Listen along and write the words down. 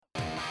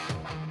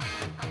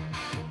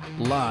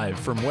Live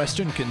from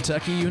Western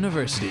Kentucky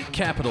University,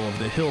 capital of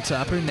the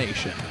Hilltopper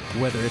Nation.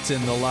 Whether it's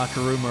in the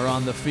locker room or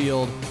on the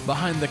field,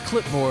 behind the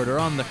clipboard or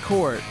on the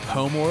court,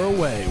 home or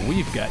away,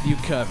 we've got you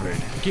covered.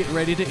 Get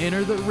ready to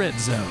enter the Red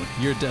Zone,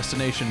 your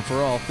destination for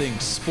all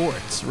things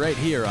sports, right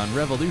here on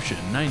Revolution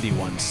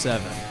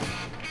 91.7.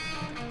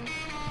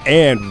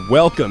 And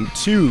welcome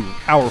to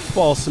our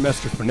fall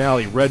semester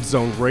finale, Red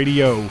Zone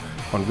Radio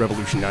on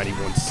Revolution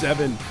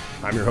 91.7.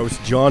 I'm your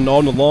host, John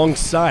Dalton,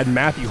 alongside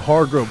Matthew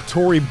Hargrove,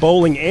 Tori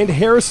Bowling, and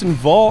Harrison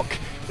Valk.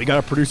 We got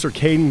our producer,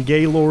 Caden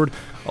Gaylord,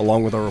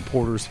 along with our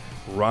reporters,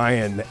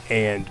 Ryan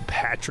and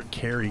Patrick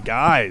Carey.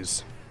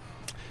 Guys,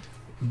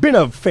 been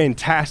a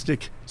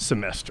fantastic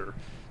semester.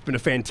 It's been a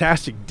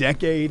fantastic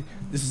decade.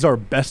 This is our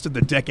best of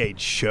the decade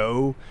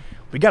show.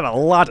 We got a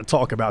lot to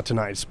talk about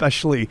tonight,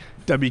 especially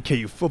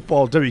WKU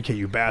football,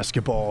 WKU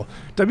basketball,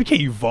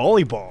 WKU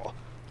volleyball.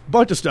 A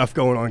bunch of stuff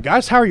going on.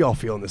 Guys, how are y'all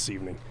feeling this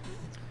evening?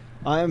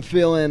 I am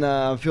feeling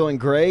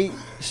great.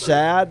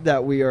 Sad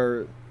that we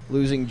are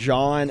losing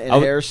John and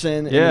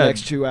Harrison in the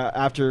next two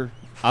after.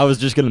 I was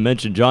just going to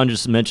mention, John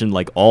just mentioned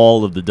like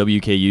all of the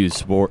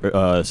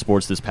WKU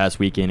sports this past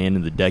weekend and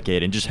in the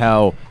decade, and just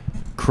how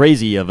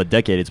crazy of a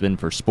decade it's been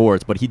for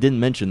sports. But he didn't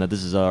mention that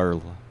this is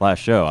our last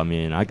show. I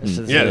mean, I can.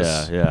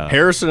 Yes. Yeah.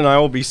 Harrison and I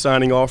will be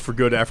signing off for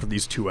good after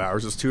these 2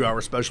 hours. This 2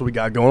 hour special we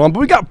got going on, but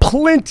we got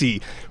plenty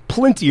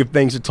of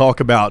things to talk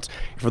about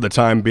for the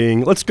time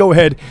being. Let's go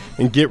ahead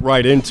and get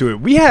right into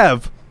it. We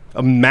have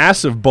a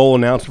massive bowl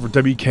announcement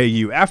for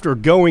WKU. After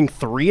going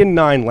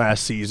 3-9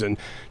 last season,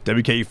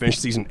 WKU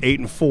finished season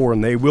 8-4,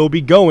 and they will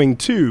be going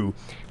to,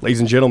 ladies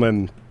and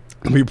gentlemen,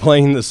 they'll be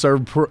playing the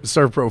Serve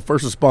Pro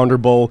First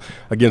Responder Bowl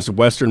against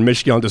Western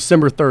Michigan on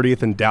December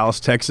 30th in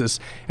Dallas, Texas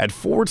at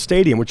Ford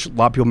Stadium, which a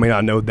lot of people may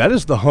not know. That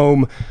is the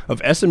home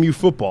of SMU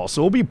football.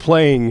 So we'll be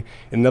playing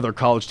in another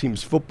college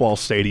team's football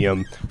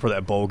stadium for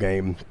that bowl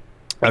game.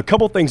 A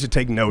couple things to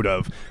take note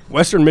of.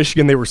 Western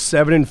Michigan, they were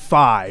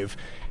 7-5.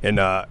 And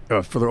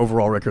for their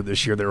overall record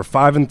this year, they were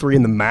 5-3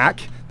 in the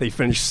MAC. They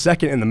finished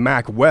second in the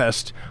MAC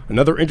West.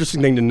 Another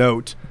interesting thing to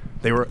note,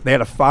 they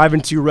had a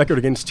 5-2 record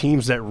against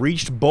teams that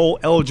reached bowl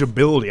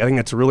eligibility. I think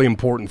that's a really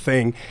important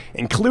thing,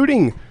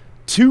 including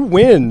 2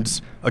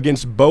 wins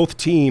against both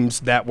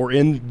teams that were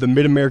in the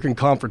Mid-American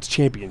Conference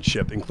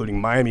Championship,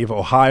 including Miami of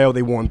Ohio.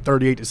 They won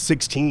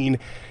 38-16,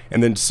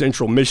 and then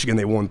Central Michigan,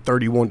 they won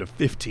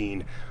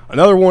 31-15.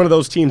 Another one of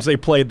those teams they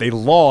played, they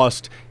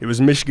lost. It was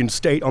Michigan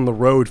State on the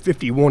road,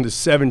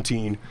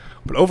 51-17.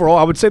 But overall,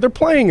 I would say they're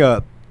playing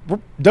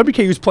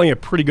WKU's playing a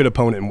pretty good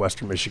opponent in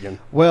Western Michigan.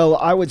 Well,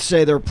 I would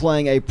say they're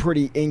playing a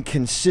pretty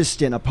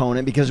inconsistent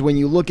opponent because when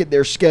you look at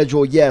their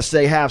schedule, yes,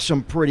 they have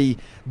some pretty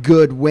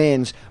good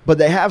wins, but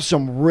they have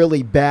some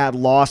really bad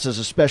losses,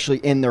 especially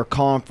in their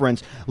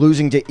conference,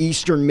 losing to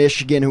Eastern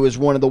Michigan, who is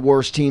one of the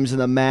worst teams in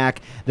the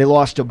MAC. They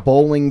lost to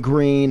Bowling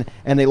Green,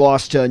 and they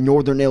lost to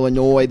Northern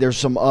Illinois. There's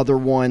some other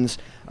ones.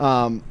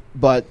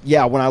 But,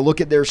 yeah, when I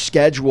look at their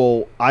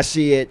schedule, I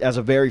see it as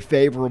a very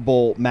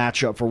favorable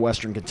matchup for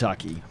Western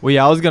Kentucky. Well,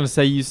 yeah, I was going to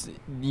say,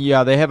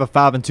 they have a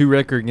 5-2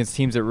 record against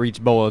teams that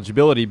reach bowl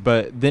eligibility,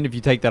 but then if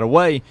you take that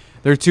away,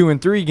 they're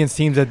 2-3 against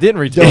teams that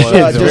didn't reach bowl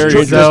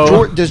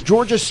eligibility. Does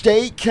Georgia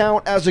State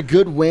count as a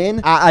good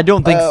win? I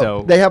don't think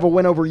so. They have a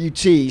win over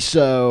UT,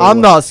 so.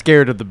 I'm not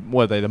scared of the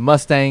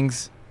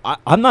Mustangs.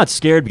 I'm not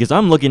scared because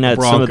I'm looking at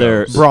some of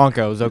their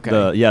Broncos. Okay,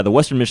 the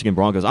Western Michigan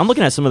Broncos. I'm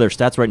looking at some of their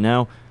stats right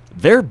now.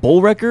 Their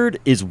bowl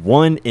record is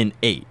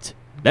 1-8.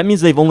 That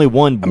means they've only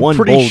won one bowl game. I'm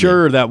pretty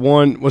sure that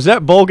one was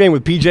that bowl game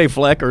with PJ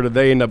Fleck, or did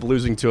they end up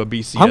losing to a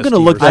BCS? I'm going to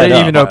look that up. I up.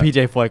 didn't even know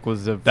PJ Fleck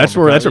was That's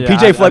where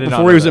PJ Fleck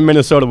before he was in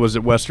Minnesota was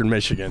at Western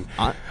Michigan.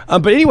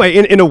 But anyway,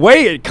 in a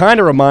way, it kind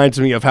of reminds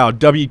me of how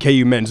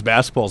WKU men's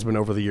basketball has been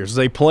over the years.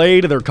 They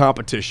play to their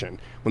competition.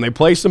 When they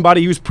play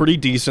somebody who's pretty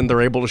decent,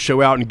 they're able to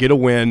show out and get a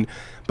win.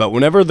 But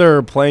whenever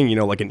they're playing,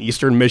 like an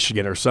Eastern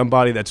Michigan or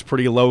somebody that's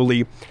pretty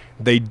lowly,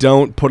 they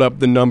don't put up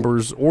the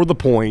numbers or the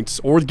points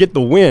or get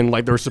the win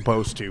like they're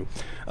supposed to.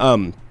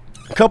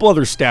 A couple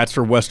other stats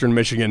for Western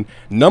Michigan.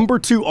 Number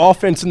 2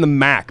 offense in the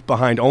MAC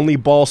behind only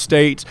Ball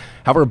State.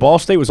 However, Ball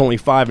State was only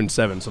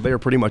 5-7, so they are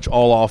pretty much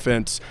all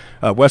offense.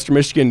 Western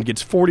Michigan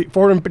gets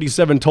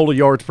 457 total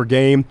yards per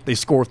game. They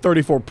score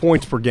 34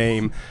 points per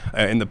game.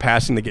 In the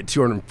passing, they get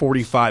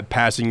 245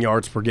 passing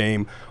yards per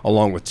game,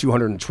 along with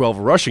 212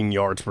 rushing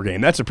yards per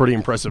game. That's a pretty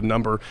impressive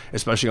number,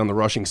 especially on the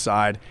rushing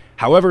side.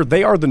 However,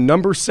 they are the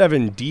number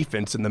 7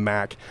 defense in the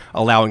MAC,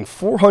 allowing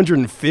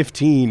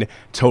 415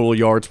 total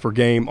yards per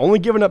game, only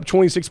giving up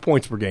 26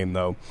 points per game,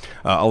 though,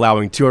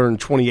 allowing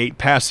 228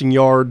 passing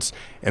yards,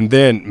 and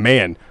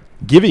then,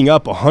 giving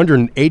up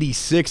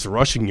 186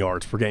 rushing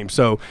yards per game.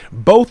 So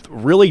both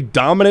really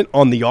dominant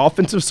on the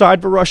offensive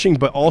side for rushing,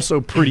 but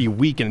also pretty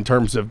weak in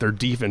terms of their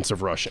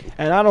defensive rushing.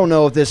 And I don't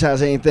know if this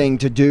has anything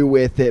to do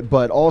with it,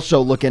 but also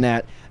looking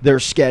at their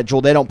schedule,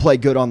 they don't play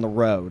good on the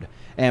road.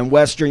 And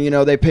Western,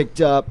 they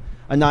picked up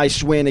a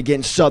nice win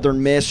against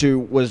Southern Miss,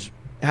 who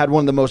had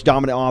one of the most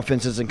dominant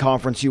offenses in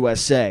Conference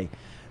USA.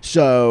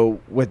 So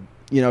with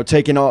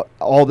taking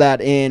all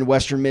that in,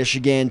 Western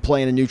Michigan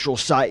playing a neutral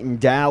site in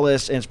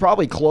Dallas, and it's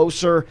probably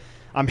closer.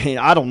 I mean,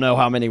 I don't know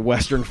how many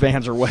Western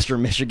fans or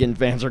Western Michigan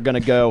fans are going to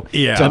go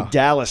to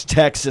Dallas,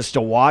 Texas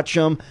to watch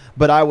them,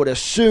 but I would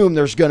assume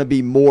there's going to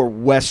be more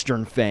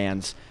Western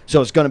fans.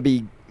 So it's going to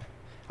be,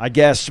 I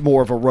guess,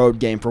 more of a road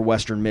game for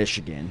Western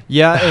Michigan.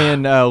 Yeah,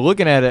 and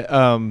looking at it,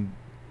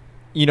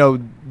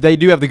 they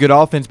do have the good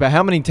offense, but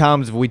how many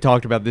times have we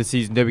talked about this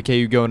season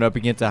WKU going up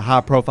against a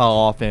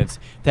high-profile offense?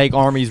 Take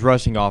Army's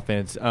rushing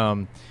offense.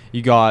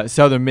 You got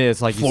Southern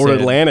Miss, like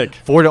Florida you said.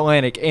 Florida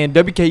Atlantic. And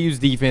WKU's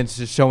defense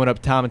is showing up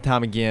time and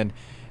time again.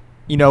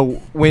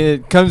 When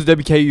it comes to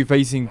WKU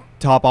facing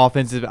top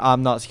offenses,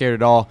 I'm not scared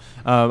at all.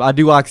 I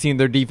do like seeing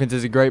their defense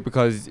isn't great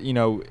because,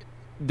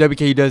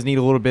 WKU does need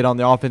a little bit on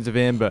the offensive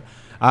end, but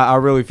I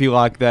really feel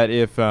like that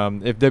if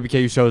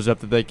WKU shows up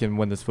that they can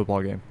win this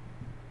football game.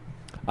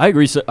 I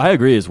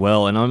agree as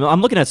well, and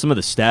I'm looking at some of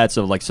the stats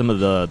of like some of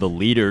the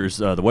leaders,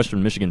 the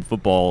Western Michigan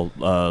football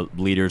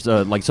leaders,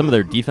 like some of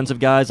their defensive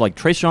guys, like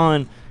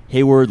Trayshawn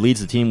Hayward leads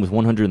the team with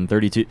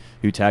 132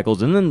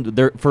 tackles, and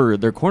then for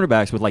their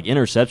cornerbacks with like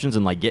interceptions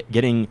and like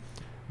getting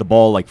the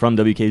ball like from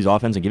WKU's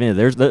offense and giving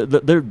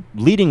it. Their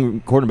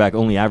leading quarterback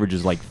only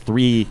averages like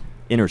 3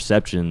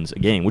 interceptions a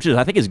game, which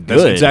I think is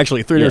good. It's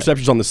actually 3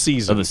 interceptions on the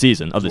season. Of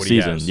the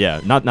season. Yeah,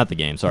 not the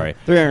game. Sorry.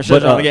 3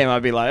 interceptions on the game.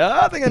 I'd be like,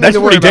 I think that's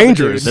pretty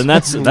dangerous. Then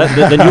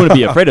then you want to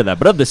be afraid of that.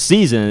 But of the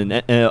season,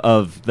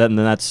 then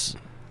that's.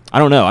 I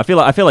don't know. I feel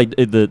like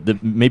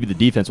maybe the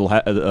defense will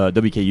have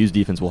WKU's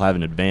defense will have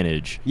an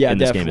advantage in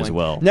this game as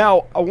well.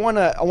 Now I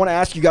wanna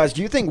ask you guys: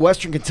 do you think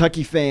Western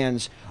Kentucky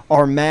fans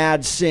are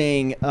mad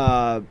seeing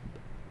a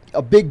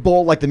big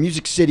bowl like the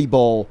Music City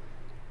Bowl?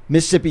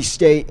 Mississippi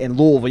State and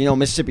Louisville,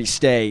 Mississippi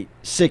State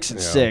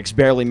 6-6,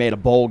 barely made a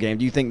bowl game.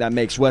 Do you think that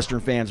makes Western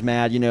fans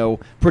mad?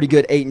 Pretty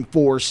good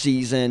 8-4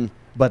 season,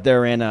 but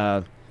they're in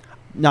a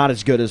not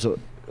as good as a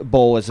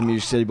bowl as the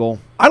Music City Bowl.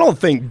 I don't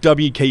think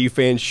WKU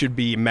fans should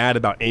be mad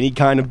about any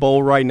kind of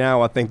bowl right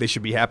now. I think they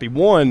should be happy.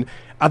 One,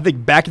 I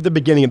think back at the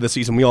beginning of the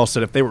season, we all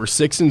said if they were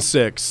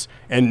 6-6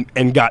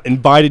 and got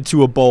invited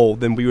to a bowl,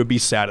 then we would be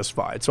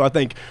satisfied. So I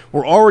think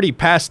we're already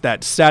past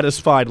that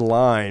satisfied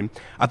line.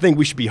 I think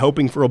we should be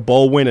hoping for a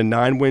bowl win, a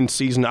 9-win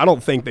season. I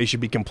don't think they should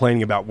be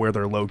complaining about where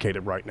they're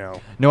located right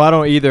now. No, I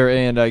don't either.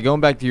 And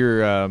going back to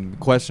your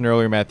question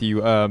earlier,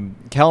 Matthew,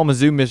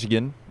 Kalamazoo,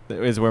 Michigan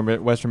is where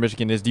Western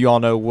Michigan is. Do you all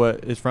know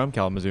what is from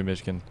Kalamazoo,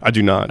 Michigan? I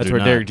do not. That's where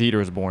Derek Jeter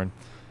was born.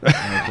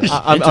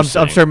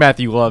 I'm sure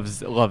Matthew loves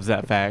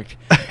that fact.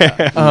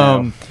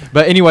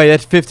 But anyway,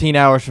 that's 15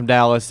 hours from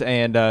Dallas,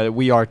 and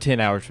we are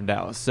 10 hours from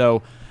Dallas.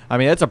 So, I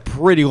mean, that's a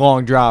pretty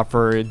long drive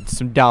for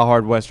some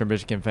diehard Western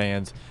Michigan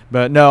fans.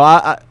 But no,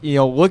 I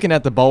looking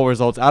at the bowl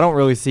results, I don't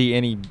really see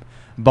any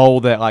bowl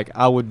that like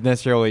I would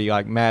necessarily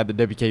like mad that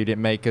WKU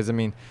didn't make, because I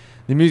mean,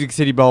 the Music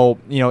City Bowl,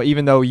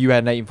 even though you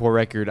had an 8-4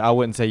 record, I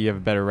wouldn't say you have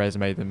a better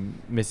resume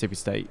than Mississippi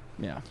State.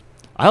 Yeah.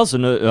 I also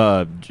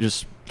know,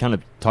 just kind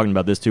of talking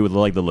about this too, with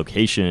like the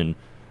location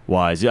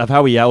wise, of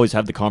how we always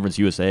have the Conference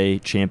USA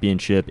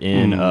Championship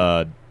in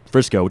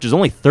Frisco, which is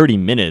only 30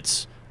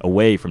 minutes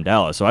away from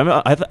Dallas. So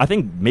I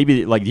think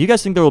maybe like, do you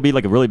guys think there will be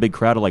like a really big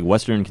crowd of like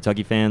Western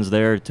Kentucky fans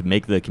there to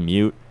make the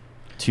commute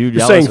to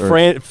Dallas?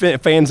 You're saying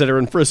fans that are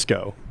in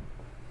Frisco.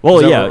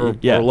 Well, or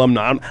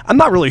alumni. I'm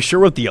not really sure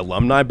what the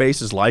alumni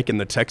base is like in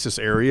the Texas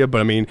area,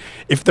 but I mean,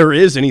 if there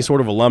is any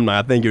sort of alumni,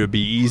 I think it would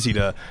be easy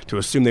to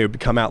assume they would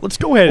come out. Let's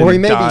go ahead and Or he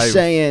may be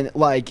saying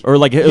like, or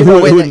like in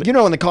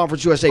the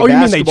Conference USA basketball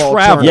you mean they travel?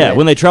 tournament, yeah,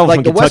 when they travel like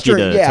from the Kentucky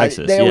Western, to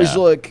Texas. They always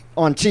look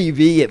on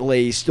TV at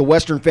least. The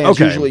Western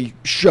fans usually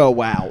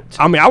show out.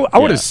 I mean, I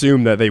would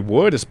assume that they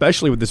would,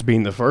 especially with this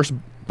being the first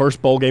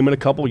bowl game in a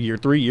couple of years,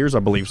 3 years, I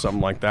believe,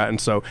 something like that.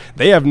 And so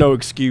they have no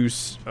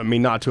excuse,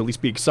 not to at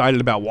least be excited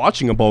about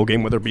watching a bowl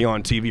game, whether it be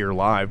on TV or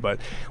live. But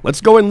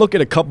let's go and look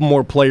at a couple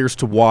more players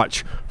to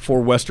watch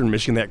for Western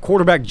Michigan. That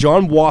quarterback,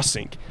 John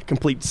Wasink,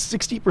 completes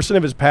 60%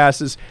 of his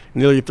passes,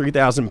 nearly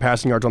 3,000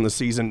 passing yards on the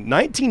season,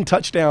 19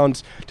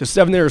 touchdowns to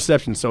 7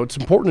 interceptions. So it's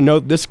important to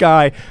note this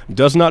guy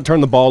does not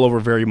turn the ball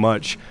over very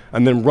much.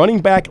 And then running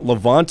back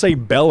Levante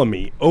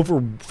Bellamy, over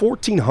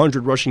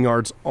 1,400 rushing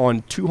yards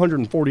on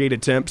 248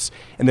 attempts.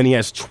 And then he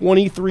has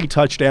 23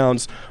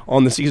 touchdowns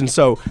on the season.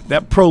 So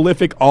that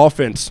prolific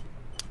offense,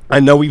 I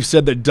know we've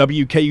said that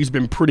WKU's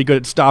been pretty good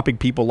at stopping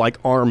people like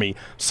Army,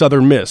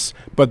 Southern Miss,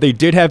 but they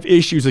did have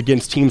issues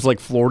against teams like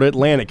Florida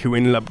Atlantic, who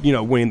ended up,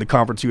 winning the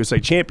Conference USA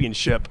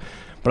Championship.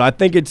 But I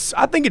think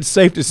it's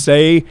safe to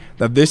say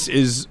that this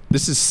is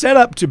set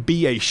up to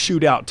be a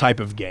shootout type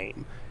of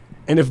game.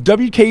 And if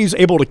WKU is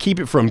able to keep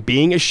it from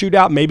being a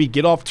shootout, maybe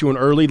get off to an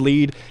early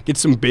lead, get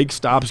some big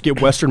stops,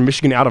 get Western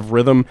Michigan out of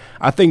rhythm,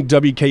 I think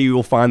WKU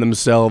will find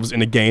themselves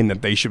in a game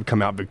that they should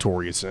come out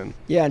victorious in.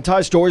 Yeah, and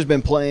Ty Story's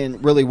been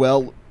playing really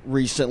well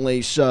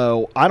recently,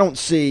 so I don't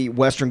see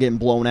Western getting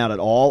blown out at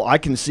all. I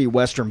can see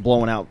Western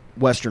blowing out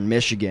Western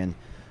Michigan.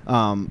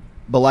 But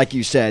like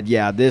you said,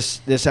 yeah,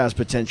 this has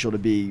potential to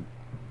be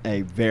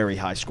a very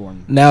high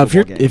scoring. Now,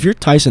 game. if you're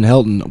Tyson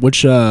Helton,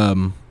 which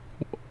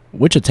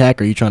which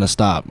attack are you trying to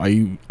stop? Are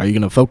you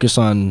going to focus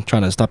on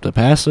trying to stop the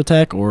pass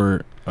attack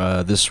or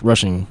this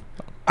rushing?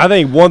 I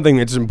think one thing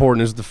that's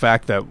important is the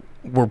fact that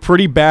we're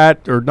pretty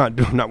bad, or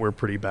not we're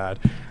pretty bad.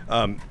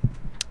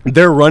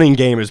 Their running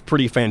game is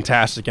pretty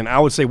fantastic, and I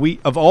would say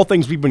of all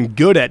things we've been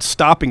good at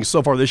stopping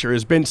so far this year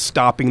has been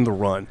stopping the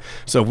run.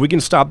 So if we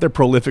can stop their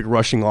prolific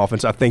rushing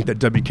offense, I think that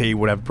WKU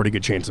would have a pretty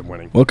good chance of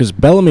winning. Well, because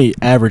Bellamy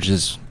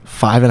averages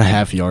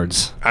 5.5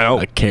 yards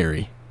a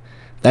carry.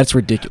 That's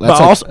ridiculous.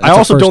 But I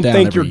also don't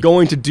think you're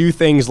going to do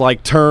things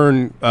like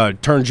turn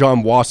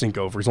John Wasink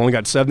over. He's only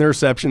got 7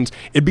 interceptions.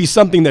 It'd be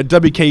something that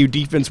WKU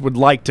defense would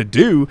like to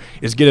do,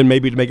 is get him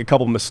maybe to make a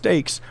couple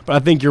mistakes. But I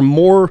think you're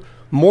more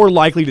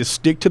likely to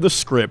stick to the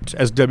script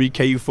as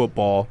WKU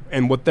football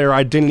and what their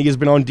identity has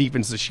been on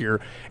defense this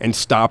year and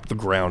stop the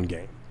ground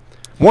game.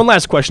 One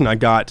last question I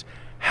got.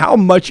 How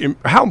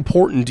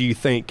important do you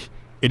think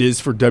it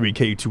is for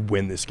WKU to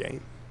win this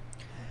game?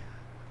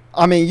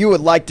 I mean, you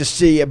would like to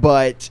see it,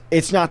 but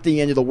it's not the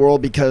end of the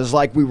world because,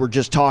 like we were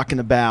just talking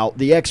about,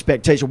 the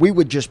expectation, we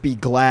would just be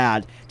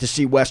glad to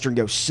see Western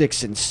go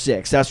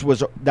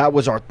 6-6. That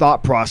was our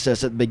thought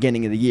process at the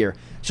beginning of the year.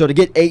 So to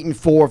get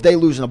 8-4, if they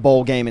lose in a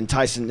bowl game in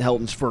Tyson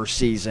Helton's first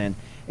season,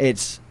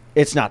 it's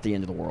not the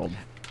end of the world.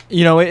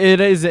 You know,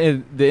 it is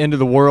the end of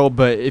the world,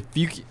 but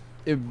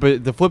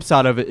but the flip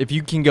side of it, if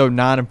you can go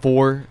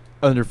 9-4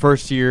 under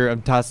first year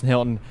of Tyson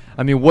Helton,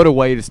 I mean, what a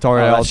way to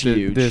start out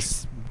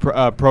this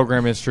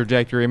program, its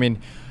trajectory. I mean,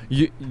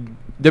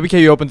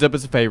 WKU opens up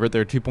as a favorite.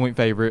 They're a 2-point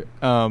favorite.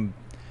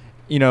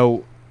 You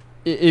know,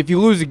 if you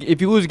lose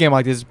a game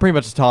like this, it's pretty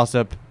much a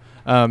toss-up.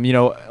 You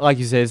know, like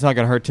you said, it's not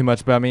going to hurt too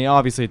much. But I mean,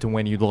 obviously, it's a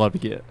win you'd love to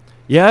get.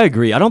 Yeah, I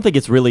agree. I don't think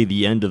it's really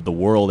the end of the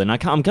world. And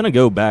I'm going to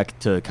go back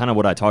to kind of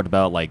what I talked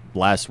about like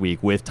last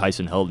week with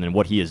Tyson Helton and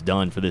what he has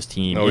done for this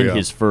team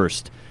his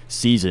first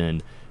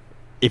season.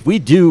 If we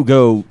do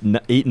go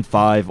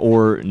 8-5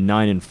 or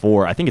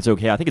 9-4, I think it's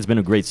okay. I think it's been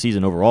a great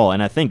season overall,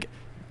 and I think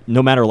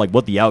no matter like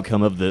what the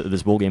outcome of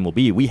this bowl game will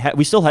be, we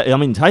still have. I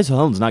mean, Tyson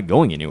Helton's not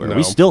going anywhere. No.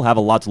 We still have a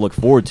lot to look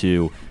forward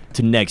to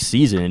next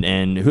season,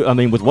 and I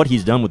mean, with what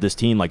he's done with this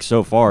team like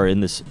so far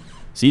in this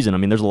season, I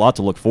mean, there's a lot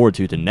to look forward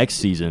to next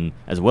season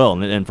as well,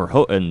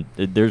 and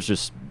there's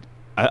just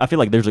I feel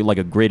like there's like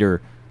a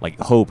greater like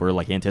hope or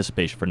like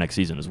anticipation for next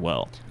season as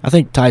well. I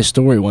think Ty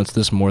Story wants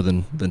this more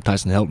than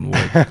Tyson Helton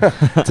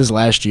would. It's his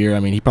last year.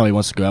 I mean, he probably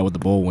wants to go out with the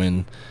bowl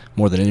win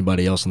more than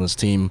anybody else on this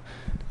team.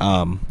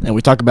 And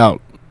we talk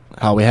about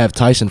how we have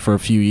Tyson for a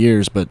few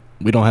years, but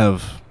we don't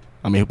have.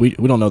 I mean, we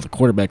don't know the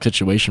quarterback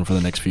situation for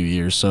the next few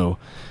years. So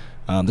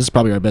this is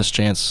probably our best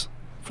chance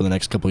for the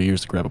next couple of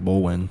years to grab a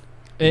bowl win.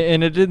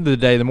 And at the end of the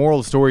day, the moral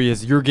of the story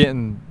is you're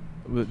getting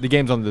the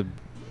game's on the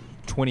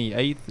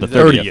 28th? The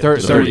 30th.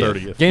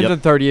 30th. Game's on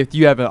the 30th.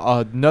 You have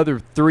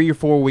another 3 or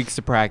 4 weeks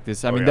of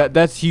practice. I mean,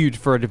 that's huge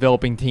for a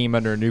developing team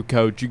under a new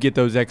coach. You get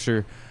those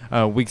extra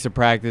weeks of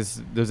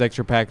practice, those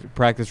extra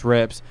practice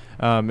reps,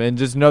 and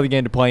just another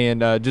game to play in.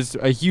 Just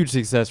a huge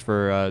success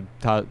for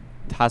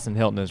Tyson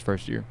Helton in his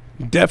first year.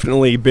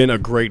 Definitely been a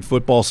great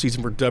football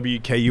season for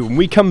WKU. When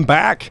we come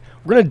back,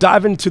 we're going to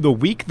dive into the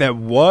week that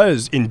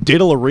was in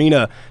Diddle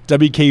Arena,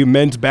 WKU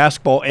men's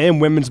basketball and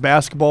women's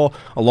basketball,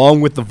 along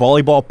with the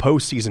volleyball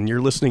postseason.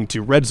 You're listening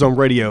to Red Zone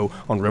Radio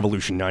on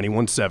Revolution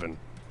 91.7.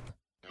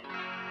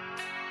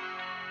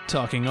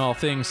 Talking all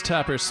things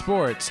Tapper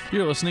sports,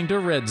 you're listening to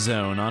Red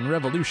Zone on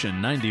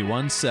Revolution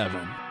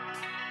 91.7.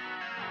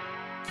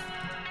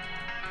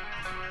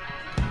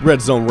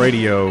 Red Zone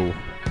Radio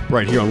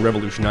right here on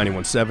Revolution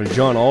 91.7.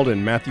 John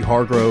Alden, Matthew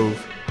Hargrove,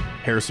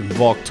 Harrison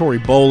Volk, Tori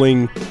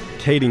Bowling,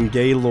 Caden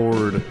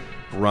Gaylord,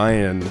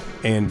 Ryan,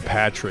 and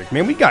Patrick.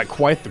 Man, we got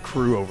quite the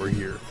crew over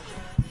here.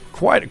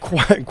 Quite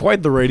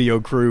the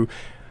radio crew.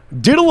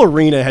 Diddle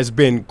Arena has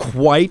been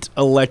quite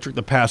electric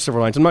the past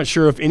several nights. I'm not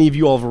sure if any of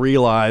you all have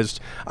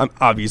realized.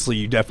 Obviously,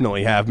 you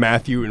definitely have.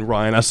 Matthew and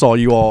Ryan, I saw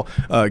you all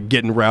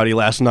getting rowdy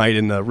last night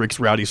in the Rick's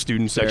Rowdy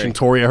student section.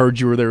 Tori, I heard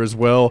you were there as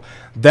well.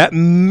 That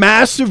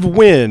massive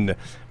win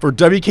for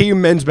WKU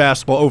men's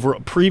basketball over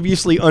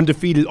previously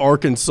undefeated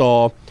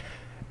Arkansas.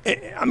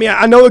 I mean,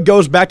 I know it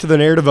goes back to the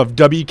narrative of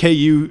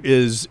WKU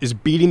is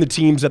beating the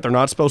teams that they're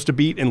not supposed to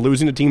beat and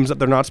losing the teams that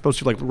they're not supposed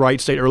to, like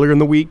Wright State earlier in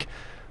the week.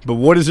 But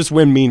what does this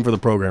win mean for the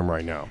program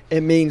right now?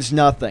 It means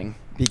nothing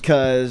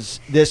because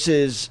this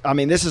is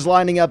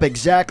lining up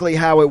exactly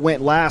how it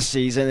went last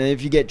season. And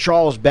if you get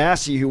Charles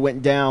Bassey, who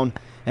went down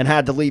and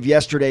had to leave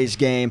yesterday's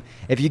game,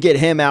 if you get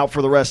him out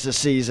for the rest of the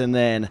season,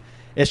 then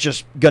it's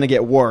just going to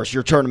get worse.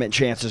 Your tournament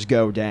chances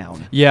go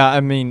down. Yeah,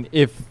 I mean,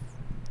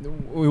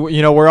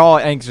 we're all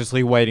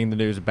anxiously waiting the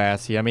news of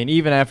Bassey. I mean,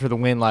 even after the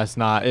win last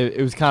night, it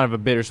was kind of a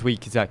bittersweet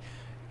because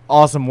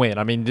awesome win.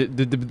 I mean,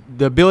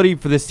 the ability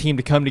for this team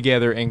to come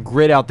together and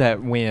grit out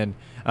that win,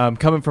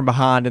 coming from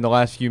behind in the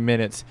last few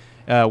minutes,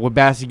 with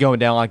Bassey going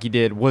down like he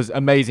did, was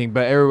amazing.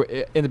 But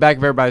in the back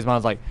of everybody's mind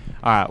is like,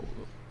 all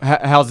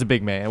right, how's the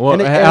big man? Well,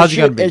 how's he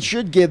going to be? It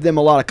should give them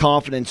a lot of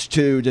confidence,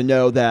 too, to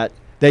know that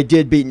they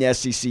did beat an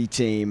SEC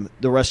team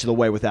the rest of the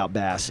way without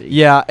Bassey.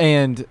 Yeah,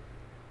 and,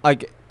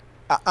 like,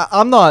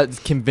 I'm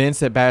not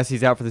convinced that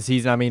Bassey's out for the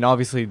season. I mean,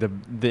 obviously the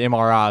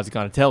MRI is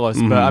going to tell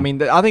us, but I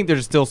mean, I think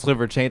there's still a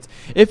sliver of chance.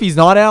 If he's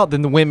not out,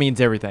 then the win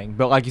means everything.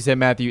 But like you said,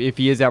 Matthew, if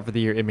he is out for the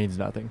year, it means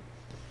nothing.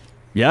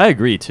 Yeah, I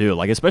agree too.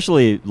 Like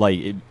especially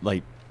like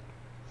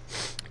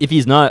if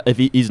he's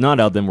not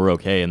out, then we're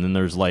okay. And then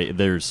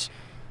there's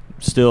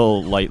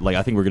still like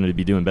I think we're going to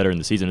be doing better in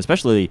the season.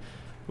 Especially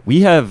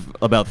we have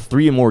about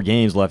 3 more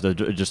games left of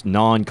just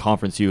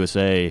non-Conference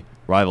USA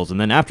rivals,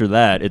 and then after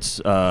that, it's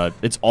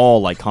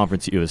all like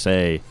Conference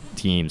USA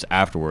teams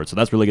afterwards. So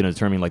that's really going to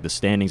determine like the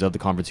standings of the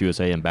Conference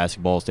USA and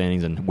basketball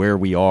standings and where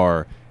we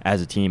are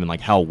as a team and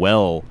like how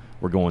well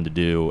we're going to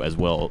do as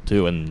well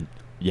too. And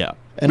yeah.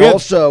 And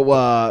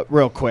also,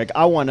 real quick,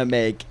 I want to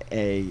make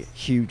a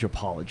huge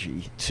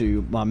apology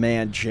to my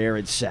man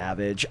Jared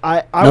Savage.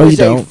 I was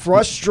a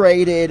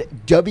frustrated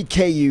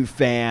WKU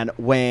fan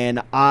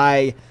when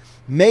I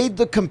made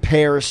the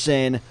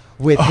comparison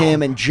with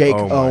him and Jake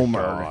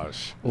Omer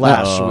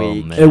last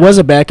week. Man. It was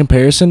a bad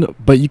comparison,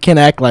 but you can't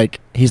act like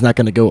he's not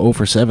going to go 0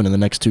 for 7 in the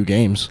next 2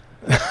 games.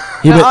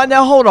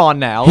 Now hold on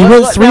now. He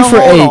went 3 for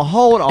 8.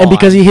 Hold on. And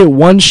because he hit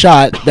one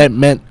shot, that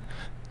meant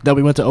that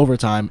we went to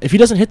overtime. If he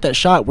doesn't hit that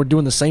shot, we're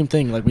doing the same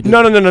thing like we did.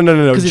 No.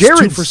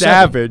 Jared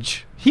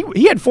Savage,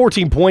 he had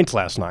 14 points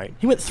last night.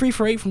 He went 3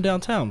 for 8 from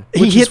downtown.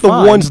 He hit the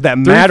ones that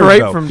matter. 3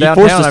 for 8 from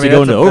downtown. He forced us to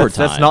go into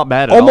overtime. That's not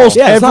bad at Almost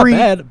all. Yeah, it's not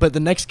bad, but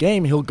the next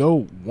game he'll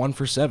go 1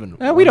 for 7.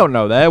 We don't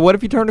know that. What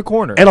if you turn the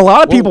corner? And a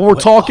lot of people were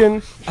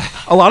talking.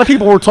 A lot of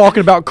people were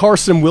talking about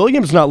Carson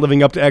Williams not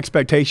living up to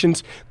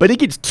expectations, but he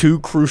gets 2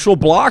 crucial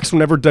blocks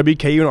whenever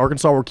WKU and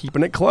Arkansas were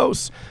keeping it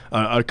close.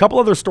 A couple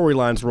other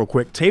storylines, real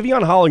quick.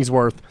 Tavion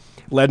Hollingsworth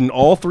led in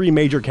all 3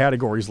 major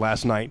categories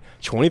last night.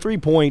 23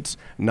 points,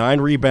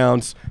 9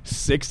 rebounds,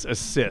 6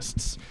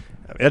 assists.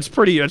 That's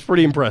pretty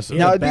impressive.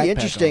 Now, it'd be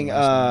interesting.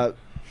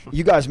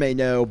 You guys may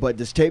know, but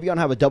does Tavion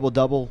have a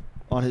double-double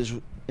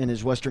in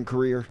his Western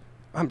career?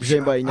 Does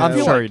anybody know?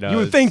 I'm sure he does. You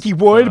would think he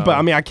would, but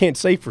I mean, I can't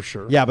say for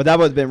sure. Yeah, but that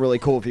would have been really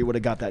cool if he would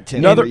have got that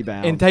 10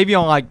 rebound. And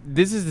Tavion,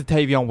 this is the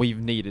Tavion we've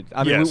needed.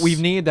 I mean, Yes. we've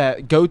needed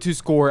that go-to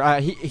scorer.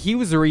 He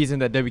was the reason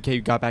that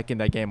WKU got back in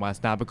that game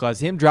last night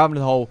because him driving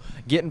to the hole,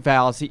 getting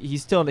fouls, he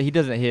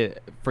doesn't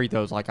hit free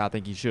throws like I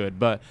think he should.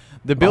 But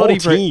the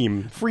ability whole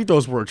team, free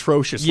throws were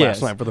atrocious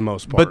last night for the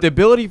most part. But the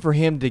ability for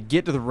him to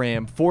get to the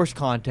rim, force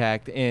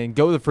contact, and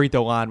go to the free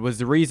throw line was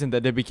the reason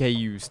that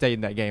WKU stayed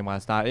in that game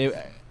last night.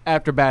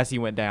 After Bassey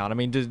went down, I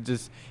mean,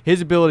 just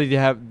his ability to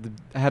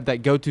have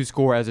that go-to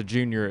score as a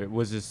junior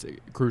was just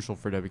crucial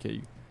for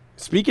WKU.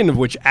 Speaking of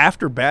which,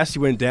 after Bassey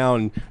went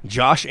down,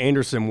 Josh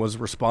Anderson was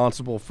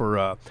responsible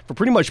for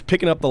pretty much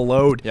picking up the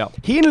load.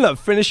 Yep. He ended up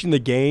finishing the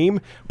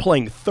game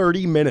playing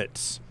 30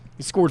 minutes.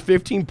 He scored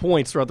 15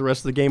 points throughout the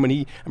rest of the game,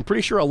 and I'm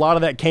pretty sure a lot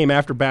of that came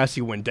after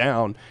Bassey went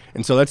down.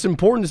 And so that's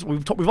important.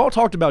 We've all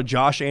talked about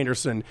Josh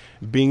Anderson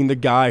being the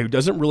guy who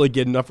doesn't really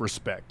get enough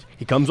respect.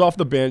 He comes off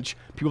the bench.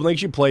 People think he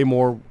should play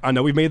more. I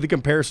know we've made the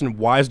comparison.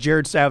 Why is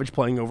Jared Savage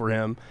playing over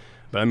him?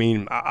 But, I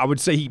mean, I would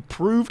say he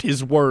proved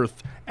his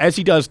worth, as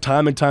he does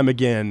time and time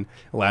again,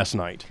 last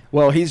night.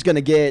 Well, he's going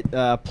to get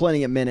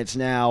plenty of minutes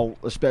now,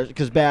 especially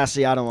because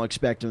Bassey, I don't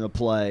expect him to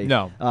play.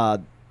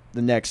 No.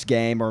 The next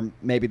game, or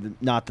maybe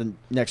not the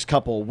next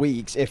couple of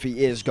weeks if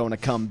he is going to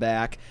come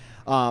back.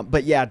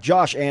 But yeah,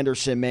 Josh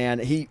Anderson, man,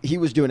 he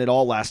was doing it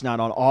all last night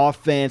on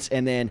offense,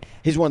 and then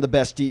he's one of the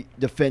best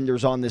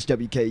defenders on this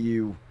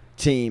WKU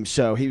team.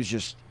 So he was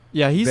just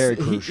very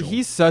crucial.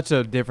 He's such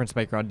a difference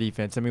maker on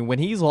defense. I mean, when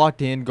he's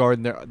locked in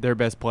guarding their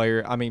best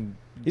player, I mean,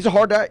 he's a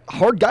hard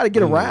guy to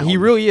get around. He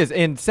really is.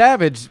 And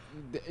Savage,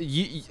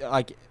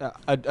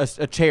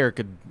 a chair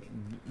could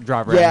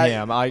drive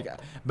around him.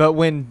 But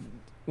when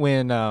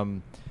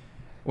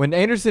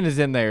Anderson is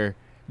in there,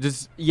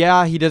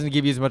 he doesn't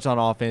give you as much on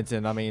offense,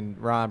 and I mean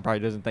Ryan probably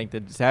doesn't think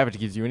that Savage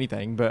gives you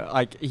anything,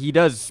 but he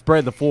does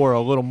spread the floor a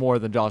little more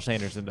than Josh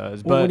Anderson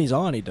does. Well, when he's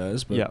on, he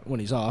does, but when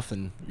he's off,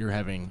 then you're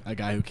having a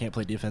guy who can't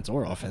play defense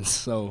or offense.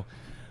 So,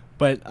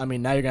 but I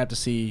mean, now you're gonna have to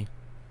see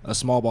a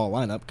small ball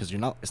lineup because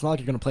it's not like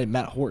you're gonna play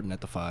Matt Horton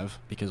at the 5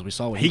 because we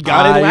saw what he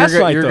got in last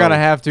night. You're gonna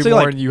have to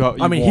more than you.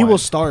 I mean, he will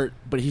start,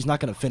 but he's not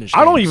gonna finish.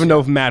 I don't even know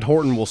if Matt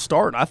Horton will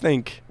start. I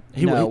think.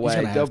 No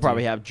way. They'll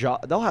probably have.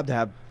 They'll have to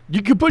have.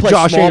 You could put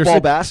Josh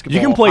Anderson. Basketball.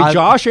 You can play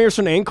Josh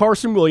Anderson and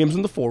Carson Williams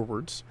in the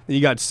forwards. Then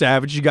you got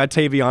Savage, you got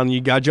Tavion, you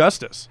got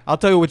Justice. I'll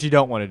tell you what you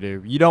don't want to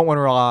do. You don't want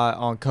to rely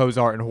on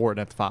Cozart and Horton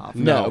at the 5.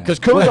 No, because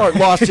Cozart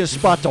lost his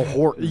spot to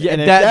Horton. Yeah,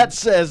 and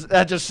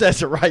that just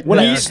says it right when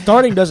there. he's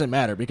starting doesn't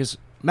matter because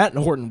Matt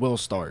and Horton will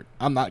start.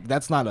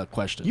 That's not a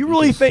question. You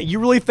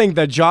really think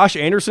that Josh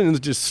Anderson is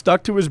just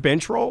stuck to his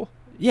bench role?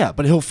 Yeah,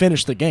 but he'll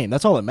finish the game.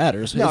 That's all that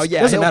matters. It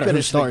doesn't matter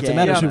who starts. It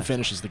matters who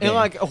finishes the game.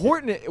 And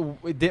Horton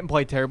didn't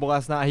play terrible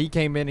last night. He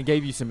came in and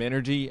gave you some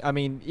energy. I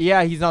mean,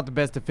 yeah, he's not the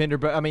best defender,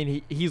 but I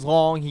mean, he's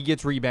long. He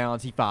gets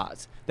rebounds. He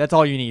fights. That's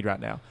all you need right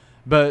now.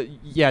 But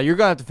yeah, you're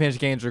gonna have to finish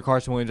games with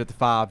Carson Williams at the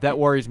 5. That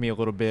worries me a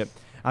little bit.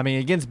 I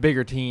mean, against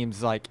bigger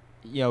teams,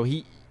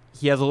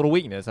 he has a little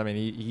weakness. I mean,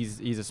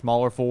 he's a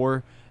smaller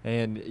 4,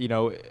 and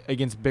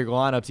against big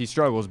lineups he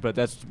struggles. But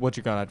that's what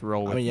you're gonna have to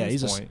roll with. I mean, yeah, at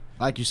this point.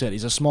 like you said,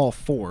 he's a small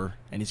 4,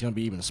 and he's gonna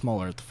be even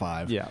smaller at the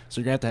 5. Yeah.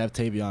 So you're gonna have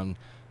Tavion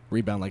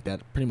rebound like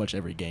that pretty much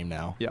every game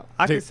now. Yeah.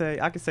 I could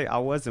say I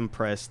was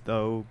impressed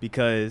though,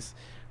 because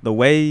the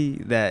way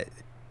that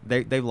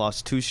they've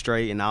lost 2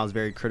 straight, and I was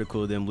very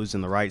critical of them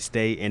losing the Wright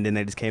State, and then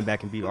they just came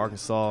back and beat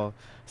Arkansas.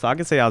 So I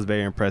can say I was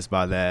very impressed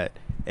by that,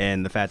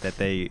 and the fact that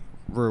they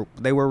were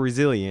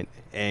resilient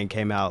and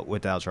came out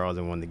without Charles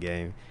and won the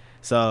game.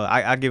 So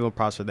I give them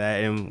props for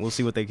that, and we'll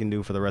see what they can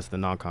do for the rest of the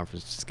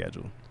non-conference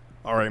schedule.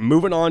 All right,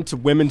 moving on to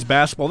women's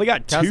basketball. They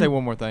got 2. Can I say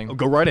one more thing? Oh,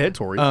 go right ahead,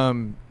 Tori.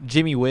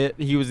 Jimmy Witt,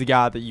 he was the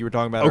guy that you were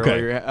talking about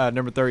earlier,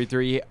 number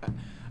 33.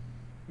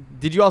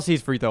 Did you all see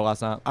his free throw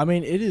last night? I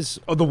mean, it is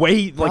the way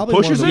he probably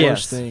pushes one of the it.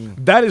 worst thing.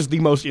 That is the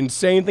most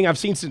insane thing I've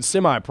seen since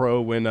semi-pro.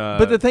 When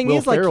but the thing Will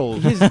is, like Ferrell-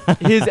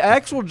 his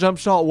actual jump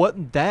shot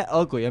wasn't that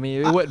ugly. I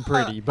mean, it wasn't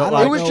pretty, but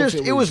it was just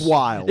it was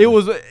wild. It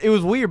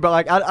was weird, but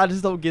like I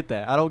just don't get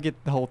that. I don't get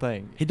the whole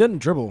thing. He doesn't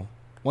dribble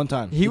one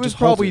time. He was just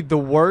holds probably it. the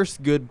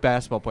worst good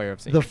basketball player I've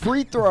seen. The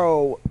free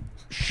throw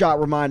shot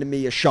reminded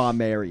me of Sean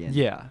Marion.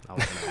 yeah. I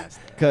was gonna ask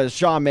that. Because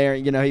Sean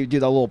Marion, he would do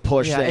that little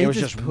push thing. he It was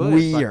just pushed, like,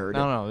 weird. I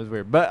don't know, it was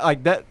weird. But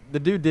like that, the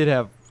dude did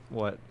have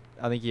what?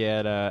 I think he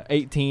had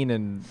 18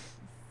 and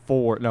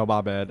 4. No, my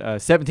bad.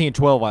 17 and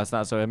 12 last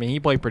night. So I mean, he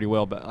played pretty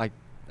well. But like,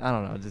 I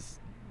don't know, just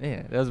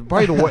that was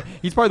probably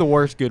he's probably the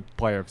worst good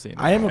player I've seen.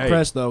 I am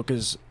impressed though,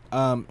 because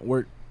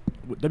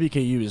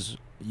WKU is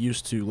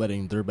used to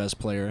letting their best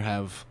player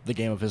have the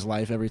game of his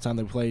life every time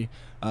they play.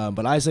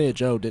 But Isaiah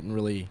Joe didn't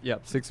really.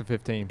 Yep, 6 of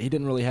 15. He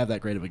didn't really have that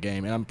great of a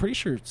game, and I'm pretty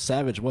sure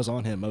Savage was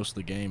on him most of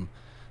the game.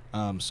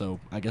 So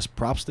I guess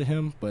props to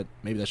him, but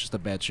maybe that's just a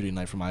bad shooting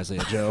night from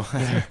Isaiah Joe.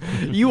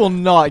 You will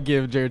not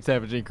give Jared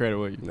Savage any credit,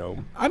 will you? no.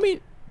 I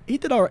mean, he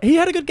did all right. He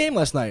had a good game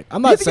last night.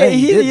 I'm not saying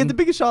he didn't. had the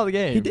biggest shot of the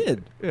game. He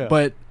did. Yeah.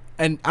 But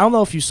and I don't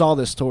know if you saw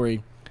this,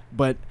 Tori,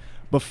 but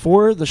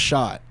before the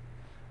shot,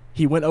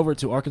 he went over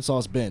to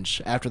Arkansas's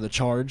bench after the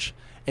charge,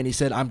 and he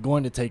said, "I'm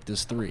going to take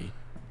this 3."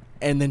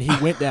 And then he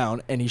went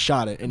down and he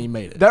shot it and he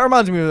made it. That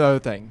reminds me of another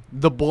thing.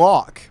 The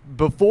block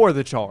before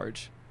the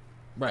charge.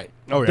 right.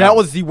 Oh yeah. That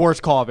was the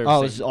worst call I've ever Oh,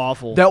 it seen. was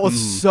awful. That was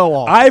so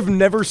awful. I've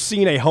never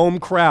seen a home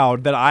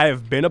crowd that I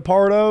have been a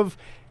part of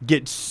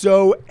get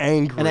so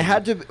angry. and it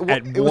had to.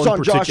 at It was one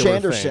on Josh particular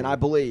Anderson, thing. I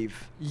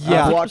believe.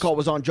 Yeah. The block call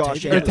was on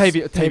Josh Or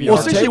Anderson. Tavion. Well,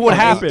 essentially what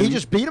happened- He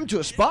just beat him to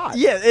a spot.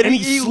 Yeah, and, And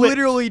he he slipped.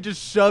 literally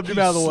just shoved him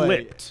He out of the way.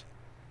 slipped.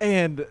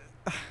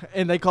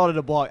 And they called it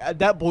a block.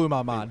 That blew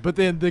my mind. But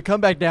then to come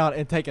back down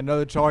and take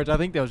another charge, I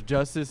think that was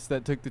Justice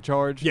that took the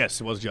charge. Yes,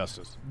 it was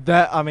Justice.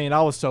 I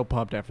was so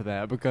pumped after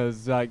that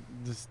because like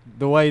just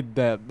the way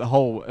that the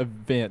whole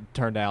event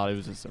turned out, it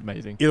was just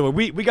amazing. Either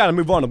way, we got to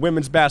move on to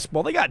women's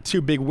basketball. They got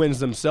 2 big wins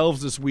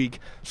themselves this week.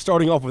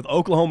 Starting off with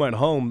Oklahoma at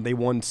home, they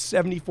won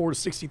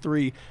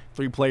 74-63.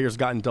 3 players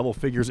got in double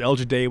figures. El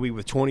Jadawi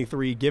with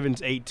 23,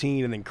 Givens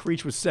 18, and then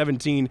Creech with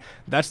 17.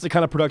 That's the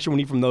kind of production we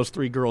need from those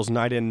 3 girls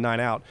night in, night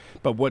out.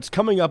 But what's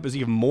coming up is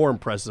even more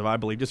impressive, I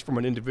believe, just from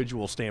an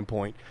individual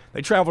standpoint.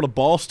 They traveled to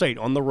Ball State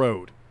on the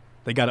road.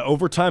 They got an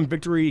overtime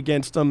victory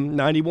against them,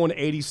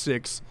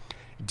 91-86.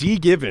 D.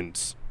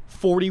 Givens,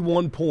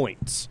 41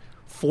 points,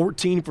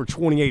 14 for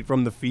 28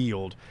 from the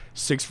field,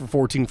 6 for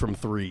 14 from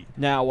 3.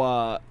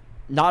 Now,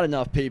 not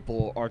enough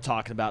people are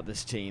talking about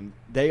this team.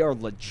 They are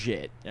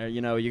legit.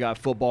 You got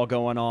football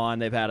going on.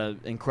 They've had an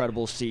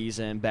incredible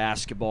season.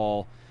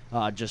 Basketball,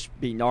 just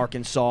beating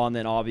Arkansas, and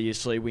then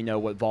obviously we know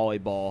what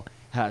volleyball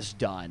has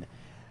done.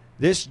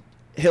 This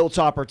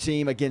Hilltopper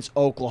team against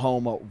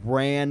Oklahoma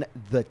ran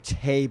the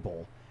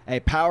table. A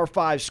Power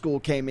 5 school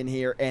came in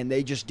here, and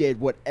they just did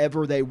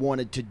whatever they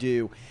wanted to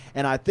do.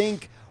 And I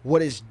think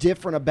what is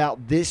different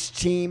about this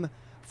team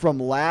from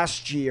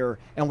last year,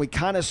 and we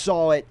kind of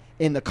saw it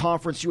in the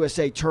Conference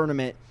USA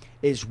tournament,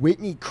 is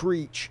Whitney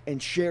Creech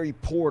and Sherry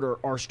Porter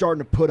are starting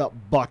to put up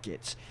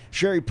buckets.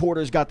 Sherry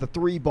Porter's got the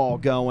 3 ball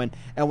going,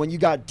 and when you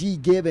got D.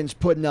 Givens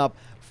putting up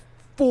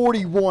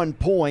 41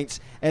 points,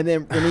 and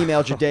then Raheem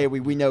El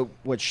Jadawi, we know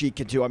what she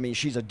can do. I mean,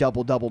 she's a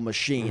double-double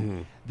machine.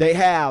 Mm-hmm. They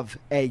have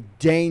a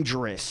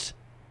dangerous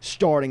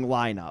starting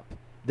lineup.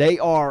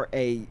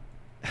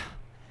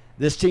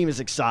 This team is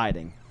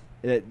exciting.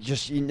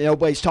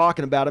 Nobody's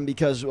talking about them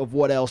because of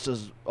what else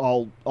is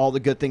all the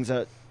good things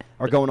that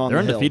are going on. They're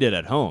the hill. undefeated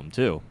at home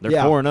too. They're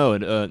Yeah. 4-0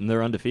 and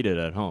they're undefeated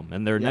at home.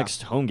 And their Yeah.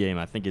 next home game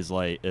I think is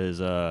it's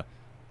going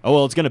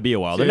to be a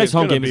while. Their Yeah, next it's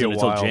home gonna game be isn't a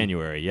until while.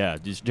 January. Yeah,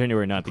 just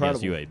January 9th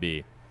against Incredible.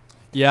 UAB.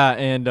 Yeah,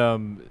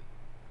 and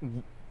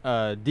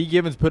D.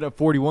 Givens put up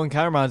 41.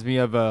 Kind of reminds me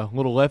of a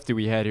little lefty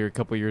we had here a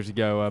couple years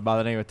ago by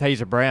the name of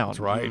Tasia Brown. That's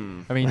right.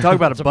 I mean, talk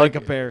about a a big bucket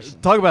comparison.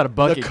 Talk about a The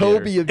bucket.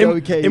 Kobe getter. of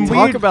And- WKU. and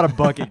Talk we- about a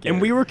bucket. Getter.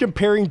 And we were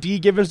comparing D.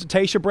 Givens to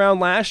Tasia Brown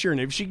last year,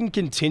 and if she can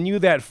continue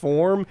that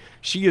form,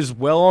 she is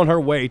well on her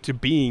way to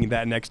being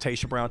that next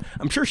Tasia Brown.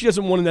 I'm sure she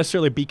doesn't want to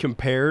necessarily be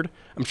compared.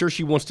 I'm sure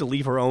she wants to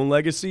leave her own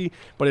legacy,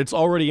 but it's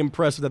already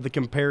impressive that the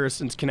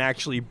comparisons can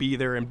actually be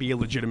there and be a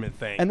legitimate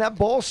thing. And that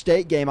Ball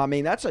State game, I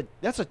mean, that's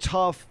a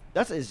tough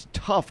a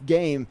tough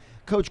game.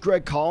 Coach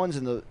Greg Collins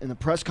in the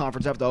press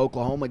conference after the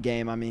Oklahoma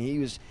game, I mean,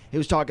 he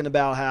was talking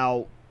about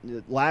how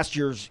last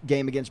year's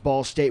game against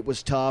Ball State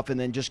was tough, and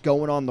then just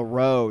going on the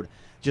road,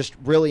 just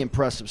really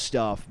impressive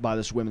stuff by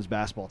this women's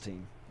basketball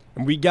team.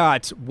 And we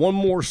got one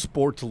more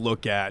sport to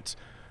look at,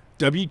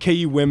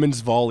 WKU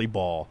women's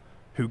volleyball,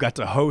 who got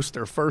to host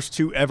their first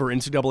 2 ever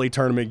NCAA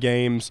tournament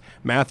games.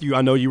 Matthew,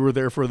 I know you were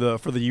there for the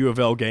U of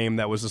L game.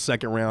 That was the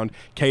second round.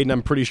 Caden,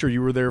 I'm pretty sure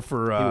you were there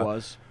for he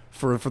was.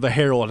 For the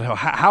Herald.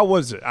 How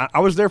was it? I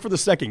was there for the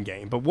second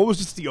game, but what was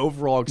just the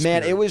overall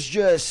experience? Man,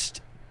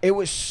 it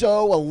was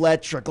so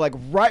electric. Like,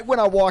 right when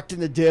I walked in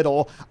the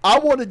Diddle, I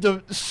wanted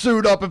to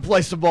suit up and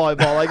play some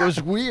volleyball. Like, it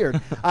was weird.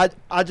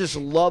 I just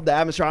love the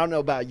atmosphere. I don't know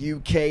about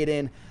you,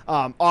 Caden.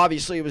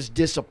 Obviously, it was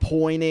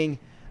disappointing.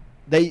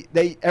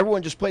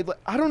 Everyone just played.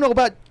 I don't know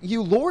about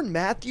you. Lauren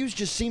Matthews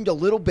just seemed a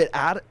little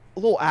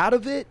out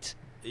of it.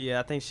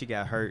 Yeah, I think she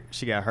got hurt.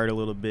 She got hurt a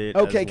little bit.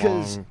 Okay,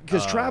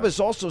 because Travis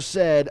also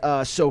said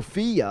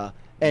Sophia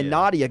and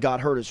Nadia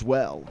got hurt as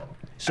well.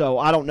 So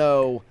I don't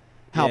know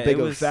how big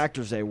of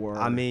factors they were.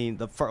 I mean,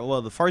 the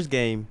first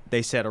game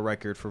they set a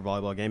record for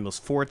volleyball game. It was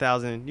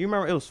 4,000. You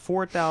remember it was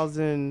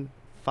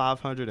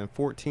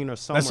 4,514 or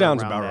something. That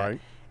sounds about right.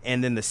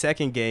 And then the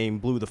second game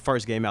blew the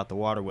first game out the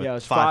water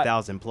with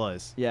 5,000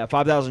 plus. Yeah,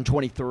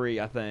 5,023,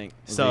 I think.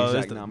 So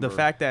the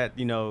fact that,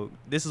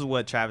 this is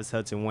what Travis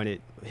Hudson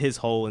wanted his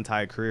whole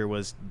entire career,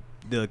 was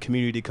the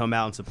community to come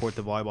out and support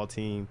the volleyball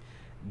team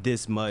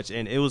this much.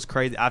 And it was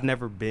crazy. I've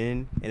never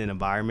been in an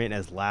environment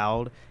as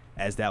loud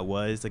as that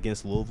was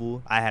against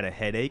Louisville. I had a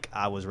headache.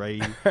 I was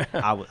ready.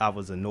 I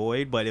was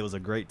annoyed, but it was a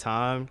great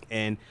time.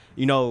 And,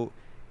 it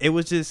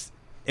was just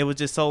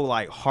so,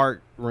 like,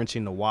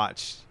 heart-wrenching to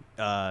watch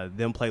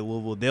them play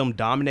Louisville, them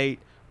dominate.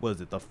 Was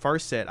it the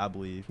first set, I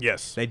believe?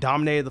 Yes. They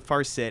dominated the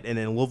first set, and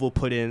then Louisville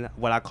put in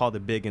what I call the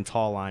big and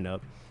tall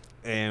lineup.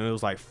 And it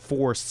was like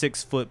 4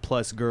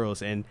 6-foot-plus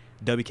girls, and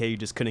WKU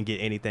just couldn't get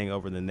anything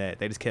over the net.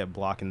 They just kept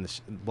blocking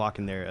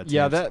their attempts.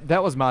 Yeah,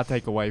 that was my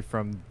takeaway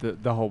from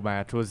the whole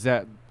match, was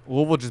that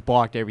Louisville just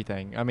blocked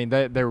everything. I mean,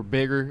 they were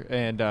bigger,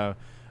 and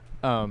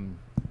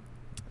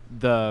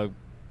the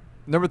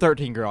number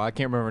 13 girl, I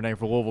can't remember her name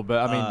for Louisville,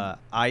 but I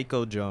mean,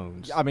 Aiko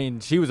Jones. I mean,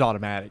 she was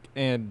automatic,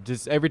 and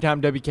just every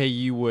time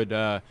WKU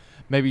would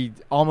maybe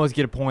almost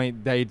get a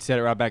point, they'd set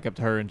it right back up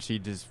to her, and she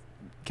just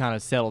kind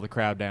of settle the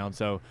crowd down.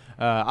 So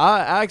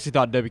I actually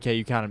thought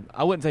WKU kind of,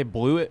 I wouldn't say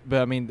blew it,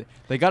 but I mean,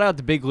 they got out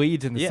the big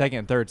leads in the second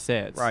and third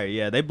sets. Right,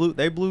 yeah. They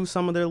blew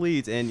some of their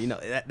leads, and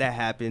that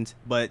happened.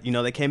 But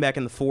they came back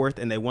in the fourth,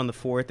 and they won the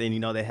fourth,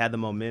 and they had the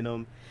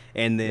momentum.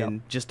 And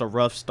then just a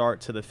rough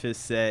start to the fifth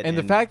set. And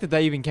the fact that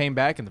they even came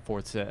back in the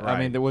fourth set, right. I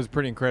mean, that was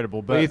pretty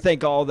incredible. But you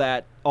think all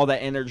that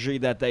energy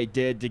that they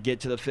did to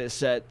get to the fifth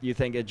set, you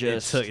think it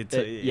just it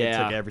took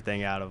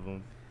everything out of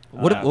them.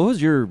 What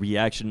was your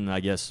reaction, I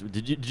guess?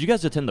 Did you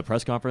guys attend the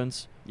press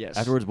conference? Yes.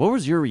 Afterwards, what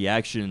was your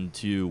reaction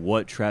to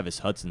what Travis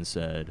Hudson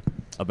said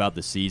about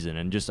the season?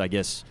 And just, I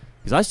guess,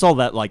 because I saw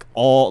that, like,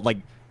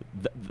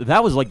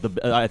 that was, like,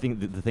 I think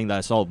the thing that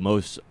I saw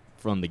most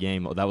from the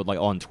game, that was, like,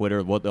 on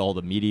Twitter, what all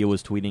the media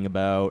was tweeting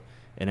about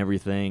and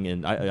everything.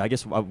 And I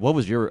guess, what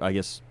was your, I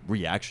guess,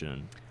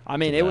 reaction? I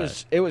mean, it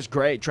was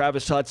great.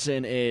 Travis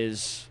Hudson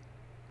is,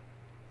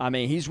 I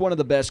mean, he's one of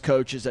the best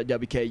coaches that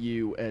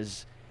WKU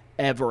has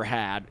ever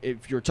had,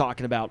 if you're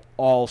talking about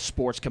all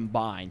sports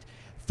combined.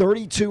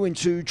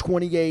 32-2,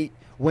 28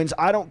 wins.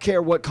 I don't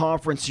care what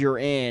conference you're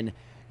in,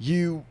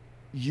 you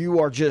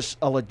are just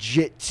a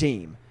legit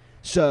team.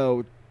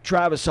 So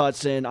Travis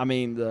Hudson, I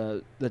mean,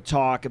 the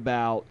talk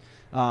about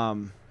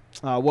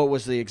what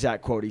was the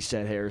exact quote he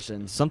said,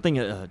 Harrison?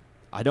 Something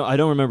I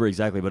don't remember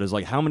exactly, but it's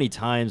like, how many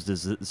times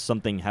does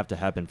something have to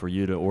happen for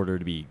you to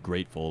be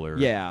grateful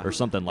or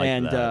something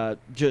like that? And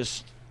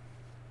just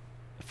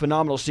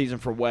phenomenal season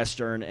for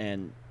Western,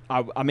 and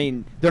I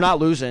mean, they're not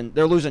losing.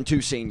 They're losing 2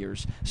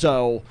 seniors,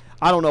 so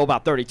I don't know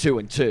about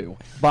 32-2,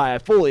 but I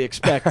fully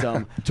expect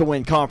them to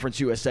win Conference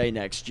USA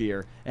next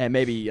year and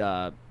maybe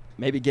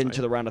get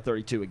into the round of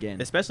 32 again.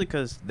 Especially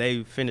because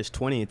they finished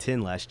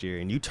 20-10 last year,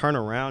 and you turn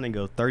around and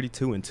go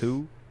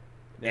 32-2.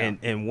 Yeah.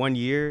 In 1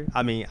 year,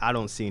 I mean, I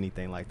don't see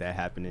anything like that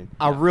happening.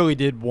 I really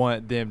did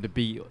want them to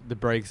beat the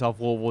brakes off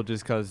Louisville,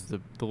 just because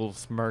the little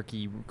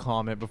smirky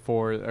comment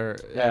before or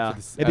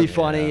after it'd be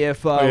funny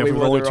if we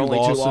were only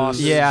 2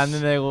 losses. Yeah, and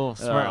then they little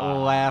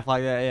laugh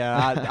like that.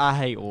 Yeah, I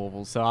hate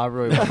Louisville, so I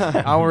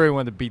really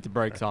want to beat the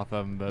brakes off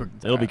of them. But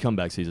it'll be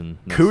comeback season.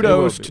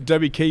 Kudos to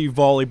WKU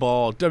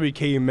volleyball,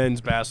 WKU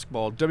men's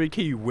basketball,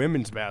 WKU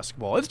women's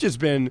basketball. It's just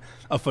been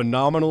a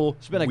phenomenal.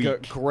 It's been week. a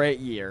great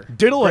year.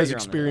 Diddle has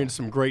experienced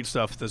some great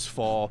stuff this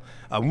fall.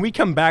 When we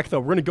come back,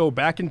 though, we're going to go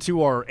back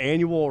into our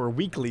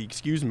weekly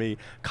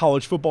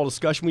college football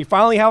discussion. We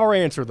finally have our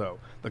answer, though.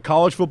 The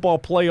college football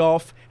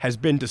playoff has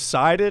been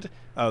decided.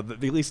 At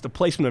least the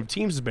placement of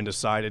teams has been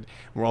decided.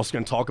 We're also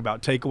going to talk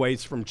about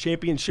takeaways from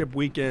championship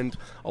weekend,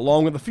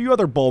 along with a few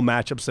other bowl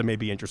matchups that may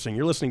be interesting.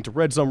 You're listening to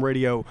Red Zone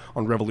Radio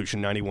on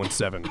Revolution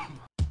 91.7.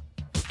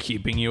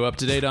 Keeping you up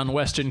to date on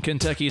Western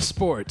Kentucky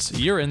sports,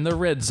 you're in the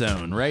Red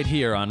Zone right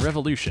here on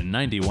Revolution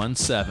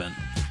 91.7.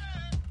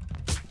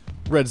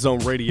 Red Zone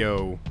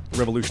Radio,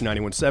 Revolution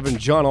 91.7.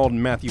 John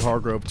Alden, Matthew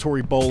Hargrove,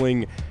 Tori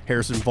Bowling,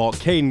 Harrison Vault,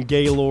 Caden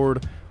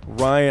Gaylord,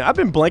 Ryan. I've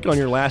been blanking on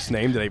your last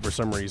name today for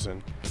some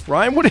reason.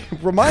 Ryan,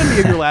 remind me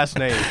of your last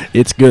name.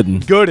 It's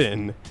Gooden.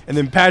 Gooden. And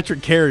then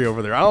Patrick Carey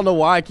over there. I don't know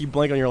why I keep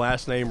blanking on your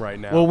last name right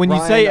now. Well, when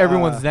Ryan, you say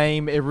everyone's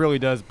name, it really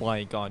does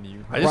blank on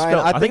you. Ryan,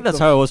 I think that's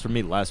how it was for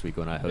me last week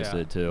when I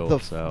hosted too.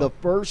 The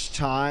first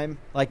time,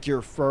 like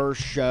your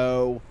first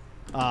show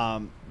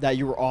that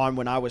you were on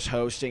when I was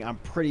hosting, I'm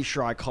pretty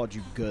sure I called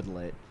you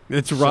Goodlet.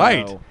 That's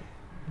right. So,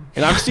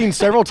 and I've seen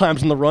several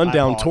times in the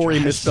rundown I Tori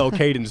apologize. misspell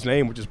Caden's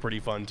name, which is pretty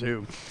fun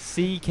too.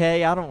 CK,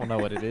 I don't know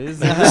what it is.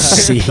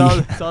 C. It's all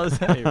the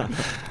same.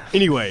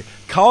 Anyway,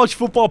 college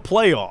football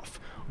playoff.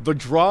 The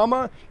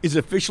drama is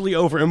officially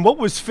over. And what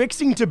was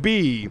fixing to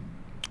be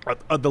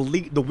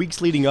the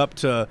weeks leading up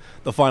to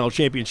the final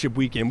championship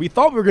weekend, we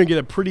thought we were going to get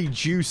a pretty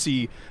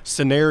juicy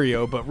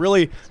scenario, but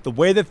really the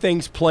way that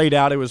things played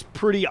out, it was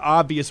pretty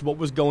obvious what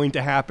was going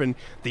to happen.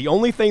 The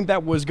only thing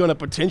that was going to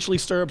potentially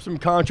stir up some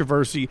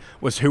controversy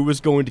was who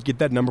was going to get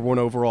that number 1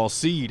 overall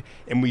seed,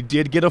 and we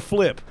did get a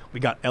flip. We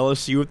got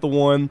LSU at the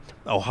 1,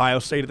 Ohio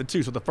State at the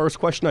 2. So the first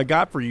question I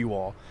got for you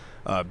all,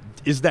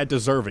 is that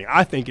deserving?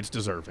 I think it's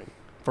deserving,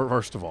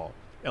 first of all.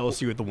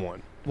 LSU at the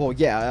 1. well,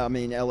 yeah, I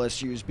mean,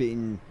 LSU's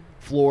beaten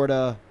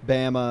Florida,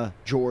 Bama,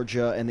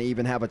 Georgia, and they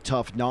even have a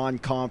tough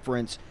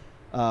non-conference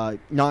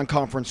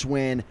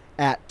win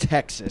at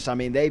Texas. I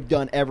mean, they've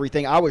done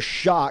everything. I was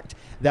shocked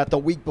that the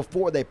week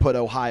before they put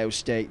Ohio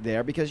State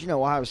there because,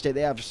 Ohio State,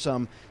 they have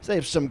some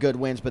good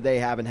wins, but they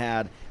haven't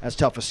had as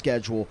tough a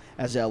schedule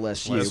as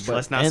LSU.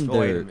 Let's not and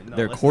wait a minute. No,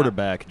 their let's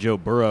quarterback, Joe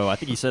Burrow, I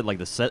think he said like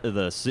the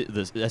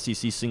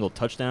SEC single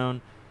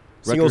touchdown.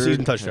 Single record,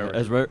 season touchdown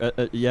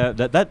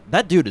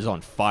that dude is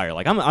on fire.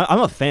 Like I'm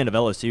a fan of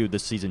LSU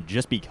this season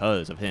just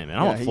because of him, and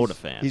I'm a Florida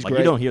fan. he's Like great.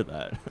 you don't hear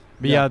that.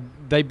 But yeah,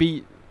 they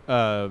beat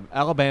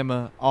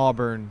Alabama,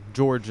 Auburn,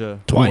 Georgia,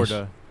 Twice.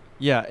 Florida.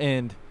 Yeah,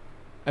 and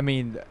I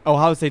mean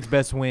Ohio State's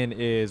best win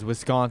is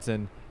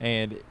Wisconsin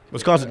and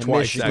Wisconsin and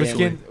twice,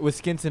 Michigan. actually.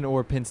 Wisconsin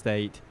or Penn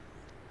State.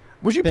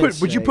 Would you Penn put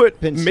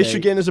State.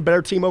 Michigan as a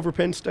better team over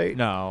Penn State?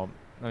 No,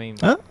 I mean,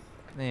 Huh?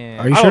 eh.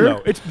 Are you I sure?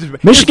 don't know.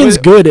 Michigan's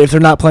good if they're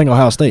not playing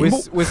Ohio State.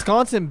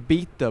 Wisconsin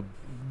beat the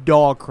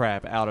dog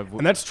crap out of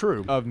And that's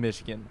true. of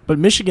Michigan. But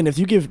Michigan, if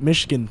you give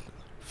Michigan,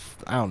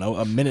 I don't know,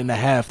 a minute and a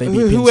half, they beat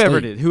Penn Whoever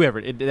State. it is, whoever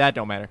it that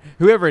don't matter.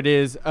 Whoever it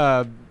is,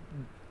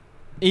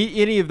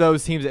 any of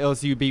those teams that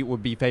LSU beat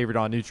would be favored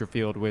on neutral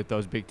field with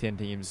those Big Ten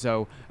teams.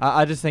 So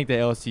I just think that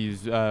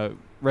LSU's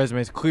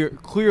resume is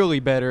clearly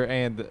better,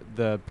 and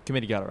the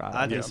committee got it right.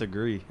 I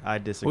disagree.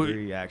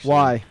 Actually.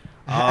 Why?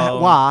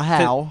 Why?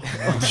 How?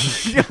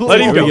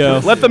 Let him Here we go.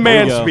 go. Let the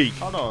man Here we go.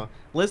 speak. Hold on.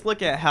 Let's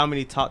look at how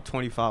many top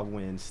 25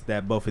 wins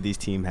that both of these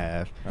teams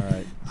have. All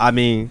right. I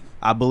mean,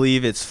 I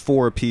believe it's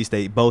 4 apiece.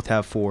 They both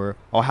have 4.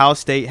 Ohio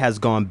State has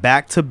gone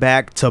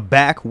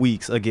back-to-back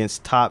weeks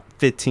against top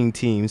 15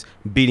 teams,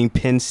 beating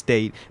Penn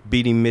State,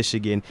 beating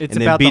Michigan, It's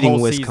and then about the beating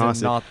whole season,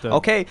 Wisconsin. not the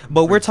Okay,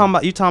 but you're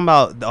talking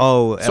about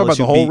LSU about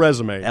the whole beat,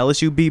 resume.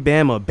 LSU beat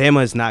Bama.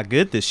 Bama is not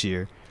good this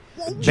year.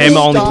 Bama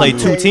only played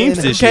 2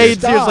 teams this year.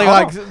 Cade, seriously,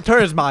 like,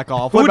 turn his mic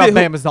off. What about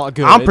Bama's not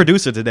good? I'm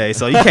producer today,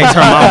 so you can't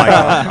turn my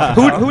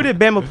mic off. Who did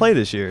Bama play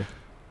this year?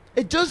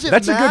 It doesn't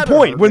That's a matter.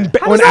 good point.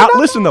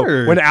 Listen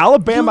though, when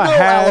Alabama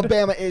had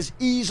Alabama is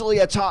easily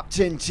a top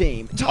 10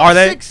 team. Top Are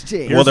they? 6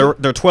 team. Well,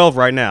 they're 12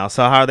 right now.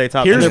 So how are they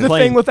top? Here's 10? the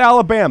playing- thing with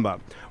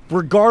Alabama.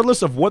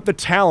 Regardless of what the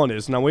talent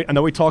is, now I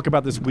know we talk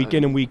about this week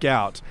in and week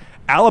out.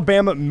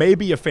 Alabama may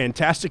be a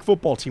fantastic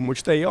football team,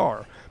 which they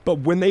are, but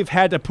when they've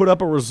had to put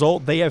up a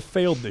result, they have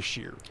failed this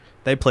year.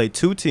 They played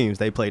 2 teams.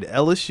 They played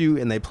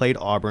LSU and they played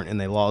Auburn, and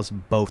they lost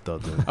both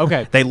of them.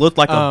 Okay. They looked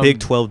like a Big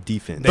 12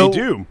 defense. They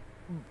do.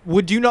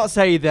 Would you not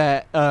say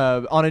that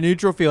on a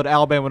neutral field,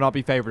 Alabama would not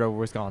be favored over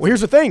Wisconsin? Well,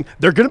 here's the thing.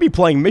 They're going to be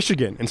playing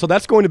Michigan, and so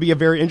that's going to be a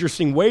very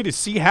interesting way to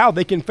see how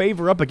they can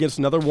favor up against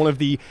another one of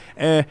the,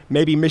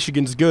 maybe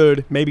Michigan's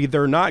good, maybe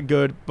they're not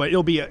good, but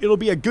it'll be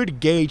a good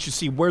gauge to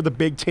see where the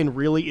Big Ten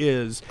really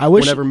is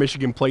whenever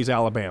Michigan plays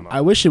Alabama.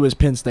 I wish it was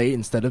Penn State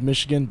instead of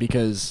Michigan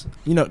because,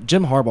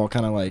 Jim Harbaugh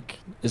kind of like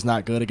is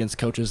not good against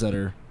coaches that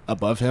are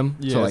above him.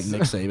 Yes. So like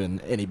Nick Saban,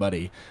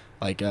 anybody.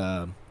 Like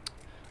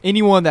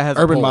Anyone that has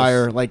a Urban pulse.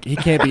 Meyer, like he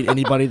can't beat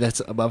anybody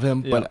that's above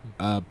him. Yeah.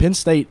 But Penn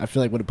State, I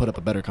feel like would have put up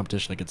a better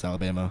competition against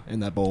Alabama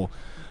in that bowl.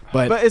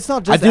 But it's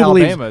not just I do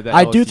Alabama. believe,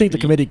 I do LSU think the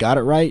beat. committee got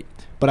it right,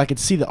 but I could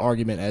see the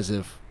argument as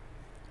if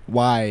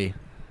why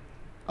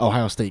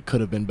Ohio State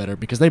could have been better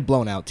because they've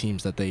blown out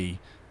teams that they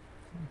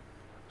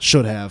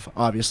should have,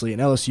 obviously.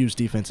 And LSU's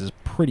defense is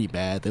pretty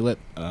bad. They let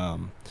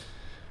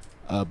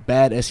a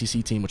bad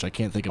SEC team, which I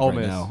can't think of Ole right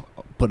Miss. now,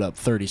 put up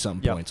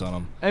 30-something Yep. points on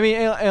them. I mean,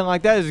 and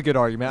like that is a good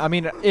argument. I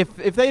mean, if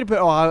they had put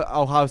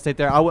Ohio State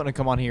there, I wouldn't have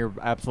come on here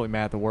absolutely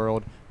mad at the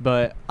world.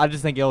 But I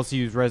just think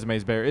LSU's resume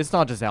is better. It's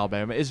not just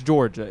Alabama. It's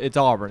Georgia. It's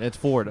Auburn. It's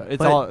Florida. It's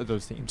But all of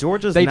those teams.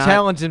 Georgia's They not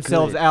challenged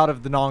themselves good. out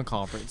of the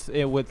non-conference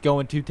with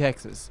going to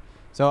Texas.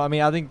 So I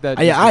mean, I think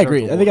that. Yeah, I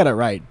agree. They got it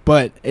right,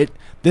 but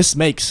this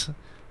makes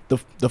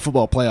the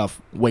football playoff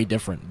way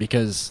different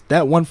because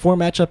that 1-4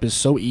 matchup is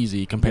so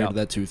easy compared to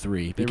that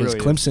 2-3 because really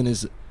Clemson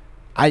is.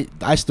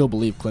 I still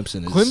believe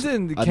Clemson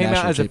a came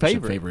out as a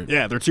favorite.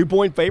 Yeah, they're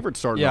 2-point favorites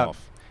starting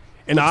off.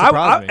 And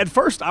surprised at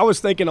first, I was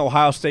thinking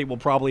Ohio State will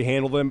probably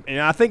handle them, and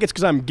I think it's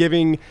because I'm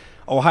giving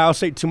Ohio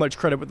State too much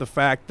credit with the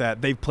fact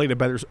that they've played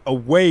a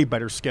way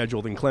better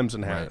schedule than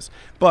Clemson has.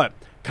 But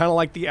kind of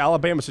like the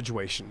Alabama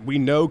situation, we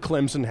know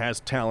Clemson has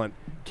talent.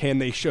 Can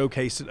they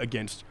showcase it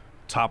against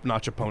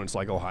top-notch opponents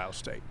like Ohio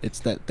State? It's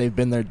that they've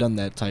been there, done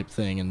that type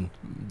thing. And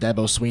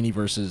Dabo Swinney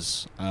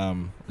versus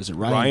is it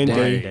Ryan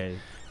Day?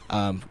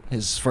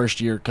 His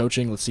first year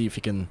coaching. Let's see if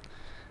he can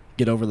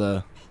get over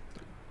the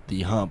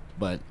hump.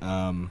 But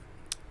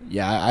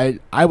yeah,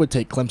 I would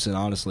take Clemson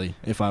honestly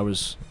if I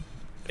was.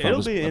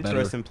 It'll be an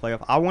interesting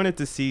playoff. I wanted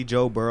to see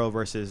Joe Burrow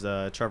versus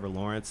Trevor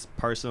Lawrence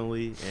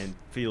personally, and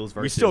Fields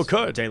versus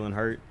Jalen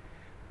Hurts.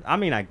 I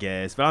mean, I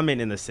guess, but I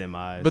mean in the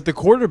semis. But the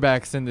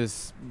quarterbacks in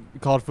this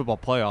college football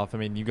playoff, I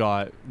mean, you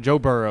got Joe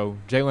Burrow,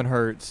 Jalen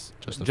Hurts,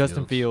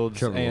 Justin Fields,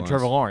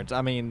 Trevor Lawrence.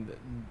 I mean,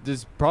 this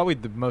is probably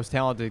the most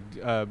talented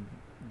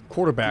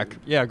quarterback.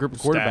 Group of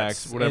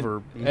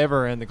quarterbacks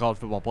ever in the college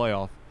football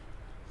playoff.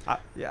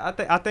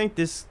 I think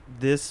this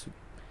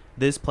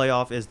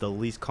playoff is the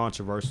least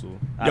controversial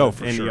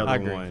for any sure.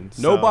 other one.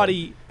 So.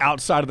 Nobody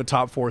outside of the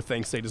top 4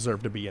 thinks they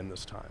deserve to be in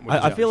this time.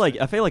 I feel like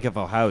if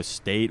Ohio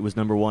State was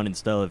number 1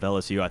 instead of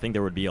LSU, I think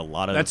there would be a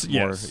lot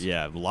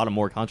of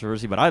more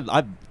controversy.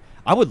 But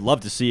I would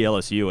love to see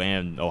LSU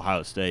and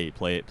Ohio State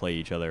play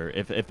each other.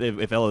 If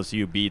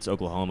LSU beats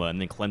Oklahoma and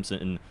then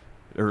Clemson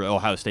or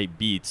Ohio State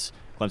beats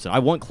Clemson. I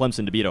want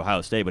Clemson to beat Ohio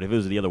State, but if it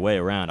was the other way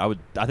around,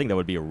 I think that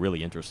would be a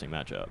really interesting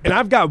matchup. And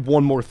I've got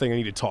one more thing I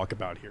need to talk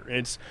about here.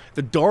 It's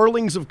the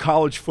darlings of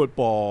college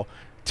football,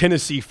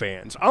 Tennessee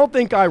fans. I don't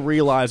think I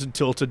realized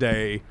until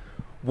today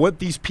what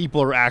these people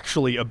are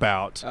actually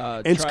about.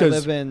 How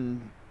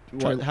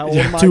old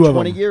am I?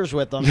 20 years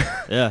with them.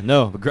 Yeah,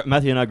 no.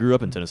 Matthew and I grew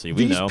up in Tennessee.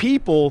 We know. These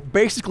people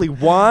basically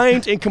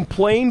whined and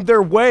complained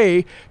their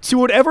way to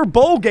whatever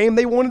bowl game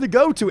they wanted to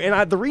go to.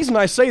 And the reason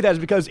I say that is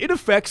because it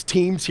affects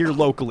teams here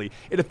locally.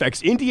 It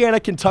affects Indiana,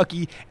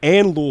 Kentucky,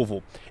 and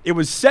Louisville. It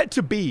was set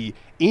to be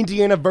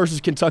Indiana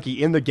versus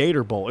Kentucky in the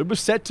Gator Bowl. It was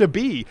set to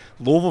be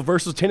Louisville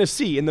versus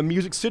Tennessee in the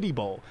Music City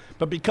Bowl.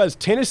 But because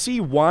Tennessee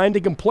whined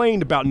and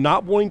complained about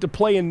not wanting to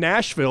play in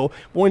Nashville,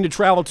 wanting to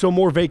travel to a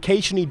more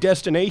vacation-y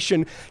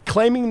destination,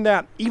 claiming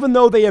that even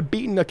though they have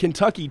beaten a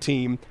Kentucky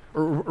team,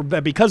 or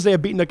that because they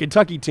have beaten a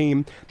Kentucky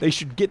team, they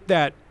should get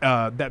that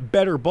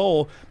better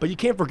bowl. But you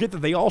can't forget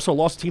that they also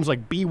lost teams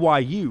like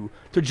BYU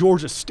to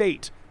Georgia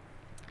State.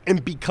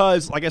 And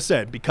because, like I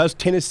said, because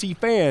Tennessee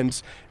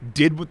fans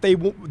did what they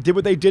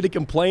did to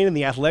complain, and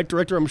the athletic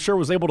director, I'm sure,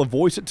 was able to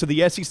voice it to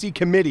the SEC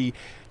committee,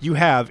 you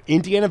have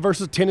Indiana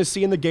versus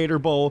Tennessee in the Gator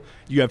Bowl,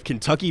 you have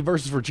Kentucky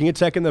versus Virginia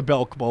Tech in the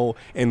Belk Bowl,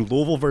 and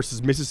Louisville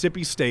versus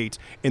Mississippi State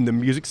in the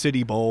Music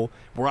City Bowl,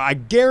 where I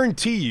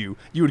guarantee you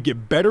would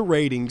get better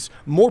ratings,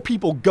 more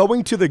people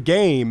going to the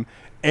game,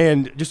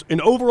 and just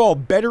an overall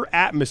better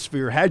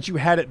atmosphere had you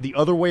had it the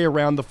other way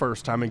around the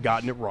first time and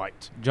gotten it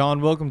right. John,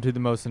 welcome to the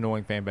most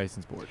annoying fan base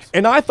in sports.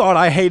 And I thought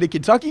I hated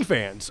Kentucky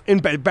fans in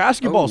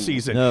basketball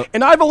season. No.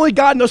 And I've only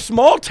gotten a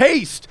small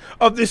taste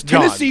of this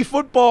Tennessee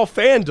football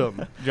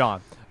fandom.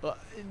 John,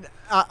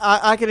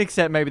 I can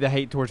accept maybe the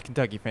hate towards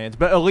Kentucky fans,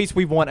 but at least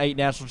we've won 8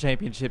 national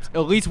championships.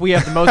 At least we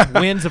have the most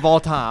wins of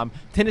all time.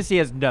 Tennessee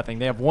has nothing.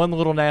 They have one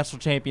little national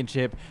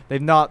championship. I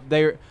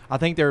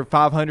think they're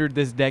 500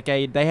 this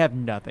decade. They have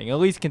nothing. At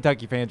least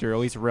Kentucky fans are at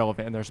least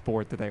relevant in their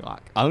sport that they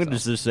like. I'm going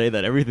to just say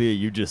that everything that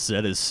you just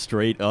said is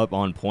straight up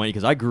on point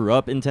because I grew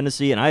up in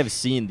Tennessee and I have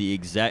seen the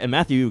exact – and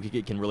Matthew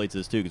can relate to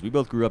this too because we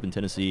both grew up in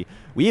Tennessee.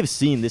 We have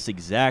seen this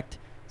exact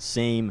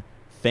same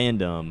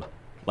fandom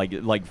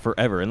like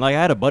forever. And like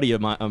I had a buddy of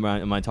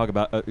mine talk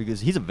about because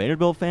he's a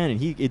Vanderbilt fan and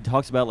he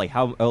talks about like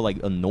how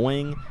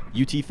annoying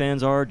UT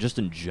fans are just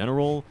in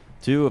general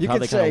too. You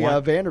could say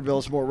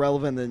Vanderbilt's more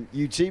relevant than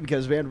UT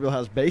because Vanderbilt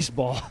has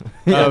baseball.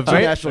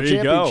 National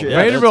championship.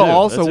 Yeah, Vanderbilt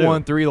also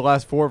won 3 of the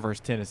last 4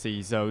 versus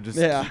Tennessee. So just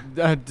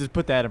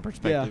put that in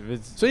perspective. Yeah.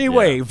 So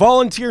anyway,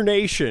 Volunteer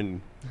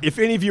Nation. If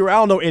any of you, I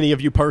don't know any of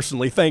you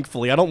personally,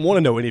 thankfully. I don't want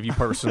to know any of you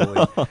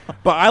personally. But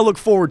I look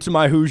forward to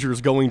my Hoosiers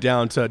going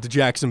down to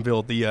Jacksonville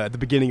at the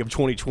beginning of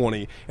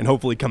 2020 and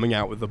hopefully coming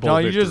out with the bowl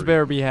victory. You just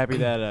better be happy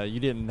that you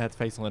didn't have to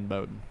face Lynn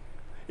Bowden.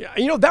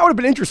 Yeah, that would have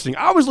been interesting.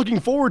 I was looking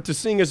forward to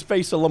seeing us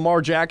face a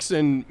Lamar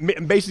Jackson,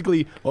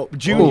 basically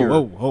Jr.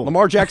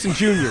 Lamar Jackson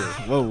Jr.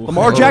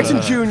 Lamar Jackson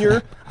Jr.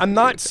 I'm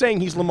not saying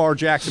he's Lamar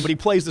Jackson, but he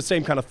plays the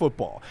same kind of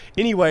football.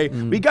 Anyway,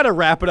 we got to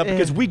wrap it up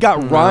because we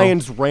got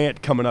Ryan's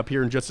rant coming up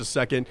here in just a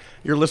second.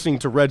 You're listening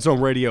to Red Zone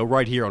Radio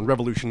right here on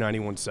Revolution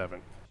 91.7.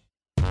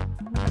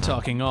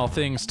 Talking all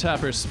things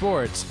Tapper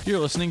sports, you're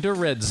listening to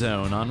Red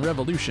Zone on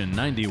Revolution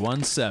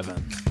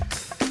 91.7.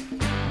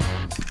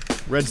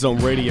 Red Zone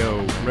Radio,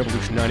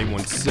 Revolution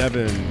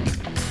 91.7.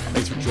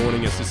 Thanks for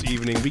joining us this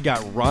evening. We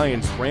got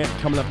Ryan's rant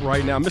coming up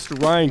right now. Mr.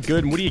 Ryan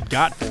Gooden, what do you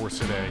got for us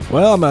today?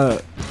 Well, I'm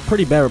a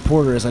pretty bad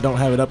reporter as I don't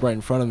have it up right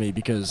in front of me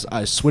because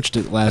I switched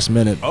it last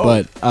minute. Oh.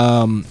 But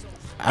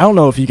I don't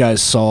know if you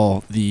guys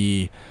saw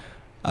the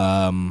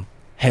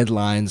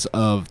headlines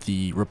of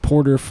the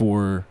reporter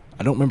for,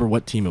 I don't remember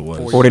what team it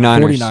was.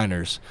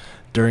 49ers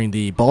during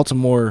the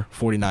Baltimore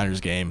 49ers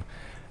game.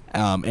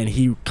 And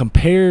he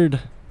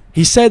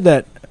said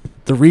that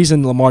the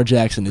reason Lamar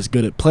Jackson is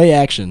good at play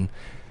action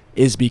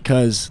is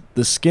because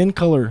the skin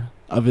color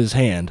of his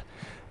hand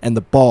and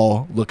the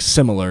ball looks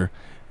similar,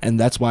 and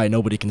that's why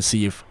nobody can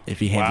see if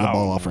he handed the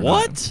ball off or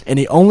not. And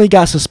he only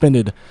got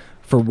suspended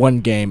for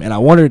one game, and I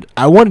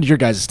wanted your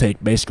guys'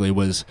 take basically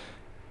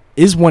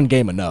is one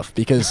game enough?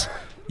 Because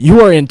you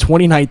are in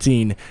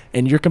 2019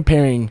 and you're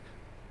comparing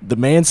the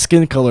man's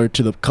skin color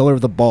to the color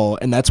of the ball,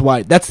 and that's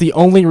the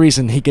only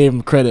reason he gave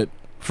him credit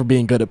for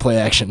being good at play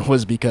action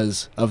was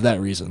because of that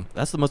reason.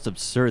 That's the most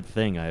absurd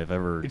thing I have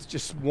ever. It's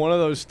just one of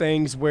those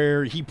things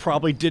where he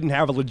probably didn't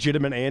have a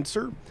legitimate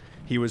answer.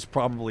 He was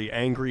probably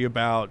angry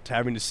about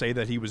having to say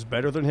that he was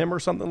better than him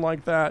or something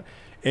like that,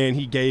 and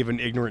he gave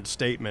an ignorant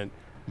statement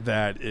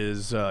that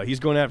is he's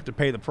going to have to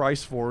pay the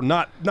price for,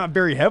 not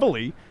very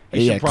heavily.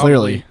 Yeah,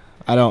 clearly.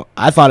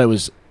 I thought it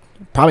was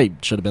probably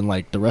should have been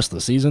like the rest of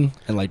the season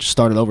and like just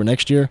started over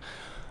next year.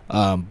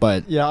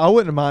 But yeah, I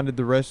wouldn't have minded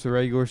the rest of the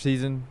regular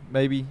season,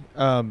 maybe.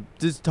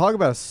 Just talk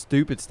about a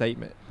stupid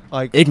statement.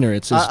 Like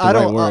ignorance is the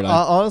right word.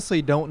 I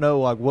honestly don't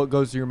know like what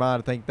goes through your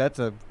mind. I think that's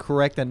a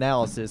correct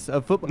analysis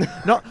of football.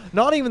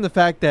 not even the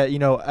fact that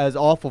as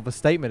awful of a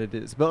statement it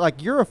is, but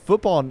like you're a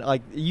football,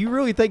 like you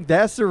really think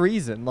that's the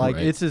reason? Like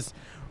It's just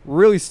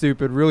really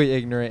stupid, really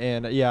ignorant,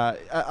 and yeah,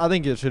 I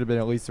think it should have been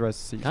at least the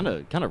rest of the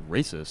season. Kind of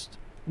racist.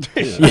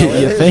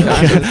 You think?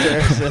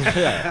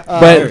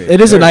 But it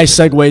is a nice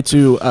segue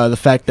to the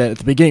fact that at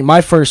the beginning,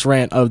 my first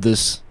rant of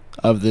this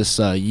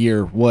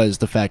year was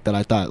the fact that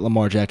I thought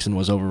Lamar Jackson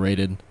was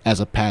overrated as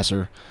a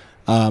passer.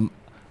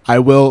 I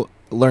will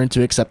learn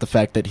to accept the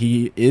fact that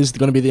he is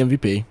going to be the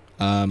MVP.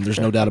 There's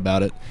no doubt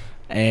about it,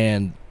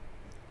 and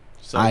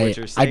So I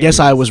guess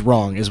I was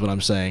wrong, is what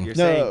I'm saying. You're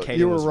No, saying Kaden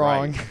you were was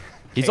wrong. Right.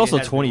 He's Kaden also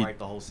has been 20. right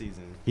the whole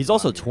season. He's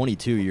also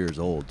 22 years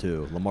old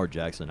too. Lamar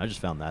Jackson. I just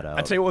found that out.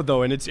 I tell you what,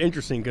 though, and it's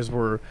interesting because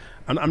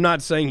I'm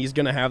not saying he's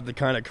going to have the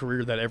kind of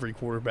career that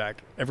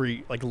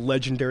every like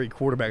legendary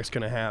quarterback is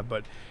going to have,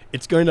 but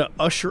it's going to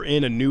usher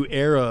in a new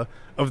era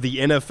of the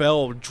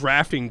NFL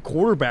drafting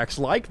quarterbacks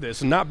like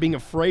this and not being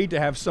afraid to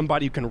have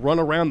somebody who can run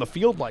around the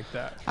field like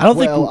that. I don't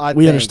Well, think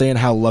we understand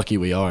how lucky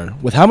we are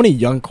with how many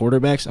young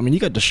quarterbacks. I mean, you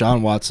got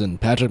Deshaun Watson,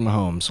 Patrick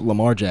Mahomes,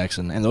 Lamar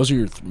Jackson, and those are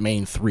your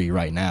main three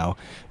right now.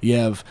 You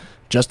have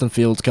Justin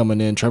Fields coming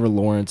in, Trevor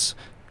Lawrence,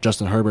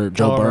 Justin Herbert,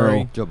 Joe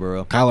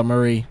Burrow, Kyler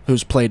Murray,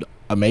 who's played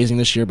amazing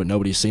this year, but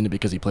nobody's seen it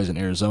because he plays in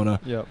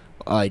Arizona. Yep.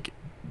 Like,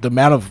 the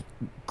amount of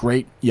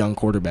great young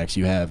quarterbacks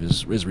you have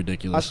is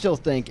ridiculous. I still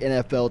think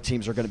NFL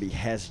teams are going to be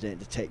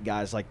hesitant to take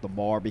guys like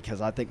Lamar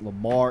because I think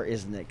Lamar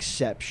is an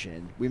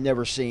exception. We've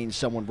never seen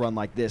someone run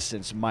like this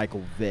since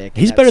Michael Vick.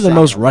 He's better than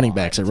most running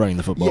backs at running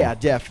the football. Yeah,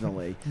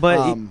 definitely.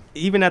 But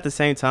even at the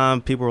same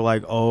time, people were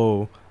like,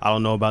 oh, I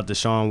don't know about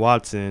Deshaun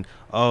Watson.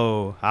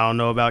 Oh, I don't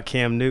know about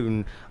Cam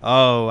Newton.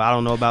 Oh, I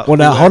don't know about – Well,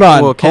 now, hold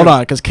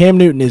on, because Cam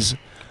Newton is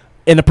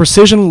 – in a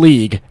precision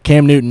league,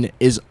 Cam Newton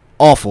is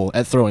awful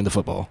at throwing the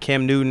football.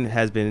 Cam Newton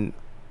has been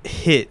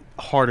hit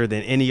harder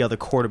than any other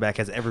quarterback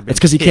has ever been. It's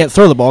because he can't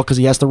throw the ball because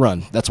he has to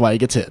run. That's why he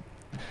gets hit.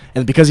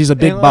 And because he's a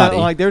big body.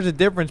 Like there's a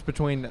difference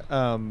between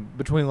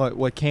like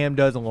what Cam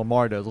does and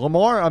Lamar does.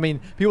 Lamar, I mean,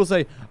 people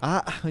say,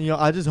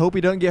 I just hope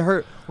he doesn't get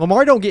hurt.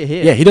 Lamar don't get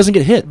hit. Yeah, he doesn't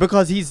get hit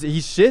because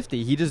he's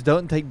shifty. He just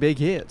doesn't take big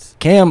hits.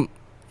 Cam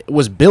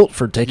was built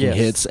for taking Yes.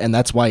 hits, and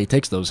that's why he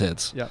takes those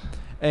hits. Yeah,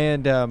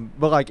 and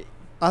but like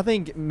I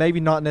think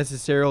maybe not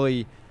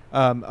necessarily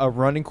a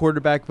running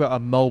quarterback, but a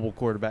mobile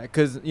quarterback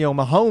because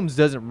Mahomes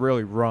doesn't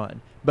really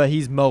run. But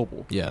he's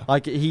mobile. Yeah.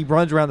 Like, he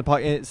runs around the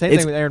pocket. Same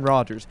thing with Aaron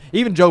Rodgers.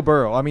 Even Joe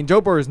Burrow. I mean,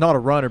 Joe Burrow is not a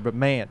runner, but,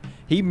 man,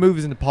 he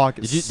moves in the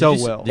pocket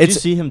well. Did you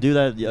see him do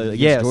that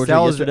against Georgia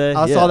yesterday?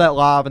 I saw that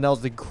live, and that was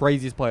the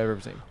craziest play I've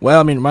ever seen. Well,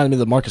 I mean, it reminded me of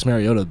the Marcus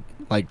Mariota,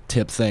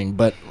 tip thing.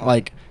 But,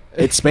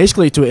 it's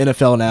basically to an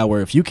NFL now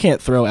where if you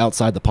can't throw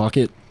outside the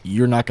pocket,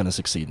 you're not going to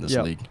succeed in this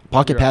league.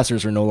 Pocket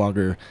passers are no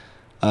longer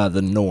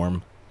the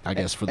norm, I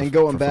guess, for the And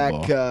going for back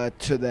football.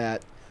 to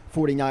that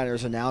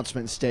 49ers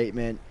announcement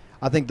statement,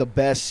 I think the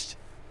best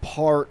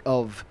part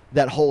of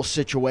that whole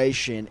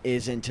situation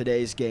is in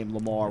today's game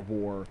Lamar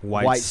wore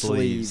white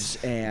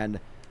sleeves and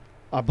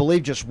I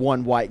believe just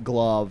one white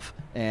glove,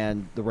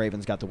 and the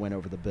Ravens got the win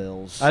over the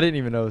Bills. I didn't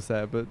even notice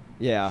that, but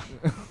yeah,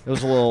 it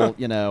was a little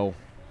going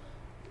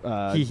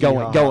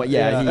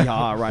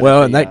hee-haw right.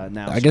 Well, and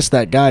I guess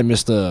that guy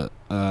missed a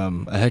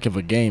heck of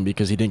a game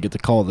because he didn't get to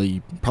call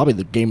probably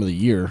the game of the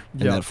year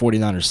in that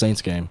 49ers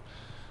Saints game.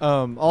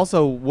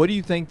 Also, what do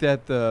you think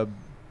that the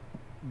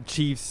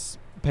Chiefs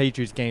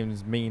Patriots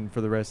games mean for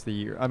the rest of the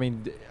year? I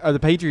mean, are the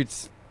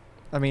Patriots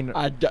I mean,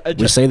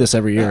 We say this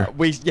every year.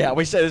 We say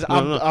this.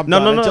 No, I'm no,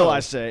 done no, until no.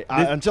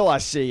 until I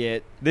see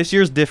it. This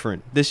year's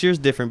different. This year's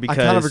different because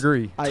I kind of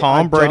agree.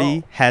 Tom I Brady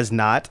don't. has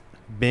not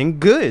been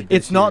good.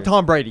 It's this not year.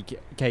 Tom Brady,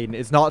 Caden.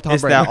 It's not Tom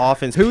It's Brady. that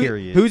offense,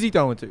 period. Who's he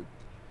throwing to?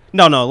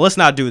 No, let's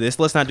not do this.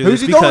 Let's not do Who's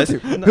this he throwing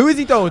because to? Who is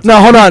he throwing to?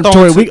 No, hold on,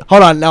 Throwing Tori. to-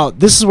 Hold on. Now,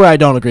 this is where I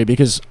don't agree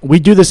because we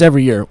do this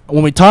every year.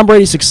 When Tom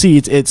Brady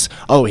succeeds, it's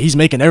he's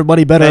making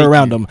everybody better Thank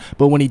around you. him.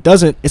 But when he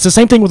doesn't, it's the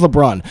same thing with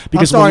LeBron.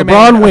 Because I'm sorry, when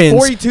LeBron man,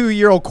 wins, a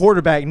 42-year-old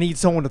quarterback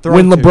needs someone to throw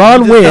When to.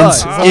 LeBron He just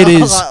wins, does. it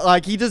is-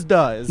 like he just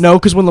does. no,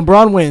 because when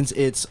LeBron wins,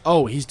 it's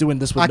he's doing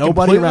this with I nobody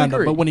completely around him.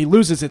 agree. But when he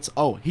loses, it's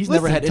he's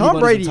never Listen, had Tom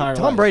anybody's Brady. entire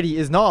Tom life. Brady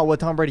is not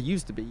what Tom Brady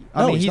used to be. I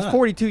No, mean, he's he's not.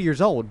 42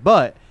 years old,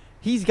 but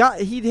he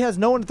has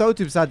no one to throw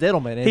to besides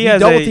Edelman. And He he has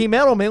double a- team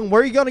Edelman.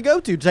 Where are you going to go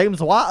to? James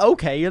White?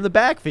 Okay, in the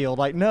backfield.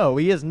 Like, no,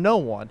 he has no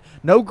one.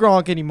 No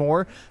Gronk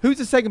anymore. Who's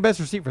the second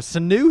best receiver?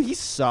 Sanu? He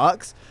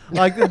sucks.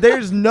 Like,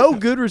 there's no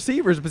good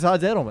receivers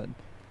besides Edelman.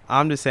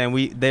 I'm just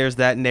saying there's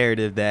that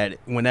narrative that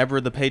whenever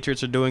the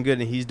Patriots are doing good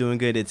and he's doing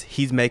good,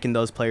 he's making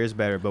those players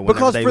better. But whenever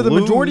Because they for the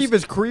lose, majority of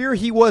his career,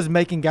 he was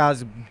making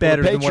guys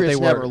better the than what they Patriots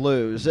were. never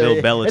lose. Bill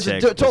It's Belichick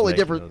a was totally making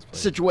different those plays.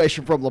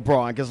 situation from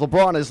LeBron because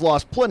LeBron has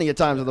lost plenty of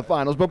times in the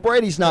finals, but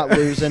Brady's not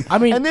losing. I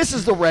mean- and this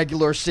is the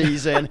regular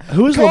season.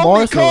 Who's call Lamar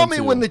me, call throwing me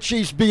to? when the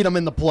Chiefs beat them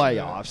in the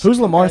playoffs. Who's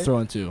Lamar okay?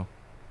 throwing to?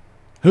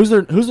 Who's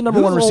the number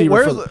Who's one the- receiver?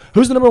 where's For the-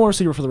 who's the number one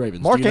receiver for the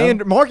Ravens? Mark, Do you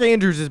know? Mark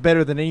Andrews is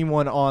better than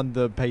anyone on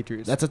the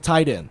Patriots. That's a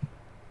tight end.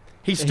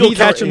 He's still He's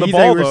catching the he's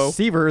ball, a though.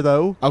 receiver,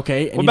 though.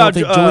 Okay. And What you don't about,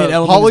 think Julian Edelman is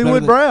better Hollywood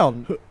than-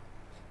 Brown.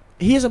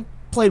 He hasn't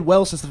played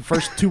well since the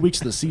first 2 weeks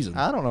of the season.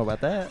 I don't know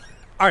about that.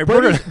 All right,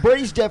 we're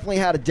Brady's definitely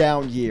had a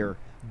down year,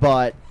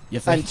 but You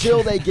think?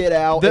 until they get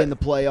out The- in the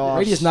playoffs,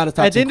 Brady is not a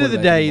top At the 10 end of the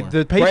quarterback day, anymore.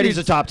 the Brady's Patriots.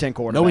 a top 10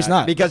 quarterback. No, he's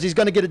not. because he's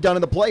going to get it done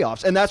in the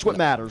playoffs, and that's what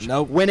matters.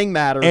 No. Winning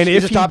matters. And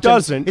He's if a top he 10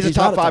 doesn't, he's a he's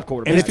top not a 5 top-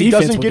 quarterback. and if he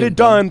defense doesn't will get get it it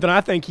done. done, then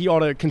I think he ought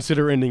to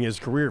consider ending his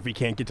career if he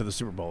can't get to the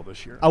Super Bowl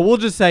this year. I will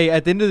just say,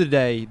 at the end of the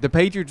day, the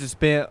Patriots have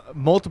spent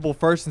multiple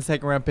first and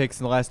second round picks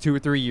in the last 2 or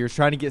 3 years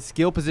trying to get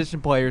skill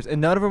position players,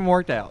 and none of them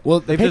worked out. Well,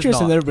 the They've just Patriots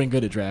have not. never been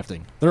good at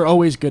drafting. They're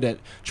always good at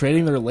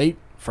trading their late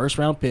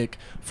first-round pick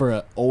for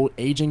an old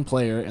aging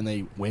player, and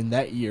they win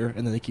that year,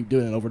 and then they keep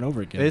doing it over and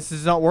over again. This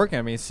is not working.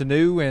 I mean,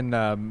 Sanu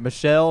and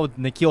Michelle,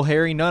 N'Keal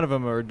Harry, none of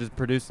them are just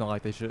producing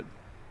like they should.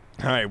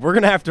 All right, we're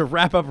going to have to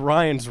wrap up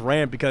Ryan's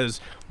rant because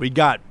we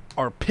got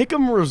our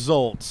pick'em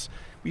results.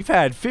 We've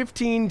had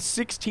 15,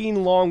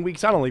 16 long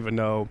weeks, I don't even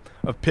know,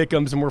 of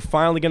pick'ems, and we're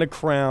finally going to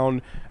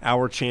crown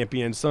our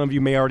champion. Some of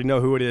you may already know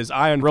who it is.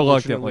 I unfortunately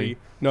Reluctantly.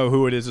 know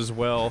who it is as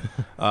well.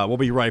 We'll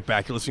be right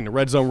back. You're listening to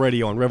Red Zone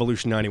Radio on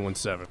Revolution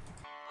 91.7.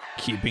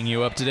 Keeping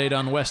you up to date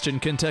on Western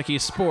Kentucky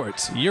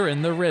sports, you're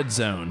in the Red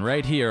Zone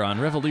right here on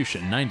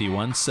Revolution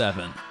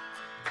 91.7.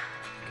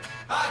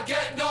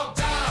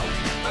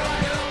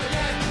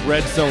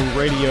 Red Zone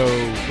Radio,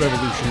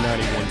 Revolution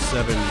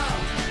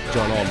 91.7.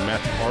 John Alden,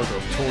 Matthew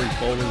Hargrove, Tori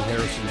Bowling,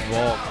 Harrison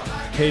Valk,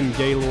 Caden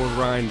Gaylord,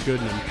 Ryan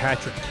Gooden, and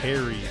Patrick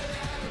Carey.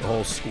 The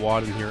whole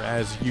squad in here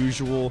as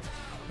usual.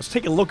 Let's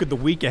take a look at the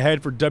week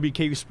ahead for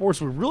WKU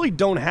Sports. We really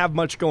don't have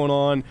much going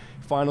on.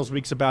 Finals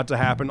week's about to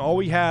happen. All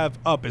we have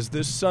up is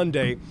this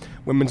Sunday,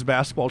 women's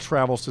basketball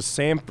travels to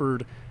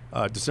Samford,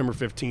 December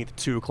 15th,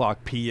 2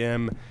 o'clock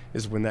p.m.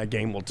 is when that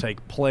game will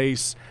take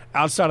place.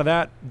 Outside of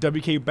that,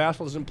 WKU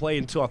basketball doesn't play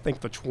until I think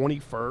the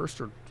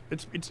 21st, or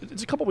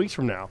it's a couple weeks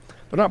from now.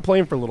 They're not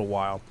playing for a little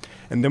while.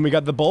 And then we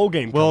got the bowl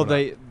game Well,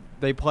 coming up.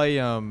 they play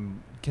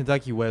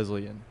Kentucky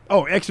Wesleyan.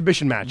 Oh,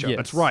 exhibition matchup. Yes.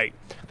 That's right.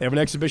 They have an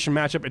exhibition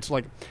matchup. It's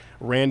like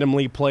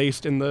randomly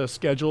placed in the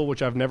schedule,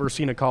 which I've never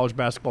seen a college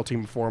basketball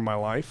team before in my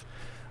life,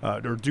 or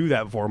do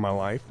that before in my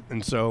life.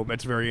 And so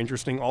that's very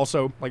interesting.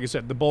 Also, like I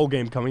said, the bowl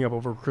game coming up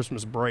over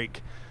Christmas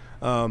break.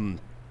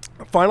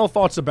 Final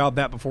thoughts about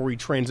that before we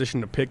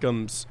transition to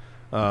pick'ems.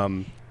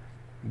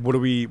 What are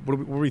we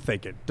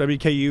thinking?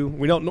 WKU.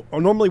 We don't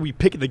normally we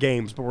pick the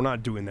games, but we're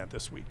not doing that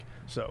this week.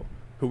 So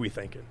who are we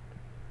thinking?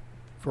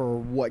 For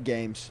what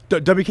games?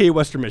 WKU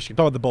Western Michigan.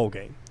 Talk about the bowl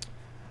game.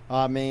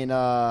 I mean,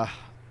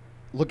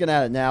 looking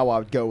at it now, I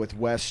would go with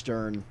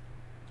Western,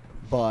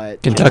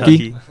 but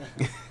Kentucky?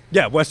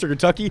 Yeah, Western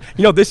Kentucky.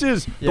 You know, this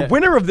is the Yeah.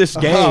 winner of this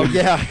game. Oh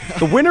yeah,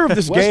 The winner of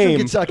this Western game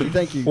Kentucky.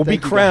 Thank you. will be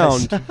Thank you,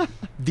 guys. crowned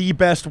the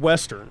best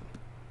Western.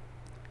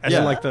 As in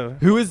Yeah. like the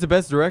Who is the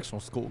best directional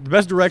school?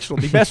 best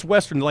directional, the best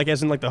Western, like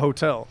as in like the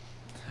hotel.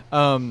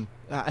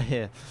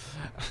 Yeah.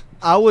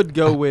 I would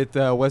go with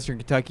Western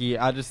Kentucky.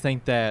 I just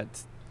think that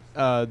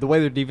the way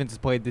their defense has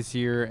played this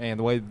year and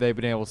the way that they've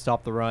been able to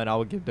stop the run, I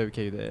would give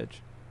WKU the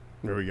edge.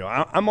 There we go.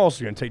 I'm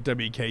also going to take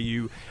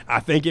WKU. I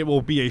think it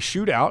will be a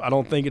shootout. I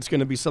don't think it's going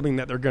to be something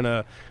that they're going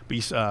to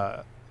be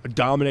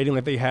dominating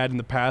like they had in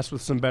the past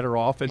with some better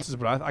offenses,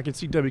 but I can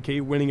see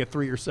WKU winning a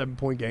 3 or 7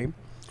 point game.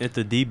 if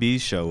the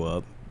DBs show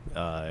up,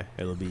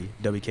 it'll be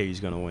WKU's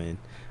going to win.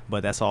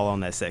 But that's all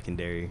on that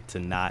secondary to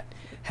not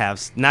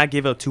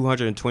give up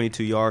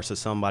 222 yards to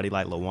somebody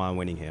like LaJuan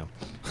Winningham.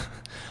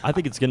 I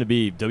think it's going to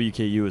be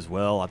WKU as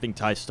well. I think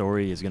Ty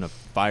Story is going to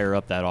fire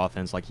up that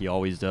offense like he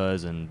always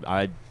does, and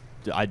I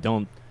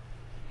don't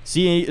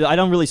I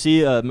don't really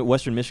see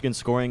Western Michigan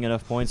scoring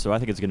enough points, so I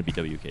think it's going to be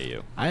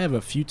WKU. I have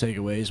a few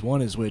takeaways.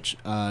 One is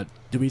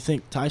do we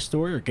think Ty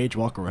Story or Gage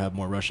Walker will have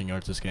more rushing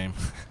yards this game?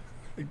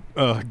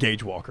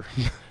 Gage Walker.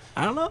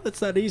 I don't know if it's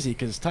that easy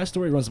because Ty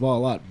Story runs the ball a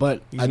lot,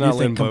 but He's I do not think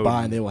Lynn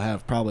combined they will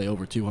have probably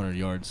over 200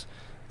 yards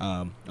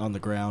on the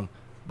ground.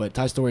 But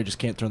Ty Story just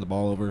can't turn the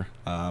ball over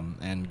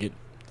and get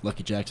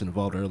Lucky Jackson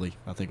involved early.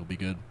 I think will be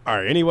good. All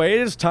right, anyway,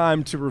 it is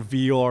time to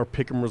reveal our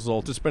pick'em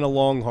results. It's been a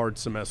long, hard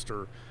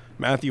semester.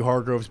 Matthew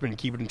Hargrove's been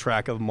keeping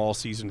track of them all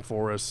season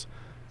for us.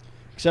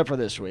 Except for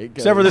this week.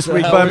 But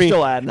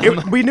I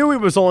mean, we knew it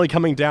was only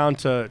coming down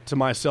to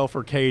myself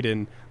or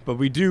Caden, but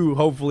we do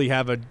hopefully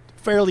have a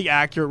fairly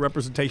accurate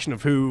representation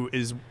of who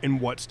is in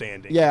what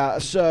standing. Yeah,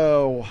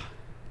 so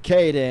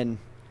Caden.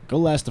 Go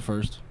last to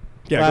first.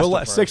 Yeah, go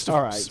last. 6th to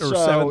all right, or so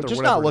 7th or just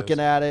whatever not it looking is.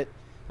 at it.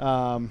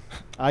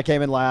 I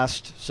came in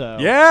last, so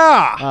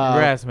Yeah!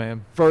 Congrats,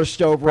 man.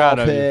 First overall Proud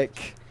of you.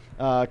 pick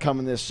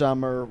coming this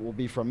summer will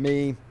be from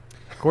me.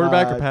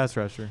 Quarterback or pass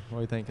rusher? What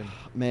are you thinking?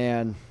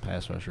 Man,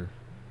 Pass rusher.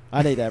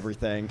 I need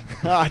everything.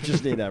 I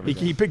just need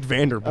everything. He picked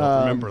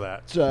Vanderbilt, remember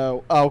that.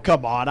 So,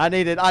 come on. I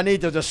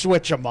need to just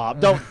switch them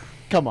up. Don't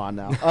come on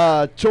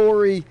now.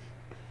 Torrey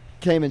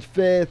came in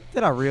 5th.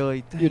 Did I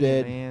really? You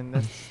did. Man,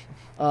 that's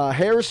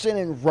Harrison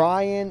and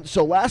Ryan.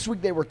 So last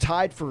week they were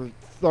tied for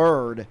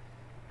 3rd.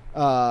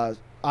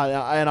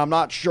 And I'm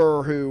not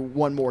sure who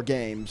won more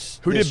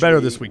games. Who did better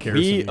this week,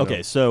 Harrison?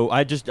 Okay, so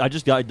I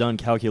just got done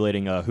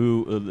calculating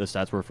who the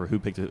stats were for who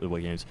picked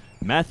what games.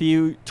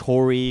 Matthew,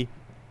 Torrey,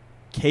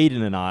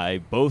 Caden, and I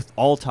both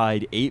all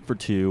tied 8 for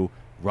 2.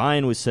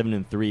 Ryan was 7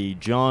 and 3.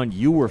 John,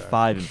 you were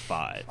 5 and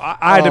 5.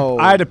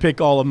 I had to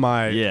pick all of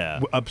my Yeah.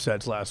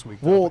 upsets last week.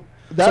 Well,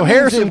 that so means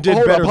Harrison did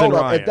hold better up, than hold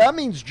up. Ryan. If that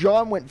means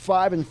John went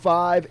 5 and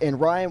 5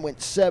 and Ryan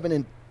went 7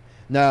 and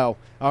no.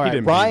 All right,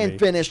 didn't beat Ryan me.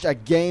 finished a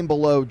game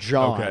below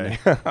John.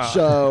 Okay.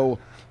 So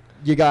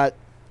you got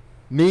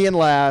me in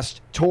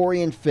last,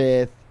 Torrey in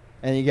 5th,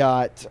 and you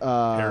got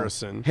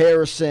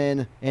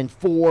Harrison in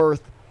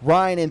 4th,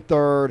 Ryan in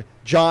 3rd,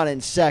 John in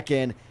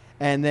 2nd,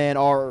 and then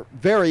our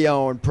very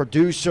own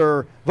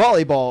producer,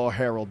 Volleyball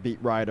Herald beat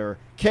writer,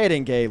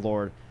 Caden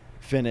Gaylord,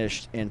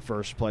 finished in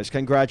 1st place.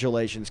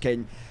 Congratulations,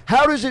 Caden.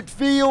 How does it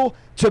feel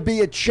to be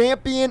a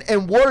champion,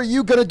 and what are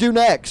you going to do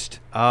next?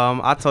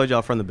 I told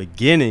y'all from the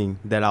beginning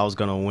that I was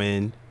going to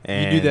win.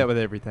 And you do that with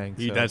everything.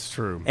 So. That's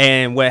true.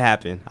 And what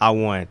happened? I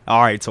won.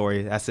 All right,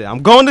 Tori. That's it.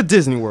 I'm going to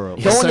Disney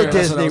World. Going sir. to That's what I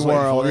Disney was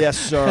waiting World. for. Yes,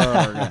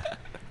 sir.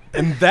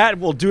 And that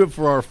will do it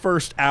for our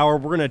first hour.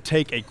 We're going to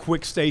take a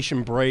quick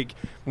station break.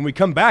 When we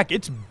come back,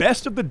 it's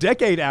Best of the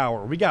Decade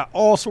Hour. We got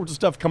all sorts of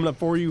stuff coming up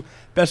for you.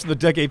 Best of the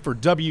Decade for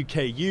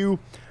WKU,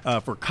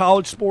 for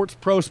college sports,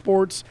 pro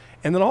sports,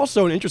 and then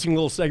also an interesting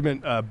little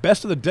segment,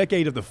 Best of the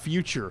Decade of the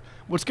Future.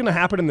 What's going to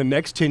happen in the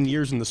next 10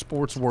 years in the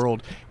sports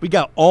world? We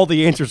got all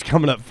the answers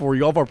coming up for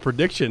you, all of our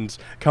predictions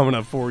coming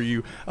up for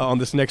you on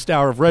this next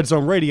hour of Red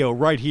Zone Radio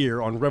right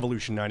here on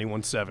Revolution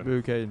 91.7.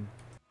 Boo, Caden.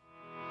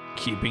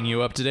 Keeping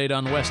you up to date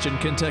on Western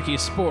Kentucky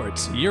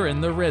sports, you're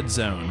in the Red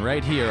Zone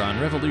right here on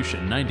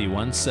Revolution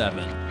 91.7.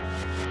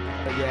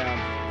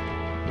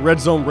 Yeah. Red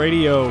Zone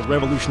Radio,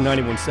 Revolution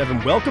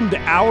 91.7. Welcome to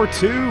Hour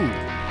 2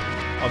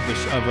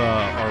 of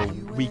our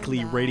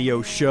weekly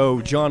radio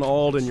show. John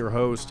Alden, your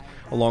host,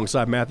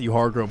 alongside Matthew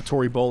Hargrove,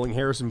 Tori Bowling,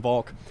 Harrison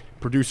Volk,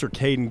 producer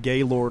Caden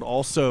Gaylord,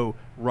 also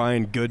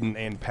Ryan Gooden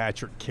and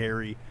Patrick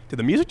Carey. Did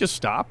the music just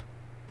stop?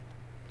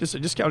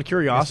 Just out of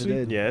curiosity. Yes,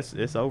 it did. Yes,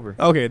 it's over.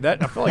 Okay,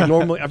 I feel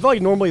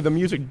like normally the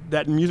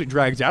music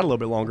drags out a little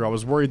bit longer. I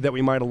was worried that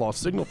we might have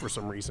lost signal for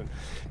some reason.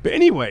 But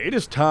anyway, it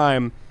is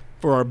time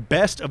for our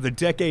Best of the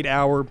Decade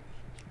Hour.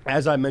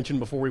 As I mentioned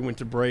before we went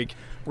to break,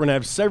 we're going to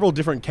have several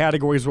different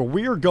categories where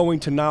we are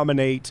going to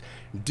nominate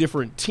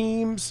different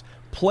teams,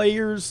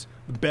 players,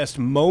 the best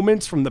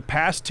moments from the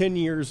past 10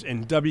 years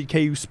in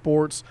WKU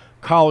sports,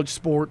 college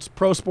sports,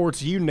 pro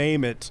sports, you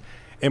name it.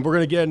 And we're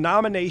going to get a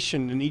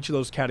nomination in each of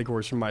those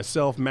categories from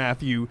myself,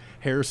 Matthew,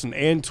 Harrison,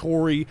 and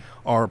Tori.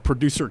 Our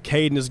producer,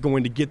 Caden, is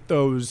going to get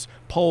those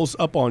polls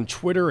up on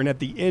Twitter. And at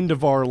the end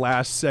of our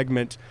last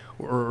segment,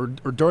 or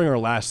during our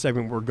last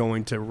segment, we're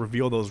going to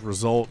reveal those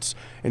results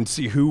and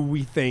see who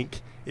we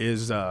think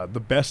is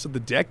the best of the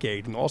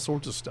decade and all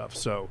sorts of stuff.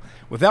 So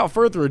without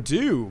further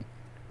ado,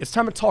 it's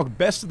time to talk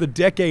Best of the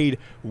Decade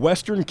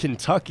Western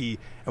Kentucky.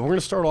 And we're going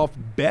to start off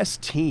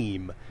Best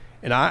Team.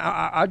 And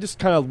I just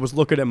kind of was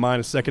looking at mine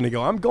a second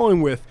ago. I'm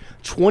going with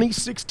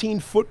 2016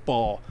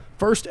 football,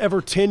 first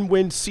ever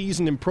 10-win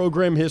season in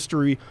program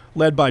history,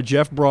 led by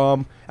Jeff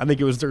Brom. I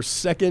think it was their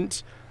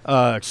second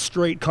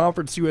straight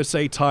Conference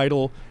USA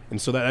title,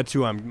 and so that's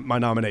who my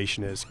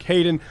nomination is.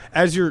 Caden,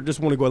 just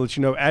want to go and let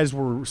you know, as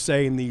we're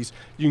saying these,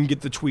 you can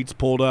get the tweets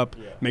pulled up.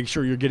 Yeah. Make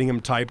sure you're getting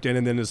them typed in,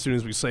 and then as soon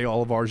as we say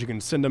all of ours, you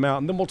can send them out,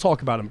 and then we'll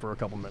talk about them for a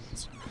couple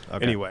minutes.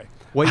 Okay. Anyway.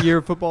 What year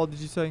of football did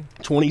you say?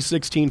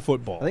 2016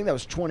 football. I think that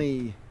was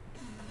 20.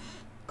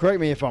 Correct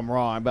me if I'm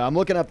wrong, but I'm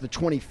looking up the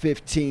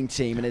 2015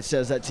 team, and it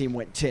says that team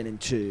went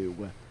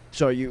 10-2.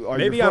 So are you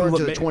referring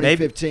to the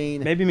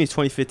 2015? Maybe it means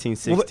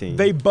 2015-16. Well,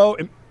 they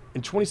both.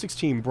 In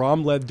 2016,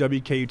 Brom led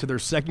WKU to their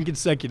second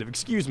consecutive.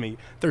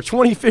 Their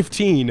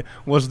 2015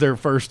 was their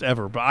first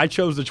ever, but I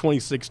chose the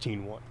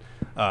 2016 one.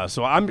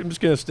 So I'm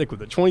just going to stick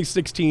with it.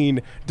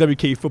 2016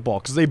 WKU football,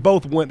 because they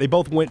both went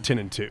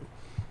 10-2.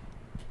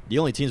 The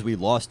only teams we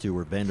lost to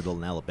were Vanderbilt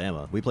and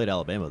Alabama. We played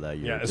Alabama that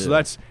year. Yeah, so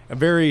that's a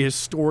very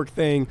historic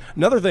thing.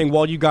 Another thing,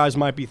 while you guys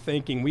might be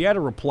thinking, we had a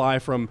reply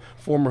from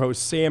former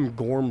host Sam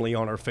Gormley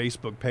on our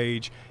Facebook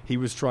page. He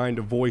was trying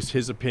to voice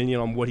his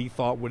opinion on what he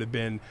thought would have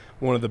been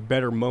one of the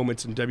better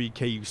moments in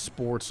WKU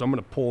sports. So I'm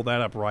going to pull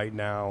that up right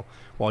now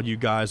while you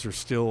guys are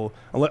still,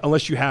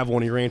 unless you have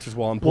one of your answers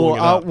while I'm pulling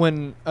it up.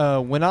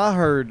 When I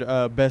heard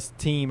best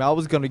team, I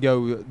was going to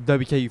go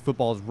WKU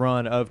football's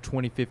run of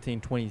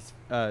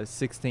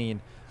 2015-2016.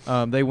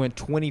 They went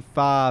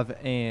 25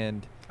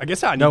 and I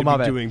guess I need to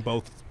be doing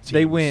both teams.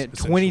 They went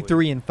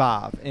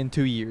 23-5 in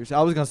 2 years.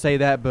 I was going to say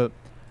that, but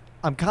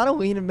I'm kind of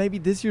leaning maybe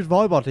this year's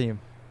volleyball team.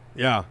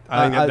 Yeah,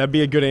 I think that'd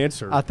be a good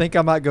answer. I think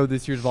I might go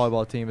this year's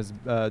volleyball team as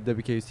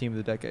WKU's team of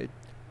the decade.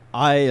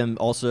 I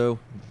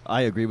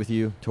agree with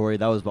you, Tori.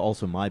 That was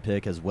also my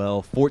pick as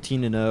well.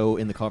 14-0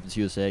 in the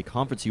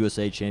Conference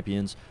USA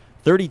champions,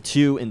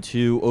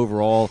 32-2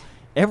 overall.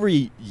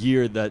 Every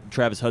year that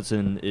Travis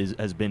Hudson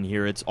has been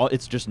here, it's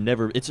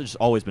just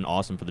always been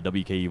awesome for the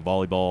WKU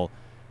volleyball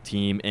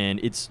team, and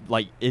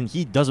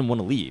he doesn't want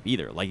to leave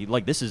either.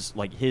 Like this is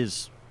like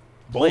his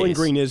Bowling place.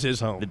 Green is his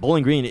home. The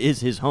Bowling Green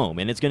is his home,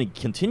 and it's going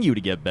to continue to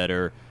get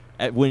better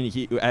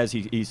as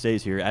he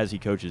stays here, as he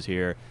coaches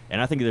here. And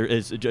I think there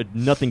is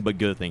nothing but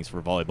good things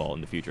for volleyball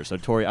in the future. So,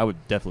 Tori, I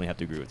would definitely have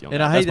to agree with you on that.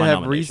 And I hate to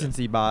have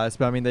recency bias,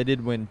 but I mean, they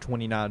did win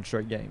 29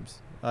 straight games.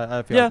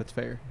 I feel like that's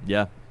fair.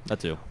 Yeah, that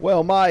too.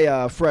 Well,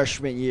 my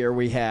freshman year,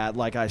 we had,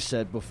 like I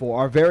said before,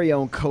 our very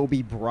own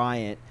Kobe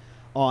Bryant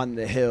on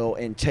the hill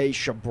and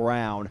Taysha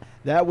Brown.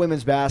 That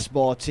women's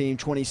basketball team,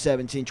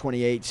 2017,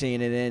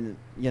 2018, and then,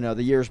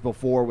 the years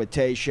before with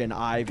Taysha and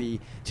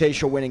Ivy.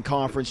 Taysha winning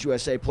Conference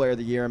USA Player of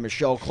the Year, and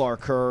Michelle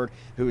Clark-Hurd,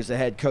 who is the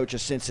head coach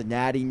of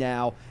Cincinnati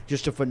now.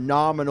 Just a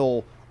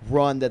phenomenal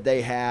run that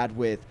they had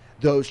with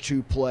those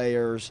two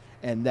players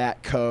and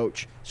that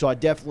coach. So I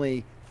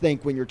definitely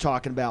think when you're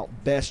talking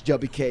about best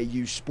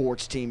WKU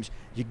sports teams,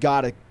 you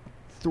got to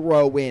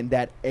throw in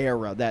that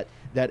era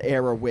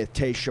with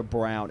Taysha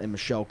Brown and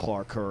Michelle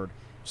Clark-Hurd.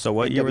 So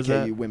what year was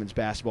that? WKU women's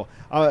basketball.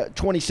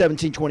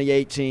 2017,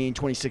 2018,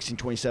 2016,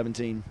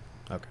 2017.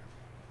 Okay.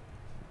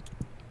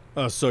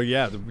 So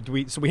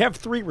we have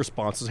three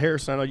responses.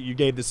 Harrison, I know you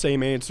gave the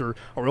same answer.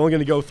 Are we only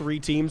going to go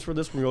three teams for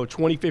this? We're going to go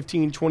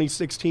 2015,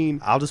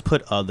 2016. I'll just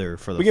put other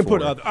for the We can four.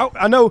 put other.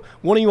 I know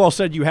one of you all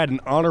said you had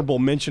an honorable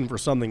mention for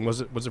something.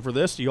 Was it for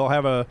this? Do you all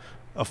have a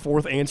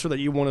fourth answer that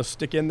you want to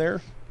stick in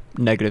there?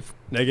 Negative.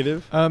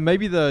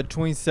 Maybe the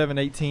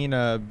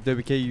 27-18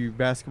 WKU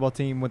basketball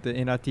team with the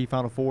NIT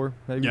Final Four.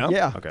 Maybe.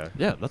 Yeah. Okay.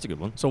 Yeah, that's a good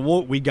one. So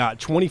we got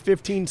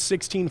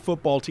 2015-16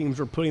 football teams.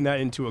 We're putting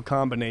that into a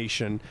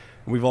combination.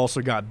 We've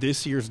also got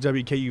this year's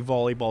WKU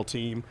volleyball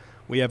team.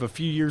 We have a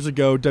few years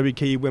ago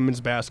WKU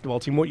women's basketball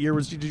team. What year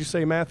did you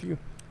say, Matthew?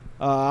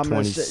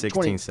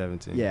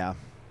 2016-17. Yeah.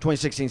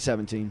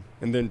 2016-17.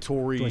 And then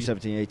Tori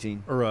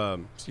 2017-18. Or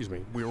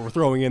we were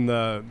throwing in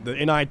the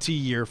NIT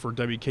year for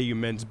WKU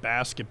men's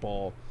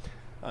basketball,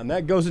 and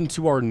that goes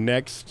into our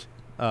next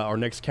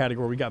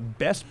category. We got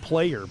best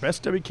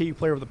WKU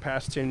player of the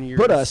past 10 years.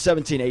 Put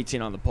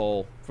 17-18 on the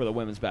poll for the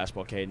women's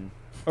basketball, Caden.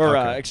 Or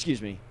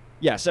excuse me,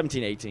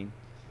 17-18.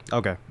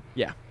 Okay.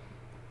 Yeah.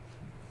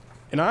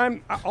 And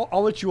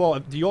I'll let you all.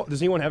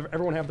 Does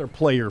everyone have their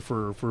player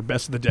for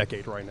best of the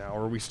decade right now,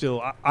 or are we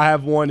still? I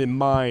have one in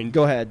mind.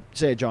 Go ahead,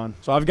 say it, John.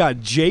 So I've got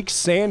Jake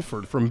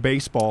Sanford from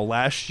baseball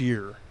last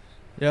year.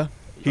 Yeah.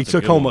 He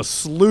took home a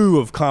slew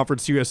of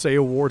Conference USA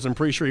awards. I'm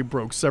pretty sure he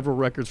broke several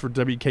records for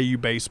WKU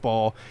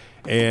baseball,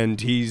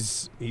 and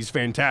he's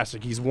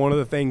fantastic. He's one of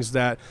the things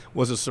that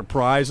was a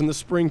surprise in the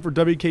spring for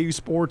WKU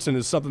sports, and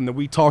is something that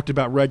we talked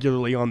about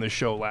regularly on this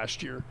show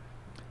last year.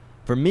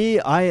 For me,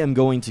 I am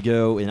going to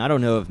go, and I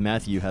don't know if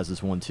Matthew has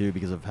this one too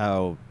because of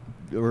how,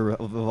 or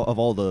of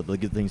all the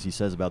good things he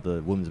says about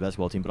the women's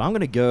basketball team, but I'm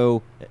going to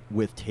go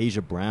with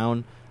Taysha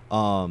Brown.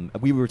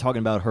 We were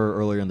talking about her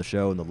earlier in the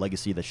show and the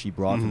legacy that she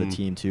brought to the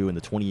team too in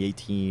the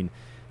 2018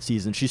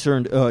 season. She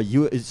earned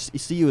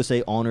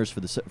CUSA honors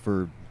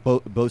for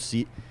both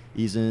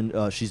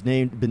season. She's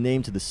been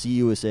named to the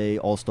CUSA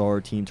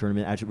All-Star Team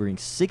Tournament, actually bringing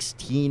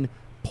 16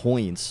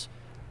 points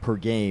per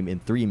game in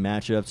 3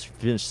 matchups.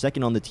 Finished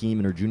second on the team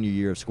in her junior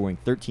year of scoring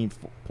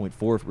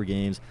 13.4 per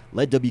games.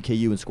 Led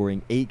WKU in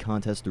scoring 8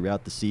 contests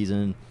throughout the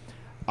season.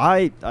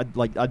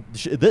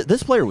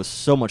 This player was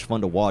so much fun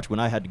to watch when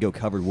I had to go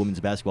cover women's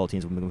basketball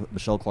teams. When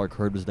Michelle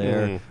Clark-Hurd was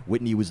there,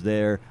 Whitney was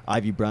there,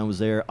 Ivy Brown was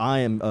there. I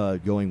am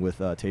going with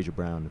Taysha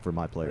Brown for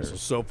my player.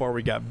 So far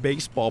we got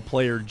baseball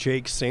player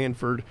Jake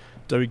Sanford,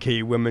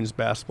 WKU women's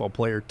basketball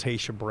player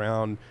Taysha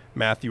Brown,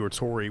 Matthew or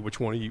Tori.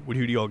 Who do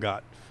you all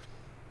got?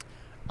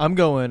 I'm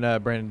going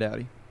Brandon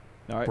Doughty.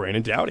 All right.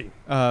 Brandon Doughty.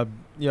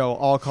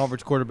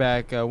 All-conference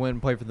quarterback, went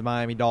and played for the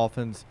Miami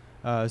Dolphins,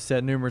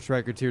 set numerous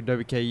records here at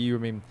WKU. I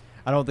mean,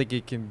 I don't think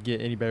it can get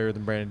any better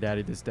than Brandon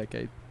Doughty this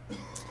decade.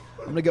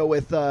 I'm going to go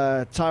with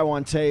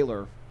Tywan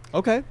Taylor.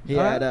 Okay. He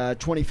had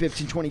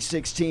 2015,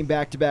 2016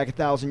 back-to-back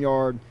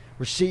 1,000-yard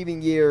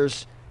receiving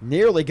years.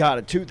 Nearly got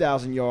a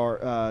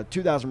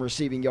 2,000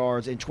 receiving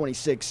yards in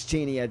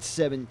 2016. He had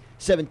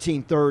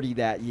 1730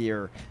 that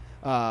year.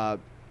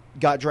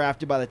 Got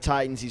drafted by the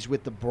Titans. He's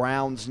with the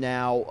Browns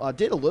now.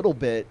 Did a little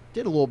bit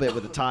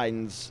with the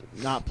Titans.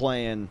 Not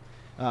playing,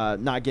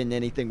 not getting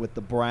anything with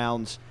the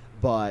Browns,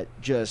 but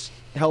just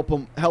helped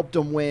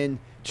them win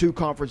 2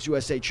 Conference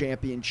USA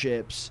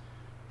championships.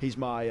 He's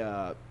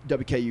my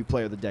WKU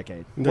Player of the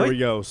Decade. There we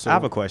go. So I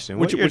have a question.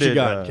 What you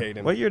got,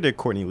 Caden? What year did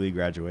Courtney Lee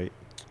graduate?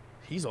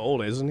 He's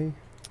old, isn't he?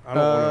 I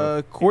don't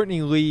wanna...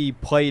 Courtney Lee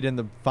played in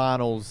the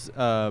finals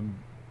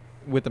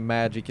with the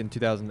Magic in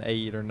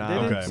 2008 or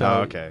 9. Okay. So,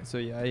 Okay. So,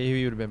 yeah,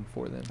 he would have been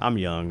before then. I'm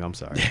young. I'm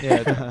sorry.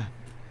 Yeah.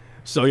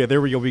 So, yeah,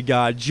 there we go. We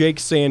got Jake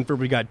Sanford,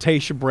 we got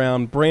Tasha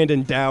Brown,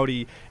 Brandon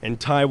Dowdy, and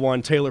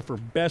Tywan Taylor for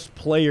Best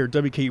Player,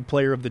 WKU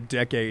Player of the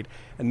Decade.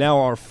 And now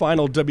our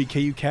final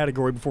WKU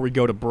category before we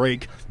go to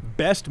break,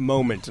 Best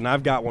Moment. And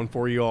I've got one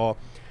for you all.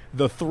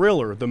 The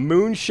Thriller, the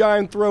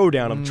Moonshine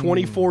Throwdown of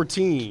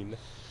 2014,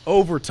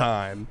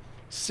 overtime,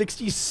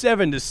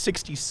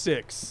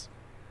 67-66.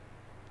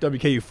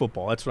 WKU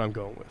football. That's what I'm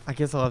going with. I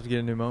guess I'll have to get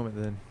a new moment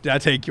then. Did I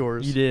take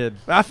yours? You did.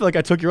 I feel like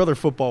I took your other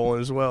football one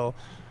as well.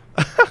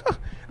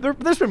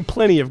 There's been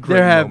plenty of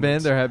great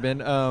moments. There have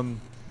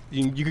been.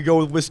 You could go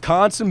with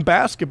Wisconsin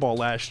basketball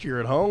last year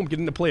at home,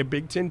 getting to play a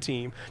Big Ten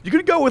team. You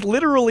could go with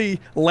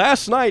literally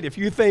last night if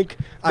you think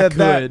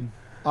that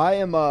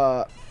I'm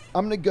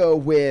going to go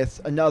with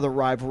another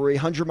rivalry,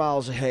 100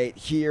 Miles of Hate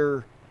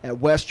here at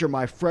Western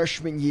my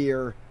freshman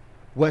year.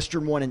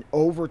 Western won in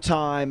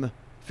overtime,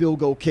 field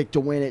goal kick to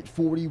win it,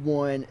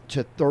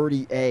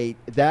 41-38.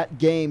 That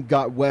game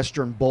got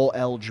Western bowl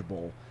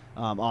eligible.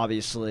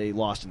 Obviously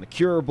lost in the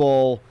Cure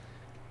Bowl,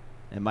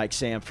 and Mike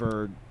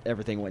Sanford,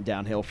 everything went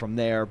downhill from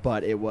there,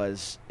 but it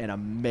was an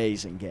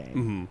amazing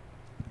game.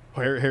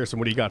 Mm-hmm. Harrison,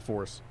 what do you got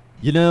for us?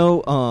 You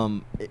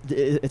know,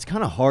 it's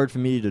kind of hard for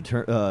me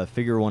to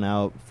figure one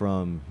out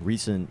from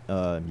recent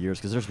years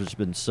because there's just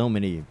been so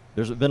many.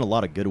 There's been a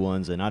lot of good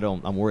ones, and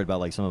I'm worried about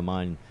like some of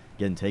mine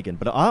getting taken.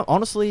 But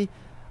honestly,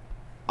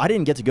 I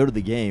didn't get to go to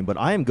the game, but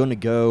I am going to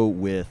go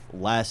with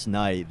last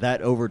night,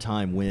 that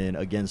overtime win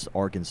against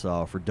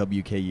Arkansas for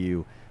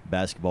WKU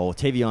basketball.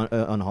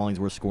 Tavion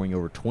Hollingsworth scoring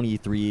over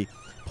 23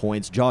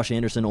 points. Josh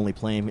Anderson only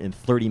playing in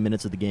 30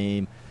 minutes of the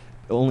game,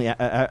 only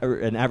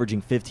and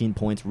averaging 15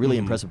 points. Really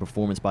impressive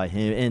performance by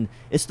him. And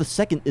it's the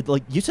second,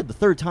 like you said, the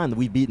third time that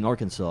we've beaten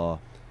Arkansas.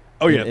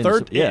 Oh, yeah,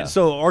 third. Yeah.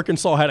 So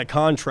Arkansas had a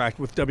contract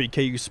with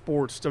WKU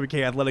Sports,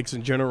 WKU Athletics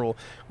in general,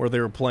 where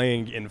they were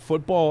playing in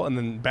football and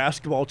then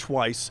basketball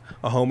twice,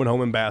 a home and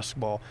home in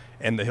basketball,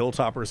 and the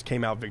Hilltoppers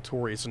came out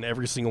victorious in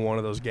every single one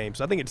of those games.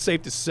 So I think it's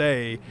safe to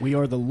say we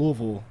are the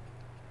Louisville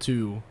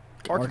to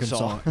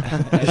Arkansas.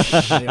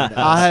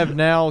 I have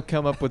now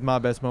come up with my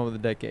best moment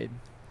of the decade.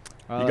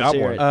 You got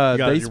one.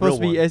 They supposed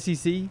to be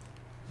SEC.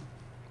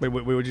 Wait,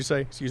 what would you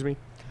say? Excuse me?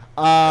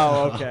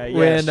 Oh, okay. Yes.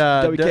 When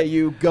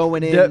WKU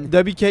going in.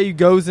 WKU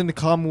goes into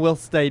Commonwealth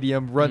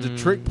Stadium, runs a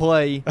trick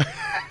play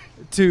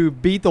to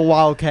beat the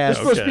Wildcats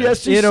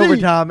in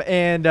overtime,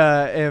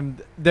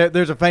 and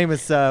there's a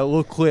famous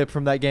little clip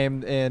from that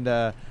game, and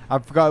I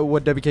forgot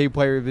what WKU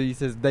player he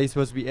says they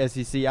supposed to be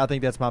SEC. I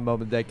think that's my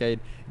moment of the decade.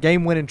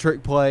 Game-winning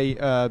trick play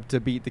to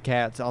beat the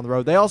Cats on the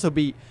road. They also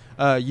beat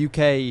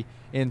UK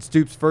in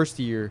Stoops' first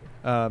year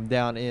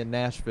down in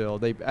Nashville.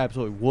 They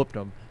absolutely whooped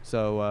them.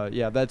 So,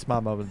 yeah, that's my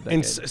moment of the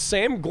decade. And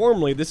Sam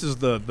Gormley, this is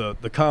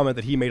the comment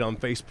that he made on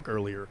Facebook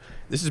earlier.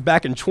 This is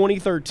back in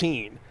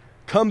 2013.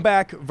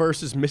 Comeback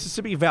versus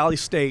Mississippi Valley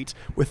State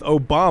with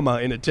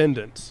Obama in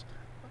attendance.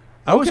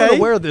 I was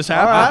unaware of this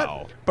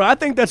happening, but I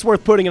think that's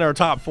worth putting in our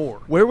top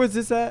 4. Where was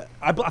this at?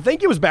 I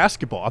think it was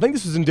basketball. I think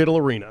this was in Diddle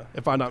Arena,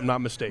 if I'm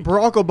not mistaken.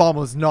 Barack Obama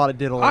was not at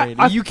Diddle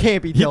Arena. You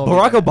can't be telling me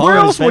Barack that. Obama Where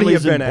else would he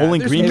have been at?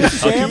 Bowling Green,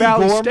 Sam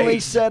Valley Gormley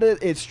State. said it.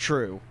 It's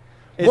true.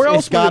 Where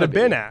else would it have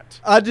been at?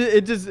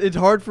 It's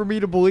hard for me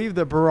to believe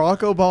that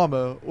Barack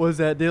Obama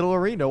was at Diddle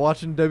Arena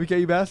watching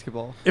WKU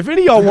basketball. If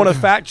any of y'all want to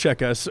fact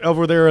check us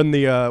over there in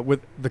the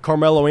with the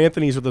Carmelo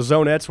Anthonys or the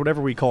Zonettes,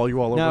 whatever we call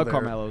you all over there.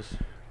 Carmelo's.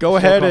 Go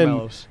ahead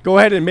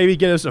and maybe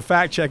get us a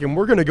fact check, and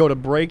we're going to go to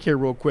break here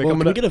real quick. Well,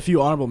 can we get a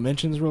few honorable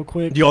mentions real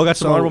quick? You all got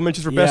some honorable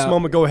mentions for best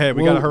moment? Go ahead.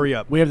 We got to hurry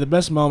up. We have the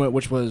best moment,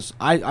 which was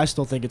I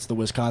still think it's the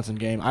Wisconsin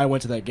game. I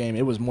went to that game.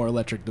 It was more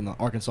electric than the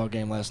Arkansas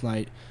game last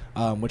night,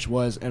 which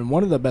was and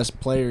one of the best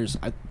players.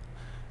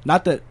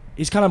 Not that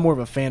he's kind of more of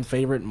a fan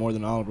favorite more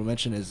than an honorable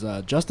mention is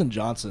Justin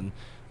Johnson.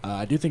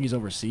 I do think he's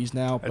overseas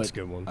now, That's but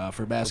a good one.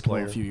 For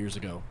basketball a few years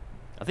ago.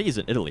 I think he's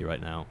in Italy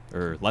right now.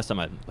 Or last time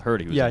I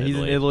heard he was he's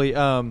in Italy.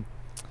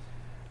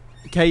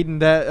 Caden,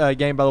 that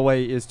game, by the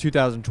way, is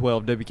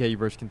 2012 WKU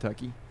versus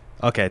Kentucky.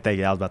 Okay, thank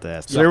you. I was about to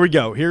ask. So there we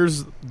go.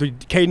 Here's the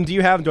Caden.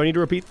 Do I need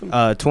to repeat them?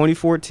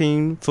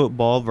 2014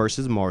 football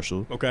versus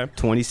Marshall. Okay.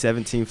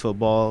 2017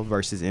 football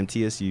versus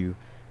MTSU.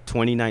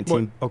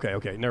 2019.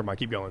 Okay. Never mind.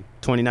 Keep going.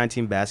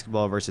 2019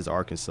 basketball versus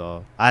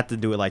Arkansas. I have to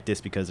do it like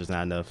this because there's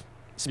not enough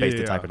space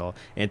to type it all.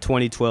 And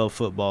 2012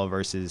 football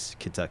versus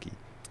Kentucky.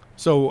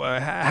 So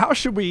how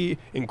should we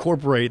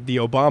incorporate the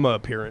Obama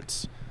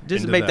appearance?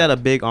 Just make that a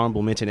big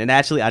honorable mention. And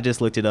actually, I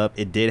just looked it up.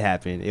 It did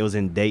happen. It was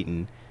in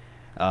Dayton.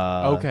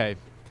 Okay.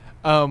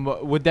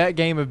 Would that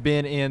game have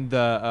been in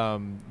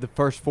the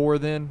first four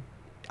then?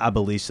 I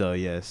believe so,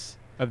 yes.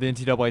 Of the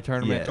NCAA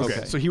tournament? Yes.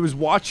 Okay, so he was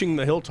watching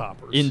the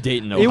Hilltoppers. In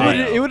Dayton, It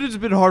Ohio. would have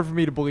just been hard for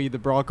me to believe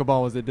that Barack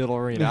Obama was at Diddle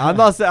Arena. I'm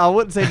not saying I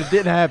wouldn't say it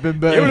didn't happen,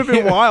 but It would have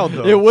been wild,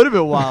 though. It would have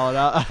been wild.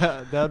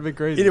 That would have been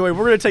crazy. Anyway,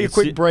 we're going to take a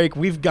quick break.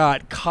 We've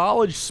got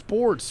college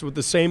sports with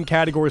the same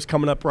categories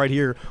coming up right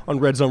here on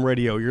Red Zone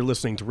Radio. You're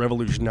listening to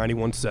Revolution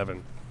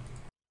 91.7.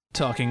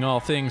 Talking all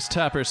things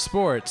Tapper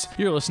sports,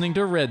 you're listening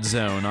to Red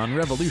Zone on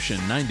Revolution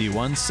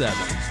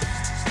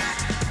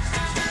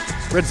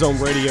 91.7. Red Zone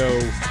Radio,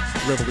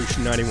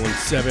 Revolution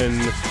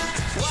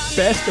 91.7.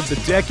 Best of the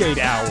Decade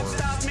Hour.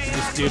 We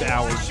just did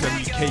our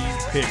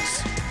WKU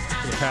picks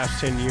for the past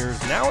 10 years.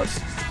 Now it's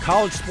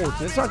college sports.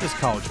 And it's not just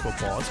college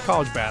football. It's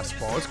college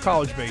basketball. It's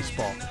college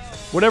baseball.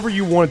 Whatever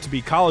you want it to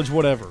be. College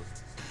whatever.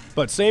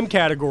 But same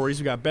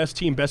categories. We got best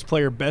team, best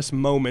player, best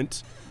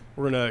moment.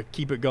 We're going to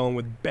keep it going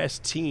with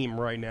best team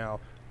right now.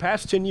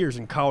 Past 10 years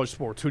in college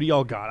sports. Who do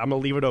y'all got? I'm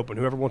going to leave it open.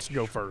 Whoever wants to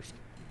go first.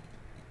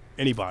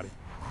 Anybody.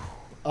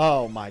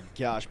 Oh, my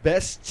gosh.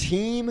 Best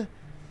team?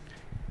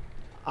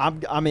 I'm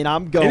going.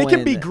 And it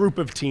can be group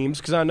of teams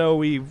because I know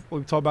we've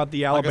talked about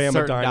the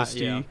Alabama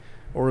dynasty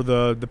or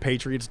the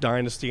Patriots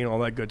dynasty and all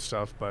that good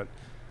stuff. But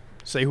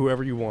say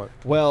whoever you want.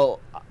 Well,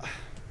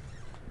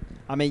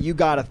 I mean, you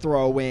got to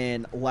throw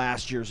in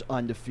last year's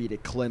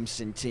undefeated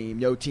Clemson team.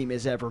 No team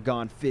has ever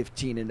gone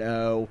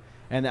 15-0,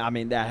 and I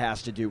mean that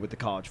has to do with the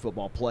college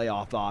football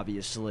playoff,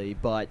 obviously.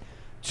 But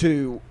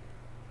to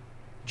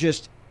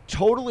just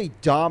totally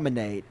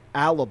dominate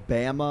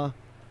Alabama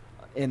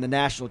in the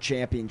national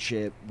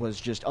championship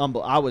was just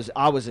unbelievable.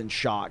 I was in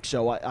shock.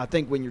 So I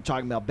think when you're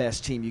talking about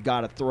best team, you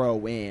got to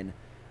throw in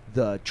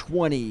the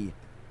 2018-19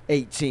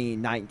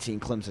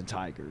 Clemson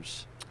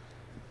Tigers.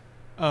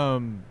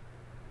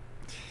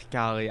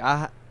 Golly,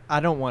 I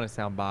don't want to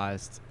sound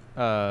biased.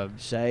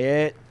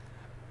 Say it.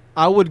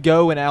 I would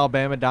go in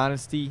Alabama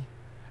dynasty.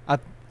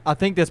 I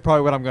think that's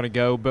probably what I'm going to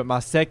go. But my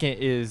second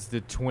is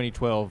the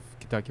 2012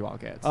 Kentucky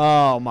Wildcats.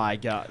 Oh my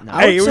God! No.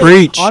 Hey,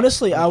 Preach.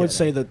 Honestly, I would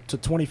say that to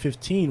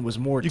 2015 was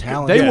more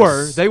talented.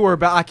 They were,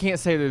 but I can't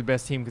say they're the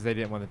best team because they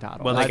didn't win the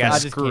title. Well, they got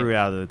screwed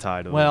out of the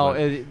title. Well,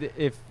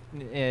 that's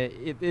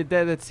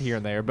here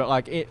and there, but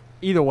like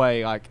either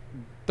way, like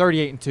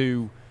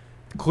 38-2,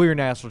 clear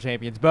national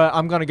champions. But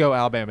I'm gonna go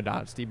Alabama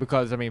dynasty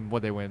because I mean,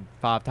 what they win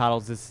 5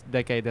 titles this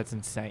decade? That's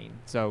insane.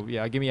 So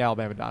yeah, give me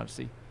Alabama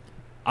dynasty.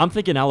 I'm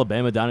thinking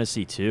Alabama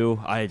dynasty too.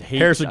 I hate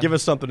Harrison, give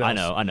us something else.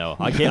 I know.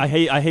 I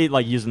hate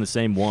like using the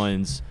same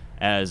ones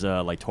as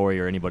like Torrey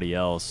or anybody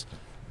else.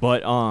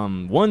 But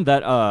one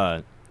that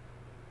I'm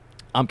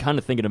kind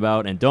of thinking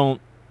about, and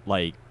don't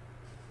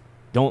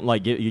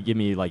give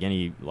me like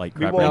any like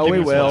crap. We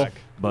will.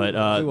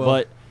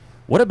 But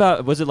what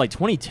about, was it like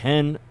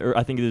 2010 or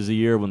I think it was the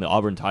year when the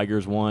Auburn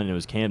Tigers won? It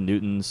was Cam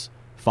Newton's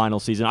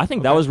final season. I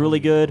think that was really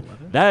good.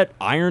 That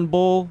Iron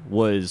Bowl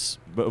was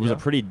a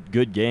pretty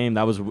good game.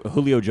 That was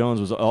Julio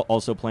Jones was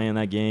also playing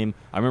that game.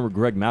 I remember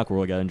Greg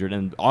McElroy got injured,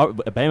 and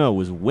Alabama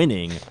was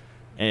winning,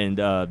 and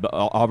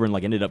Auburn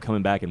like ended up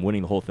coming back and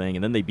winning the whole thing,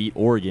 and then they beat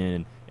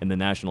Oregon in the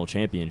national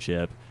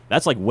championship.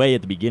 That's like way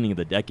at the beginning of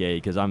the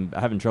decade because I'm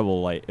having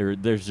trouble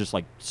there's just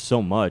like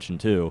so much and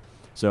two.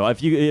 So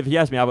if you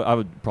ask me, I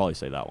would probably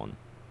say that one.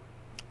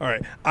 All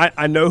right,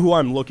 I know who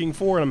I'm looking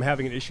for, and I'm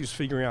having issues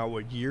figuring out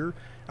what year.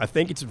 I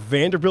think it's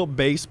Vanderbilt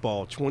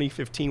baseball,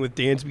 2015 with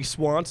Dansby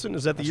Swanson.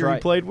 Is that the year he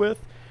played with?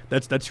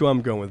 That's who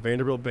I'm going with,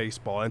 Vanderbilt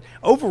baseball. And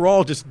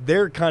overall, just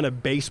their kind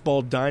of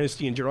baseball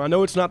dynasty in general. I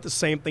know it's not the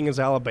same thing as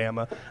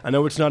Alabama. I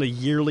know it's not a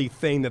yearly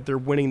thing that they're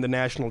winning the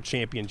national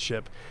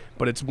championship.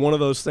 But it's one of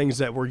those things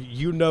that where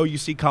you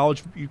see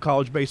college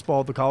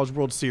baseball, the College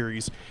World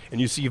Series, and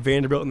you see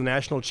Vanderbilt in the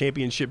national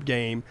championship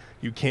game,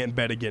 you can't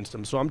bet against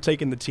them. So I'm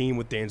taking the team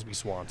with Dansby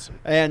Swanson.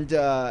 And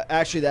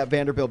actually, that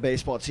Vanderbilt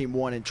baseball team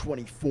won in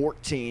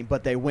 2014,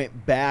 but they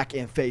went back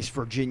and faced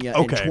Virginia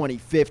in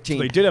 2015.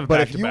 So they did have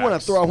But if you back-to-backs.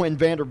 want to throw in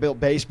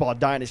Vanderbilt baseball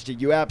dynasty,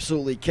 you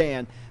absolutely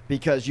can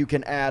because you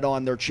can add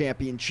on their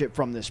championship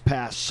from this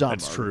past summer.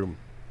 That's true.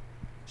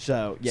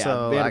 So,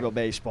 yeah, Vanderbilt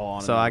baseball.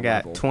 So I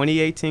got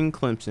 2018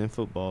 Clemson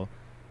football,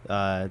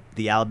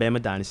 the Alabama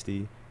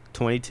dynasty,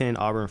 2010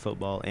 Auburn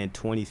football, and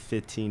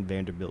 2015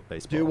 Vanderbilt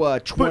baseball.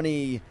 Do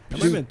 20. That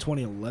might have been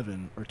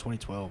 2011 or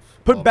 2012.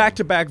 Put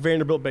back-to-back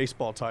Vanderbilt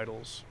baseball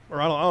titles.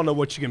 Or I don't know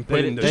what you can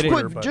put in this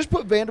order. Just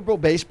put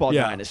Vanderbilt baseball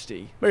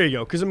dynasty. There you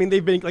go. Because, I mean,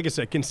 they've been, like I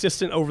said,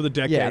 consistent over the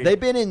decade. Yeah, they've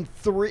been in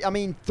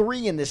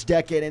three in this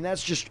decade, and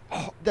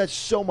that's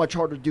so much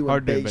harder to do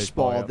in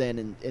baseball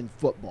than in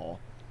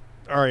football.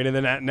 All right, and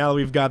then now that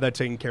we've got that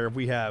taken care of,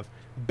 we have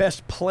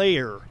best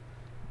player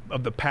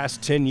of the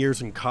past 10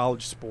 years in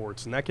college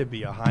sports, and that could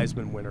be a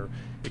Heisman winner.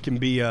 It can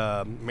be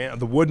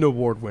the Wooden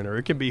Award winner.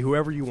 It can be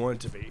whoever you want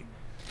it to be.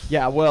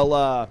 Yeah,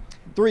 well,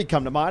 three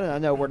come to mind, and I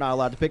know we're not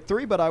allowed to pick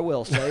three, but I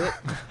will say it.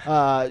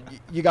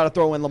 You got to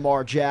throw in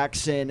Lamar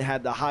Jackson,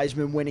 had the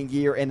Heisman winning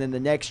year, and then the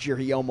next year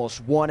he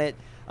almost won it.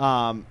 We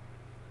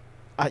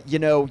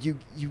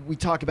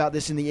talk about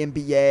this in the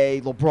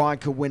NBA.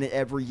 LeBron could win it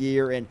every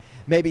year, and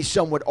maybe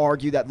some would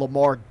argue that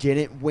Lamar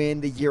didn't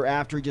win the year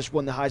after he just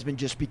won the Heisman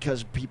just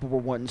because people were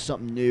wanting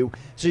something new.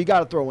 So you got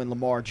to throw in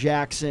Lamar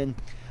Jackson.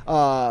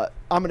 I'm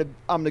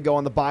gonna go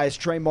on the bias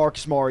train.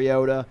 Marcus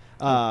Mariota,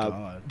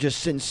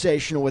 just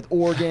sensational with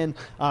Oregon.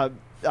 I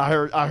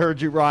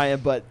heard you, Ryan,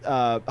 but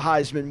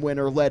Heisman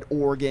winner, led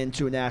Oregon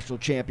to a national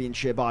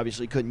championship.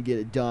 Obviously couldn't get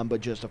it done,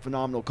 but just a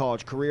phenomenal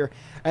college career.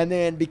 And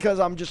then because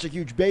I'm just a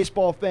huge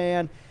baseball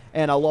fan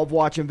and I love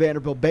watching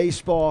Vanderbilt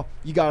baseball,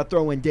 you got to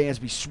throw in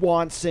Dansby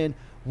Swanson.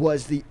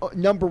 Was the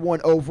number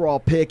 1 overall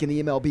pick in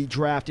the MLB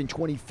draft in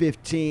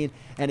 2015,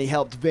 and he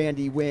helped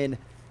Vandy win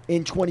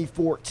in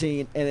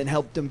 2014 and then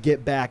helped them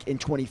get back in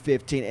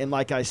 2015. And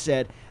like I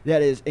said,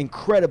 that is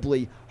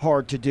incredibly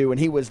hard to do, and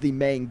he was the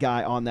main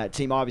guy on that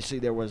team. Obviously,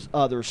 there was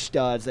other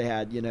studs. They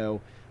had,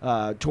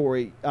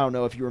 Torrey, I don't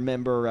know if you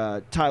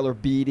remember, Tyler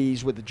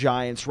Beatties with the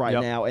Giants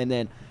now, and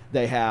then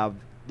they have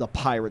the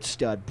Pirates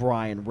stud,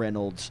 Brian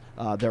Reynolds,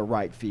 their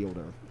right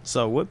fielder.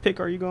 So what pick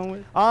are you going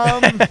with?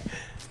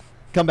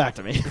 Come back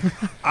to me.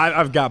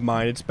 I've got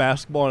mine. It's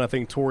basketball, and I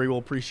think Tori will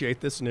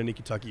appreciate this, and any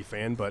Kentucky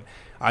fan, but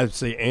I'd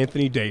say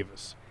Anthony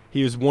Davis.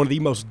 He was one of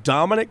the most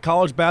dominant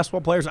college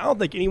basketball players. I don't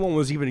think anyone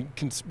would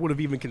have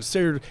even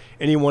considered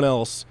anyone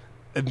else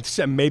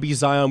except maybe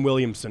Zion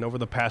Williamson over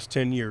the past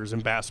 10 years in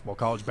basketball,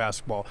 college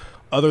basketball,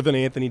 other than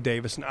Anthony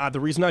Davis. And the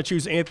reason I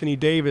choose Anthony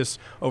Davis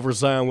over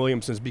Zion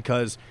Williamson is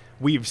because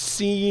we've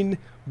seen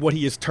what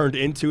he has turned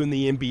into in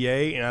the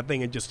NBA, and I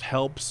think it just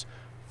helps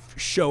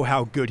show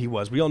how good he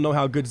was. We don't know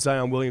how good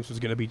Zion Williamson is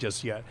going to be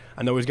just yet.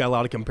 I know he's got a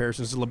lot of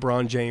comparisons to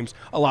LeBron James.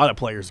 A lot of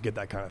players get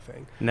that kind of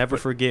thing. Never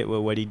forget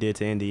what he did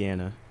to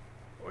Indiana.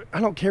 I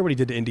don't care what he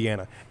did to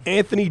Indiana.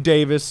 Anthony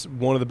Davis,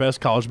 one of the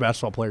best college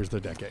basketball players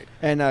of the decade.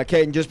 And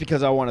Caden, just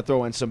because I want to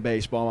throw in some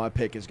baseball, my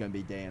pick is going to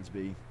be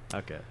Dansby.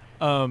 Okay.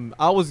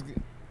 I was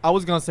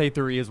going to say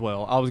 3 as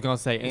well. I was going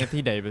to say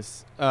Anthony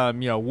Davis,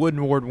 Wooden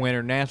Award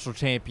winner, national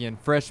champion,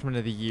 freshman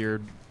of the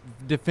year,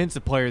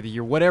 defensive player of the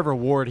year, whatever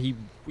award he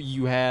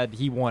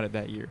won it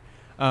that year.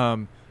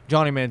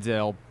 Johnny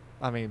Manziel,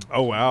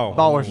 oh wow,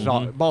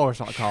 baller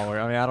shot caller.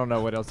 I don't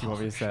know what else you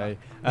want me to say.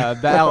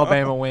 The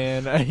Alabama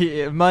win,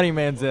 Money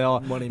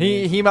Manziel.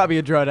 He might be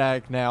a drug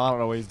addict now. I don't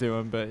know what he's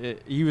doing, but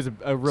he was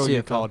a really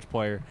good college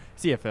player.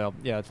 CFL,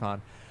 yeah, it's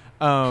fine.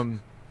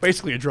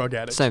 Basically a drug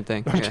addict. Same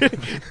thing.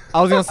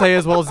 I was gonna say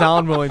as well,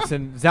 Zion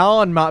Williamson.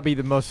 Zion might be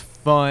the most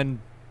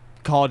fun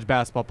college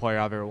basketball player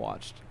I've ever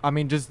watched.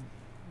 Just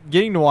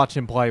getting to watch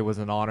him play was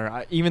an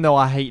honor. Even though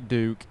I hate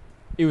Duke,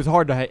 it was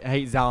hard to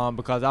hate Zion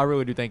because I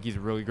really do think he's a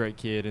really great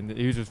kid, and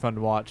he was just fun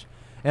to watch.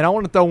 And I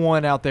want to throw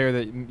one out there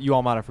that you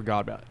all might have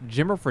forgot about.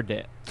 Jimmer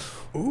Fredette.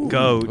 Ooh.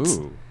 Goat.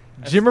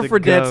 Jimmer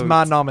Fredette's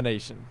my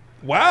nomination.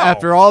 Wow.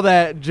 After all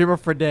that,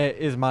 Jimmer Fredette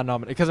is my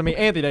nomination. Because,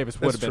 Anthony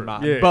Davis would have been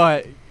mine. Yeah.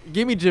 But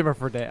give me Jimmer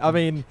Fredette.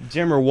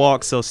 Jimmer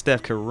walks so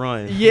Steph could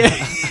run. Yeah,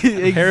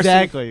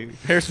 exactly.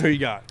 Harrison, who you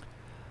got?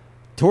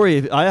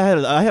 Tori,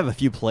 I have a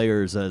few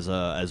players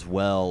as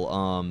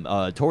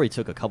well. Tori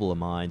took a couple of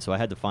mine, so I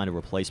had to find a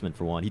replacement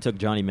for one. He took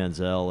Johnny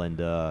Manziel and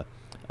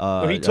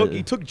he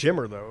took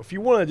Jimmer though. If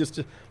you want to just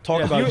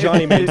talk about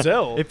Johnny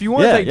Manziel, if you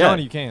want to take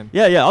Johnny, you can.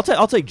 Yeah.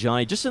 I'll take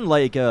Johnny. Just in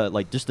like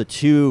just the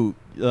two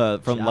from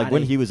Johnny. Like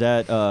when he was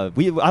at. I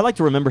like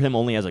to remember him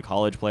only as a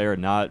college player,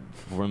 not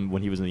from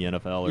when he was in the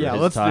NFL or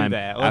his time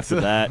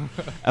after that.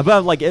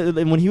 About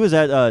when he was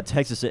at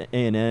Texas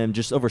A&M,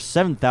 just over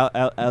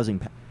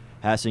 7,000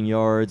 passing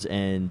yards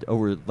and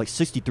over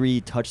 63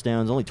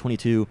 touchdowns, only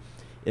 22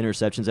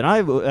 interceptions,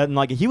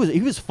 and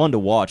he was fun to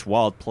watch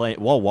while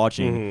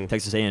watching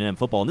Texas A&M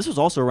football. And this was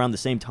also around the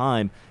same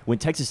time when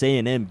Texas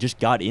A&M just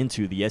got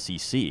into the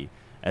SEC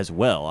as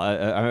well.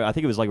 I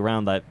think it was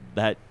around that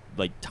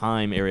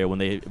time area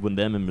when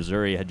them and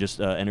Missouri had just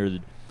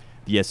entered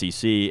the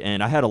SEC.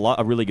 And I had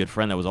a really good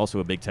friend that was also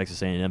a big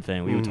Texas A&M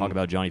fan. We would talk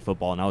about Johnny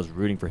football, and I was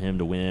rooting for him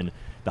to win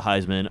the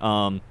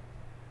Heisman.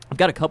 I've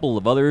got a couple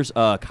of others.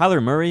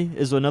 Kyler Murray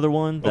is another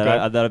one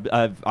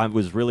that I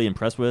was really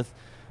impressed with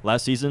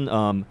last season.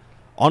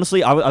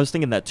 Honestly, I was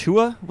thinking that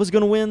Tua was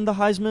going to win the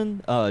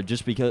Heisman,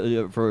 just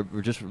because for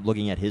just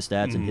looking at his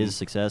stats and his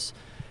success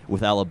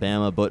with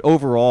Alabama. But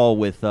overall,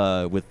 with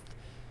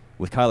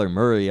Kyler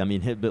Murray,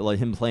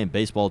 him playing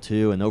baseball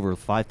too, and over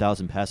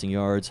 5,000 passing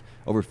yards,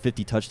 over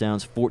 50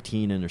 touchdowns,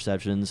 14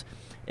 interceptions,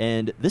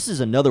 and this is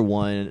another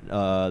one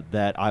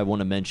that I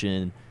want to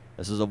mention.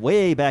 This is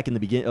way back in the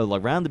beginning,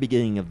 around the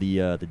beginning of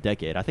the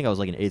decade. I think I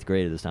was in 8th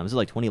grade at this time. This is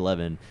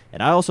 2011,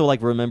 and I also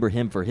remember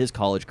him for his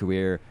college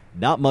career.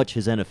 Not much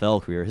his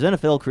NFL career. His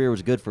NFL career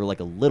was good for a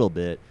little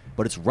bit,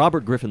 but it's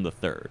Robert Griffin III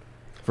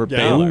for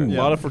Baylor. A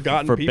lot of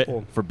forgotten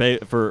people for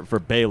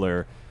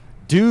Baylor.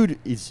 Dude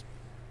is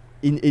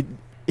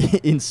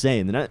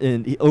insane,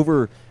 and he,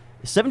 over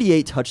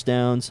 78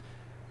 touchdowns,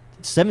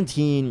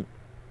 17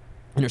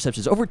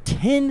 interceptions, over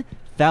 10,000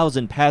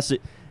 1,000 passing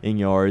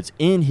yards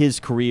in his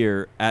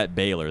career at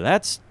Baylor.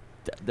 That's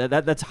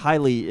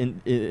highly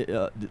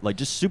like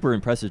just super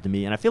impressive to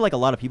me, and I feel like a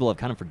lot of people have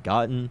kind of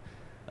forgotten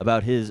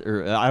about his,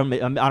 or I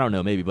don't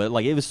know, maybe, but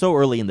like it was so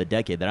early in the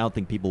decade that I don't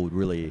think people would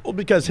really. Well,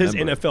 because his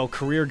remember. NFL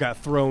career got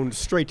thrown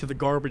straight to the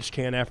garbage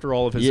can after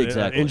all of his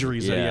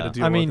injuries that he had to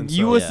deal I with. mean, and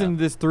you so- listen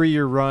to this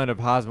 3-year run of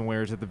Heisman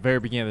winners at the very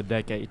beginning of the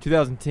decade.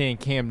 2010,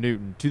 Cam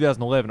Newton.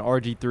 2011,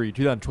 RG3.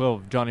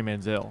 2012, Johnny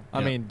Manziel.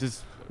 I mean,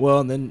 just.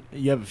 Well, and then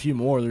you have a few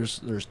more. There's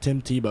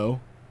Tim Tebow.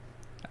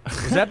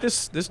 Was that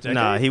this decade?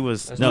 Nah, he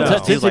was. No, he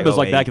Tim was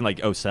like 08. back in like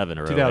 07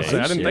 or 08. 2006.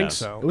 I didn't Yeah. think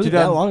so. It was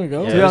that long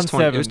ago. Yeah, it was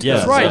 20 it was 2007. Yeah,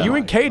 That's right. so- You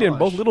and Caden,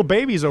 both little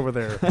babies over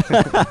there.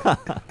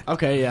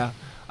 Okay, yeah.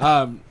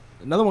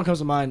 Another one comes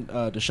to mind.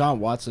 Deshaun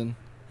Watson.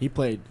 He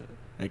played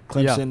at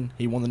Clemson.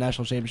 He won the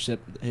national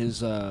championship. His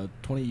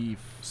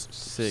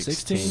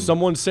 2016.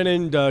 Someone sent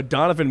in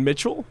Donovan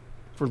Mitchell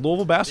for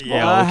Louisville basketball.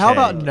 Yeah. How okay.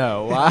 about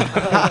no?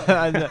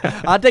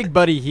 I take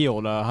Buddy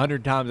Hield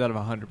 100 times out of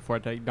 100 before I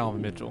take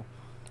Donovan Mitchell.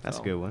 That's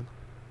So. a good one.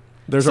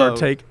 There's So- our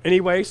take.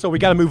 Anyway, so we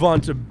got to move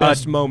on to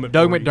best moment.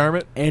 Doug for you.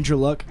 McDermott. Andrew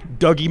Luck.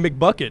 Dougie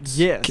McBuckets.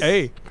 Yes.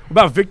 Hey, what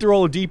about Victor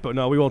Oladipo?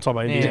 No, we won't talk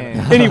about Indiana.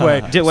 Yeah.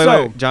 Anyway,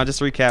 Wait, John, just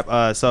to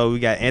recap. So we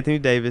got Anthony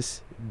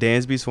Davis,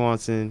 Dansby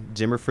Swanson,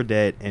 Jimmer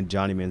Fredette, and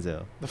Johnny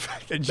Manziel. the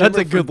fact that That's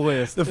a Jimmer good Fred-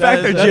 list. The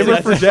fact that That's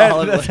Jimmer a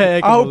solid Fredette. list.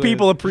 Heck I of a hope list.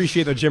 people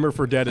appreciate that Jimmer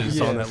Fredette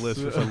is on that Yes.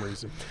 list for some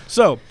reason.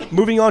 So,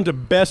 moving on to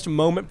best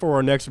moment for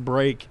our next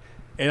break,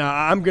 and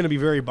I'm going to be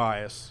very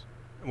biased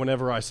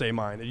whenever I say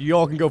mine. You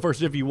all can go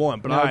first if you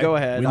want, but No, go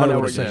ahead. we I know know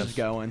what where it this says. is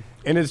going.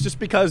 and it's just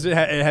because it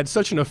had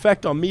such an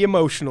effect on me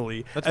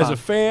emotionally That's as fine. a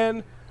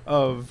fan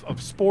of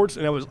sports,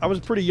 and I was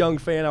a pretty young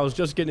fan. I was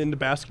just getting into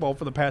basketball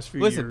for the past few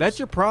years. Listen, that's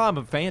your prime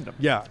of fandom.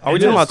 yeah. Are we It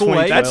talking is. about School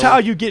 2012? That's how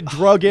you get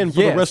drug in for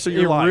Yes, the rest of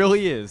your it life.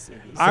 really is.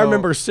 I So-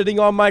 remember sitting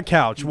on my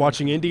couch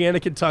watching Indiana,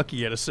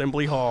 Kentucky at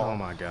Assembly Hall. Oh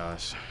my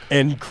gosh.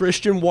 And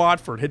Christian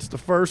Watford hits the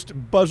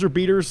first buzzer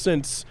beater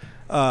since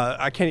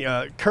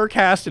Kirk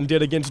Haston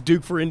did against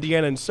Duke for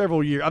Indiana in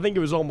several years. I think it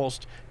was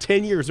almost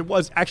 10 years. It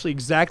was actually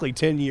exactly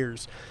 10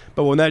 years.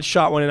 But when that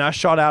shot went in, I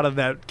shot out of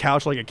that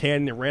couch like a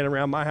cannon and ran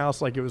around my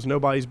house like it was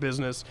nobody's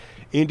business.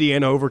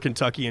 Indiana over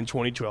Kentucky in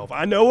 2012.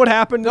 I know what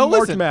happened No, in March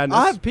listen, Madness.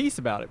 I have peace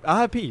about it.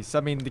 I have peace. I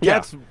mean, the Yeah.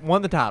 Cats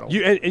won the title.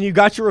 And you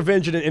got your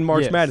revenge in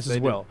March Yes, Madness they as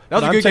did. well. That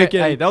was But a I'm good game.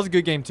 taking- Hey, that was a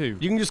good game too.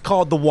 You can just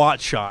call it the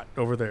Watt shot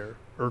over there,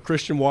 or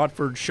Christian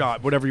Watford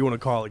shot, whatever you want to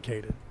call it,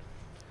 Caden.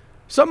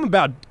 Something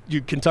about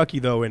Kentucky,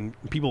 though, and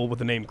people with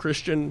the name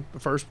Christian, the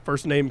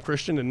first name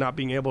Christian, and not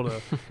being able to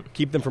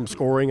keep them from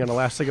scoring on a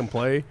last-second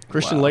play.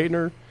 Christian Wow.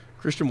 Leitner,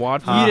 Christian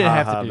Watford. You didn't ha,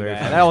 have ha, to do very that.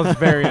 funny. That was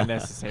very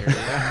unnecessary.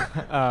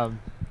 All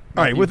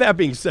right, with that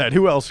being said,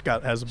 who else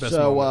has the best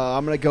So moment?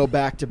 I'm going to go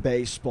back to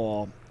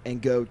baseball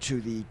and go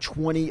to the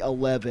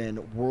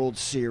 2011 World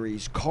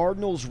Series.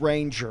 Cardinals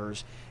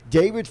Rangers.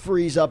 David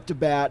Freese up to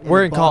bat.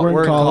 We're in bottom-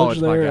 We're in college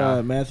my there,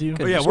 guy. Matthew.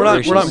 Oh, yeah, we're not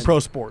in gracious. pro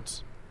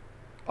sports.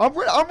 I'm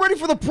ready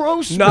for the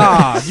pro sport.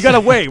 Nah, you got to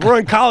wait. We're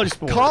in college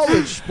sports.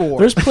 College sport.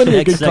 There's plenty of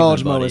Next good college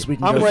segment, buddy. moments we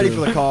can I'm go ready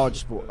through. for the college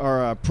sport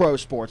or pro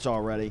sports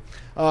already.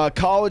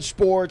 College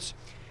sports,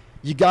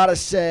 you got to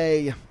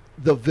say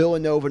the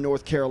Villanova,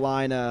 North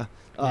Carolina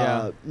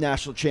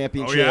national Oh,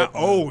 championship. yeah.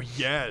 Oh,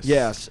 yes.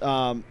 Yes.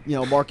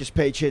 Marcus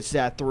Page hits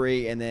that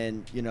three, and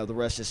then, the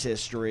rest is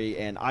history.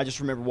 And I just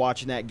remember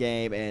watching that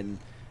game, and,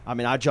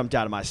 I jumped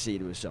out of my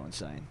seat. It was so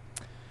insane.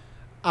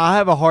 I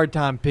have a hard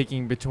time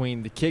picking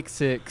between the kick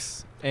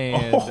six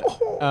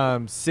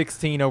and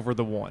 16 over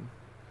the 1.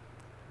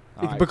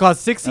 All right. Because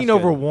 16 That's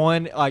over good.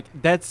 1, like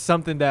that's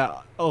something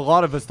that a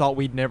lot of us thought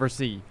we'd never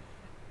see.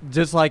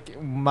 Just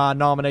like my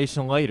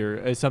nomination later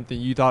is something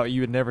you thought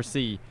you would never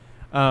see.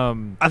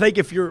 I think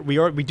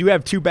we do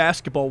have 2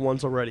 basketball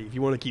ones already. If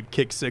you want to keep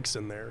kick 6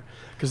 in there,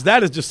 because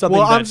that is just something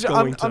Well, that's I'm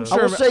going sure- to.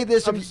 I will say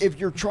this: I'm if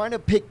you're trying to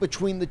pick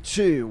between the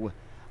two,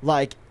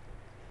 like,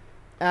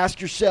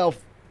 ask yourself,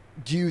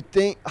 do you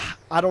think?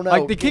 I don't know.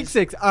 Like the kick is-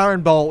 6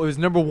 Iron Ball, it was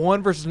number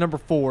 1 versus number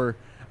 4.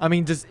 I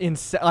mean, just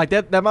like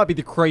that might be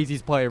the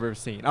craziest play I've ever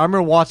seen. I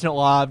remember watching it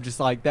live, just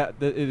like that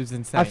it was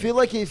insane. I feel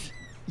like if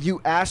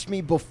you asked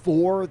me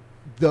before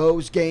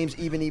those games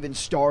even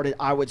started,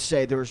 I would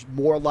say there's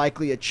more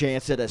likely a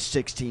chance that a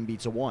 16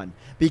 beats a 1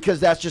 because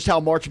that's just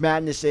how March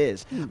Madness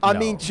is. I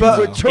mean, to But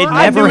return, it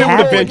never I knew happened.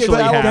 would Eventually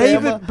against happened.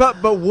 Alabama.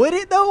 David, but would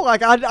it though?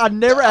 Like I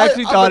never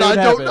actually thought it would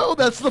I happen. don't know.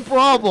 That's the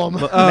problem.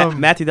 But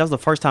Matthew, that was the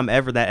first time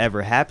ever that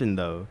ever happened,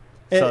 though.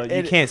 So you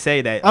it- can't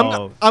say that.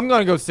 I'm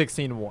gonna go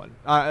 16-1.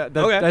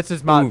 Okay. That's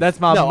just my Oof. that's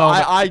my No,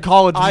 moment. I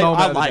college I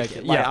moment. of the like decade.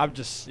 it. Like, Yeah, I'm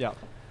just yeah.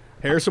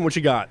 Harrison, what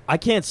you got? I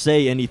can't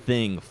say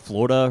anything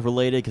Florida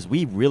related because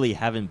we really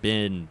haven't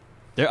been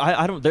there.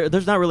 I don't.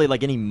 There's not really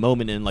like any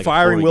moment in like a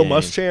Firing Florida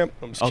Will game. Muschamp.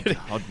 I'm just kidding.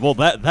 Well,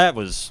 that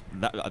was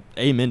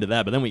amen to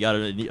that. But then we got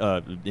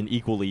an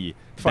equally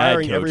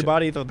Firing bad coach.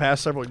 everybody the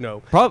past several.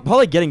 No.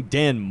 Probably getting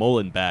Dan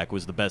Mullen back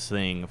was the best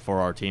thing for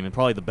our team, and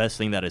probably the best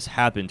thing that has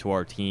happened to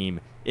our team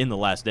in the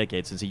last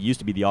decade since he used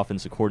to be the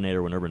offensive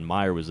coordinator when Urban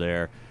Meyer was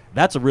there.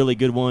 That's a really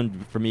good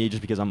one for me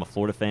just because I'm a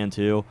Florida fan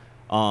too.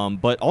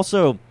 But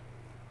also,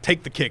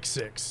 Take the kick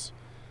 6.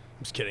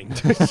 Just kidding.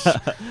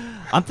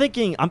 I'm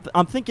thinking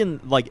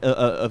like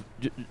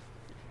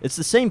it's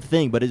the same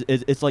thing, but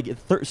it's like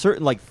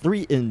certain like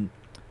three in.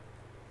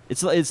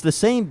 It's the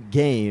same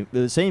game,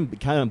 the same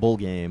kind of bowl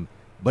game,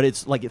 but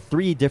it's like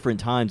 3 different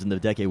times in the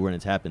decade when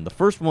it's happened. The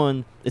first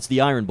one, it's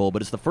the Iron Bowl,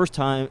 but it's the first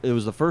time. It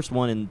was the first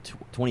one in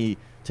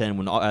 2010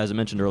 when, as I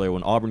mentioned earlier,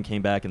 when Auburn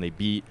came back and they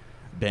beat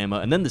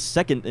Bama. And then the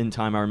second in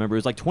time I remember it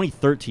was like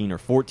 2013 or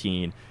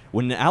 14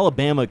 when an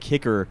Alabama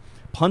kicker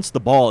punts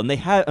the ball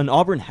and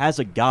Auburn has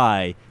a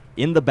guy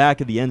in the back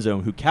of the end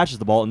zone who catches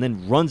the ball and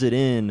then runs it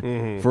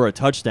in for a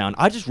touchdown.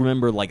 I just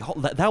remember like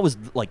that was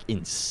like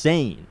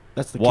insane.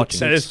 That's the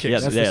watching. That is kick.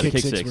 That's the the kick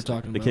kick six. we're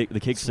talking the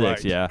about. kick That's six.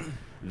 right. Yeah,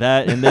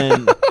 that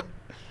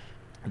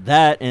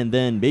and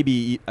then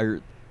maybe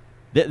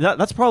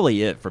that's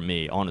probably it for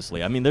me,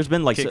 honestly. I mean, there's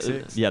been like Kick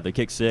six. the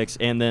kick six,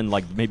 and then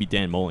like maybe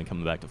Dan Mullen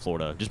coming back to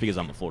Florida just because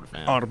I'm a Florida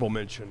fan. Honorable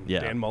mention. Yeah.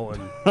 Dan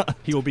Mullen.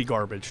 He will be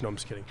garbage. No, I'm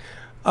just kidding.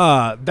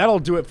 That'll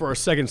do it for our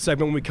second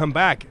segment. When we come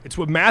back, it's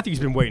what Matthew's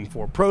been waiting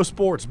for. Pro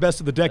sports, best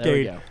of the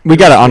decade. go. We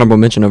got an honorable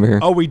mention over here.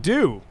 Oh, we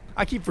do.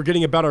 I keep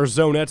forgetting about our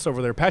zonettes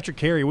over there. Patrick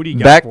Carey, what do you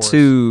got Back for us?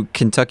 to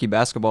Kentucky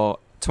basketball.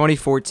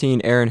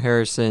 2014, Aaron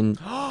Harrison,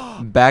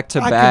 back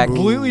to I back.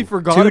 completely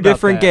forgot Two about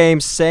different that.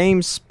 games,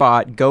 same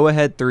spot,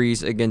 go-ahead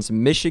threes against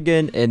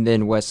Michigan and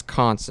then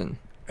Wisconsin.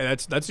 Hey,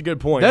 that's a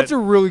good point. That's a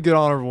really good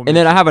honorable mention. And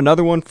then I have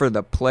another one for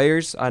the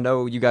players. I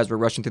know you guys were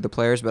rushing through the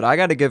players, but I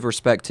got to give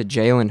respect to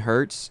Jalen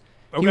Hurts.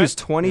 Okay. He was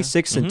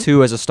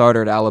 26-2 as a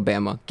starter at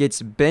Alabama.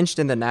 Gets benched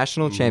in the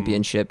national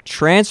championship.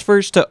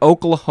 Transfers to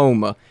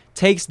Oklahoma.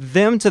 Takes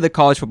them to the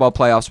college football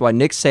playoffs while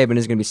Nick Saban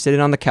is going to be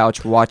sitting on the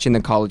couch watching the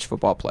college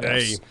football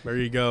playoffs. Hey, there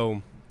you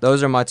go.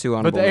 Those are my 2 but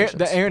honorable mentions.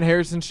 the Aaron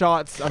Harrison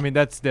shots, I mean,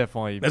 that's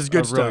definitely That's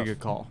good a really stuff. good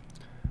call.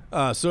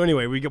 So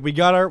anyway, we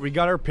got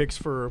our picks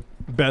for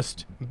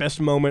best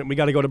moment. We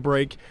got to go to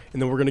break, and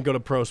then we're going to go to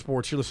pro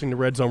sports. You're listening to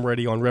Red Zone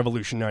Radio on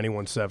Revolution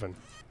 91.7.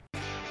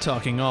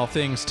 Talking all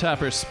things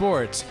Tapper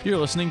sports, you're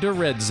listening to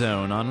Red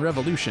Zone on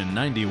Revolution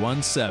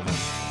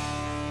 91.7.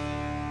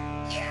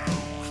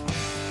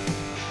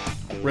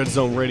 Red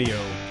Zone Radio,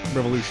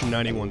 Revolution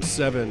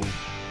 91.7.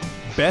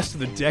 Best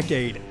of the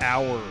decade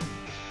hour,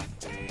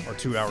 our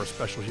 2-hour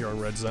special here on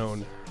Red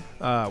Zone.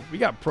 We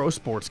got pro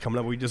sports coming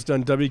up. We just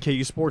done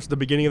WKU sports at the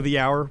beginning of the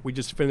hour. We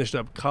just finished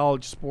up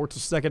college sports a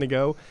second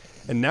ago,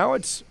 and now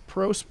it's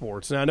pro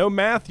sports. And I know,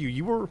 Matthew,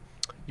 you were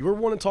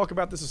wanting to talk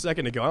about this a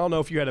second ago. I don't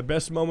know if you had a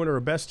best moment or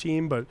a best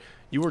team, but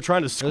you were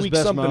trying to squeak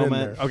best something moment.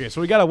 in there. Okay,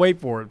 so we got to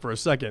wait for it for a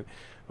second.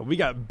 But we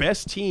got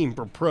best team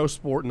for pro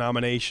sport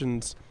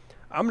nominations.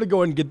 I'm going to go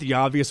ahead and get the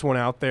obvious one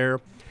out there,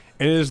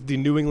 and it is the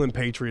New England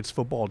Patriots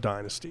football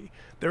dynasty.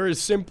 There is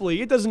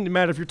simply, it doesn't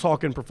matter if you're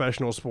talking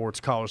professional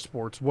sports, college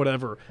sports,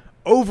 whatever.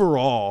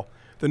 Overall,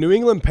 the New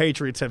England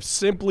Patriots have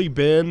simply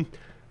been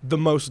the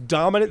most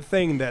dominant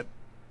thing that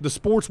the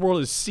sports world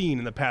has seen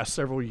in the past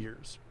several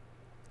years.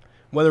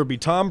 Whether it be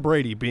Tom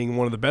Brady being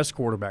one of the best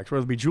quarterbacks,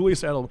 whether it be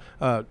Julius Edelman,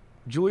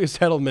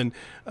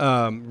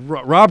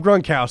 Rob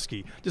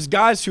Gronkowski, just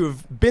guys who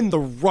have been the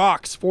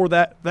rocks for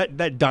that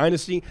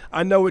dynasty.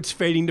 I know it's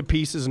fading to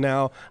pieces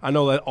now. I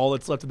know that all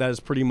that's left of that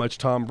is pretty much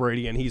Tom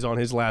Brady, and he's on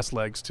his last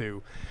legs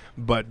too.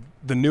 But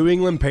the New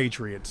England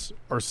Patriots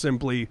are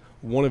simply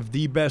one of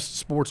the best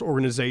sports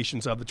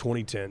organizations of the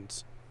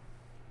 2010s.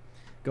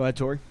 Go ahead,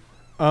 Tori.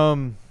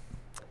 I'm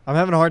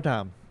having a hard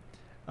time.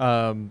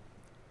 Part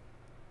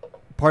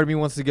of me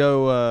wants to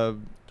go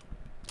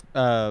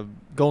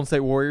Golden State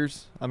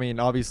Warriors. I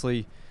mean,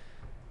 obviously,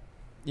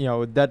 you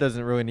know, that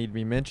doesn't really need to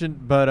be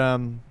mentioned. But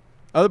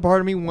other part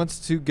of me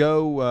wants to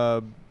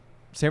go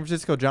San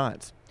Francisco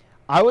Giants.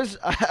 I was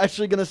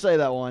actually going to say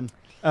that one.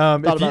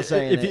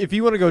 If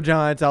you want to go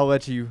Giants, I'll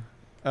let you.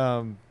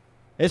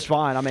 It's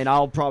fine. I mean, I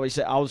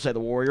would say the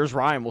Warriors.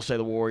 Ryan will say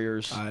the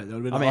Warriors. That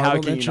would've been I an mean, how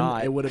honorable can you mention.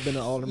 not? It would have been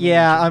an honorable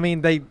Yeah, mention. I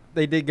mean,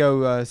 they did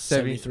go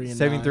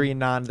 73 and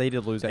 9. They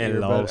did lose that And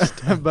year, lost.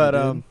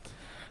 but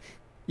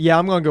yeah,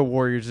 I'm gonna go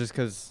Warriors just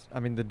because I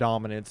mean the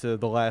dominance of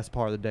the last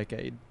part of the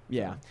decade.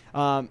 Yeah.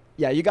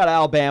 You got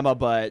Alabama,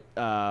 but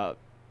I've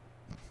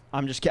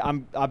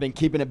been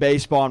keeping it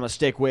baseball. I'm going to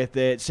stick with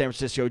it. San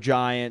Francisco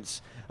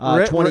Giants,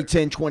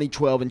 2010,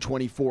 2012, and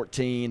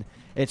 2014.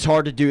 It's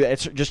hard to do.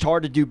 It's just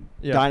hard to do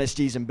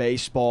dynasties in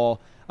baseball.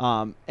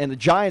 And the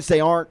Giants, they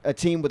aren't a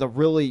team with a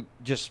really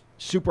just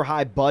super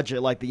high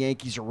budget like the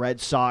Yankees or Red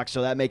Sox,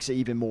 so that makes it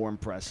even more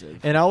impressive.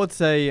 And I would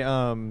say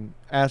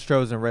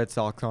Astros and Red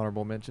Sox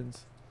honorable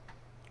mentions.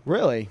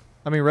 Really?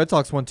 I mean, Red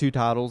Sox won 2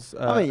 titles.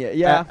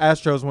 Yeah.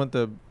 Astros went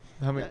to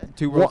how many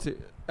 2 World Series?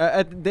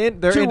 At the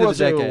end, they're 2 into the World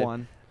Series decade.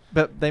 won.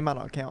 But they might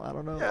not count. I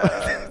don't know.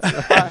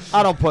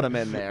 I don't put them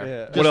in there.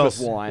 Yeah. Just What else?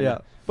 with one. Yeah.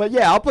 But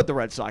yeah, I'll put the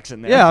Red Sox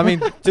in there. Yeah, I mean,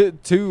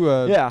 two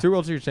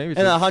World Series championships.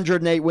 And a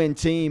 108-win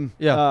team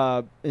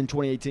in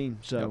 2018.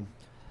 So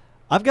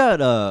I've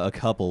got a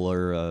couple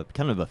or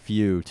kind of a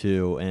few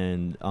too,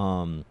 and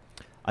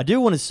I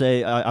do want to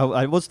say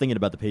I was thinking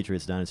about the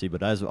Patriots dynasty,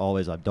 but as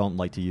always, I don't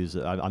like to use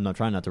it. I'm not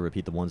trying not to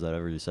repeat the ones that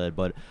I've already said,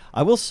 but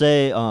I will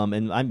say,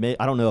 and I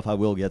don't know if I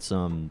will get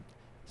some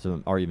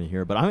argument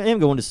here, but I am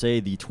going to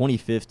say the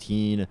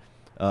 2015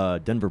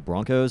 Denver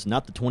Broncos,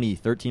 not the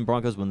 2013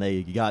 Broncos when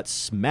they got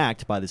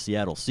smacked by the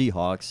Seattle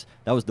Seahawks.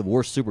 That was the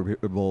worst Super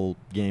Bowl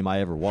game I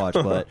ever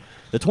watched. But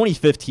the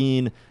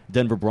 2015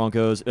 Denver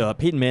Broncos,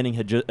 Peyton Manning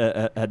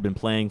had been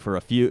playing for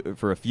a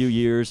few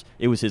years.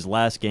 It was his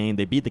last game.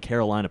 They beat the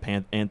Carolina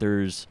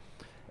Panthers.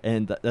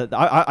 And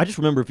I just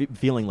remember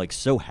feeling like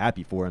so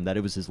happy for him that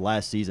it was his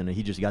last season and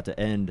he just got to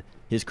end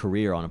his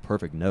career on a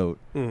perfect note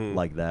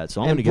like that. So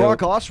I'm going to go.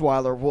 Brock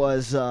Osweiler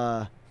was,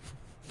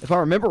 if I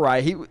remember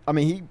right, he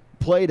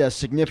played a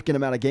significant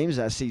amount of games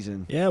that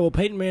season. Yeah, well,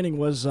 Peyton Manning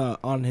was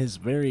on his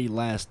very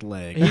last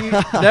leg.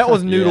 That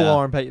was noodle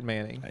arm Peyton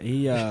Manning.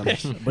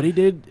 But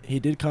he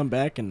did come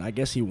back, and I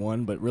guess he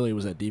won. But really, it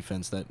was that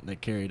defense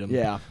that carried him.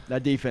 Yeah,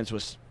 that defense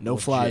was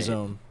no-fly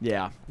zone.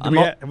 Yeah.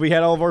 Have we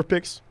had all of our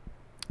picks?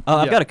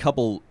 I've got a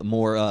couple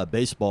more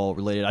baseball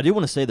related. I do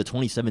want to say the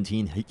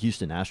 2017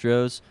 Houston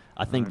Astros.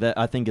 I think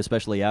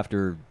especially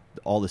after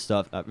all this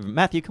stuff,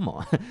 Matthew, come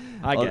on.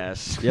 I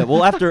guess. Yeah.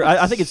 Well, after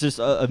I think it's just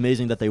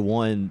amazing that they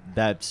won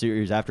that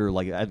series after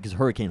because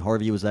Hurricane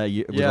Harvey was that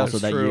year. Was also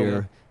that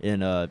year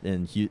in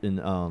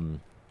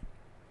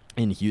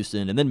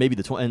Houston, and then maybe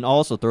and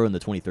also throw in the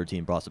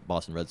 2013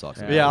 Boston Red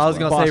Sox. Yeah, I was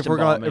gonna say if we're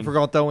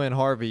gonna throw in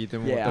Harvey,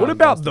 then yeah. What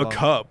about the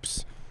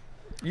Cubs?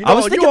 I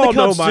was thinking the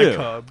Cubs know my too.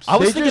 Cubs. I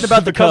was thinking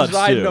about the Cubs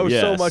I too. know yes.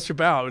 so much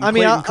about. I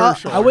mean,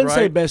 I wouldn't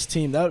say best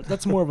team.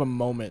 That's more of a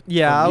moment.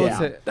 Yeah, I would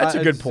say that's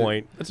a good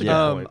point. That's a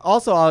good point.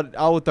 Also,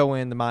 I would throw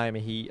in the Miami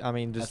Heat. I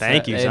mean, just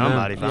thank you,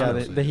 somebody. Yeah,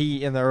 the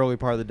Heat in the early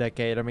part of the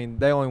decade. I mean,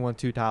 they only won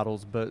 2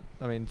 titles, but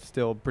I mean,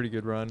 still a pretty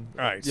good run.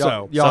 All right,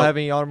 y'all have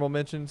any honorable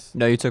mentions?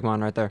 No, you took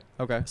mine right there.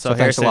 Okay. So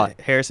thanks a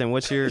lot. Harrison,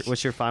 what's your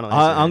final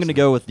answer? I'm going to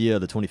go with the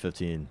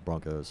 2015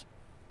 Broncos.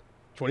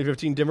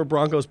 2015 Denver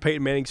Broncos,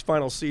 Peyton Manning's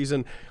final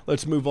season.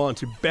 Let's move on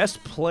to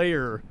best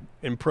player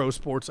in pro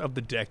sports of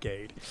the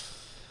decade.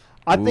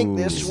 I think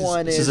this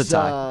one is a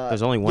tie.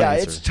 There's only one yeah,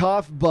 answer. it's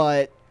tough,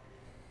 but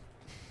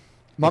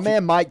my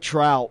man Mike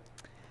Trout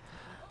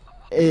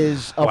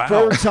is a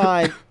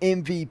four-time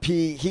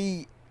MVP.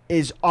 He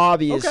is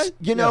obvious. Okay.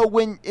 You know,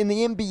 when in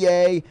the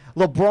NBA,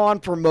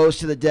 LeBron for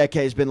most of the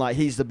decade has been like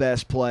he's the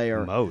best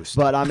player. Most.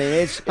 But I mean,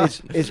 it's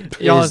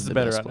Giannis is the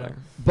better right now.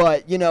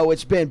 But you know,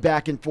 it's been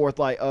back and forth.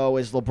 Like, oh,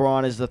 is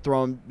LeBron is the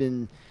throne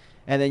been,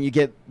 and then you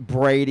get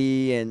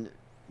Brady and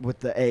with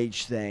the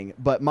age thing.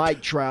 But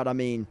Mike Trout, I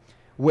mean,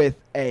 with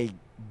a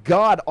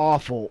god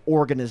awful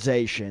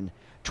organization.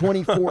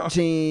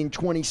 2014,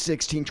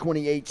 2016,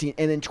 2018,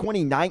 and then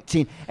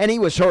 2019, and he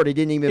was hurt. He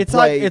didn't even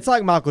play. It's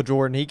like Michael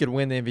Jordan. He could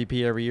win the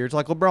MVP every year. It's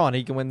like LeBron.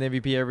 He can win the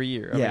MVP every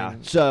year. I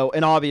mean, so,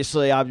 and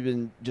obviously, I've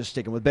been just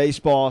sticking with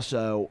baseball,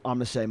 so I'm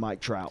going to say Mike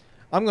Trout.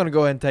 I'm going to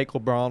go ahead and take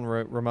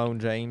LeBron,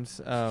 Ramon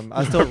James.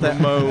 I still think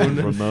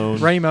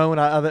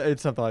Ramon.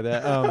 It's something like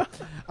that.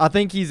 I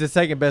think he's the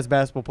second best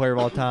basketball player of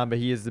all time, but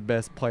he is the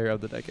best player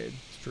of the decade.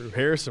 It's true.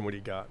 Harrison, what do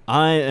you got?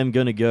 I am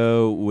going to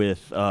go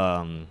with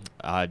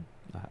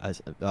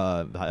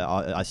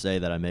I say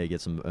that I may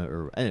get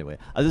some. Anyway,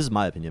 this is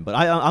my opinion, but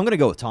I'm going to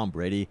go with Tom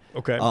Brady.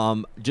 Okay.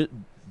 The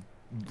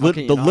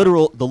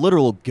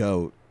literal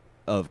GOAT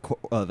of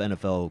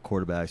NFL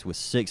quarterbacks with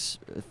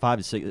 5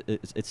 to 6.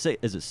 Is it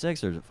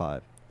 6 or is it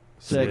 5?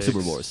 6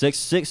 Super Bowl. Six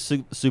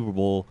Super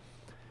Bowl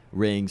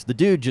rings. The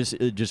dude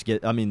just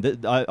get. I mean,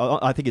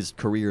 I think his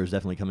career is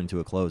definitely coming to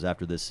a close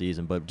after this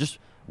season. But just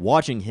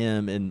watching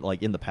him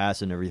in the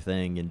past and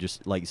everything, and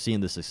just like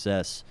seeing the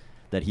success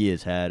that he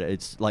has had,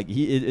 it's like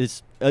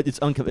it's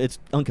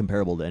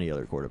uncomparable to any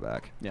other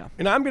quarterback. Yeah.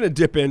 And I'm going to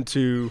dip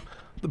into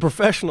the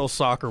professional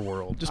soccer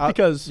world just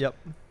because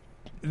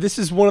this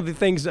is one of the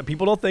things that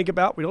people don't think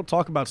about. We don't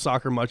talk about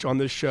soccer much on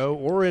this show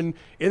or in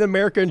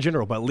America in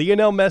general. But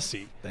Lionel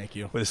Messi, thank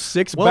you, with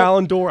 6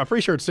 Ballon d'Or. I'm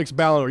pretty sure it's 6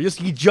 Ballon d'Or.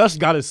 He just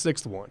got his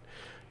 6th one.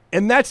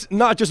 And that's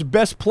not just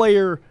best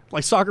player,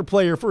 like soccer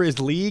player for his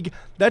league.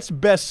 That's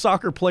best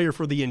soccer player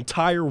for the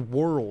entire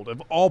world of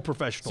all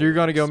professional. So you're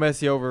going to go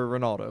Messi over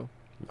Ronaldo?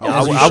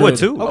 I would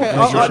too. Okay,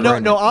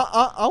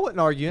 I wasn't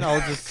arguing. I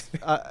was just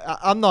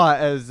I'm not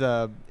as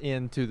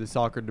into the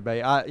soccer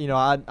debate. I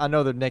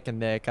know they're neck and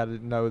neck. I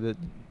didn't know that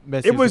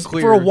Messi. It was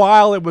clear. For a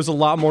while. It was a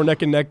lot more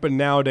neck and neck, but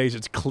nowadays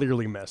it's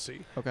clearly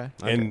Messi. Okay.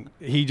 And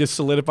he just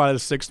solidified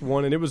his 6th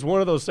one, and it was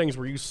one of those things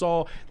where you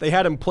saw they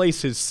had him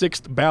place his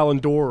 6th Ballon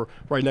d'Or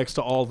right next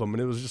to all of them,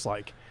 and it was just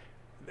like.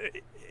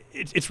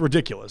 It's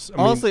ridiculous.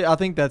 Honestly, I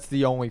think that's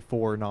the only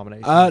 4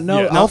 nominations.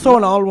 I'll throw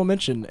an honorable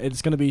mention.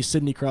 It's going to be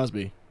Sidney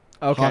Crosby.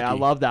 Okay, Hockey. I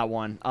love that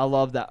one. I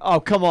love that. Oh,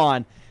 come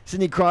on.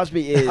 Sidney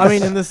Crosby is. I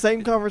mean, in the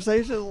same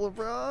conversation as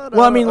LeBron.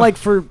 Well, I mean, like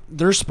for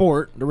their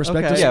sport, the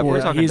respective Yeah, we're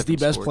sport, talking he's the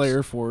different best sports.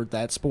 player for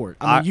that sport.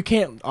 I mean, you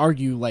can't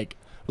argue like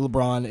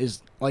LeBron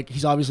is like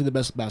he's obviously the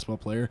best basketball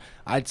player.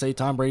 I'd say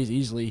Tom Brady's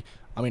easily.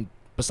 I mean,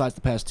 besides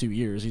the past 2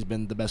 years, he's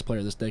been the best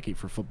player this decade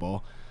for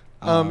football.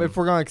 If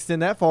we're gonna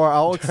extend that far,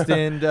 I'll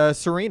extend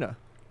Serena.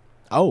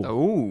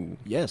 Oh,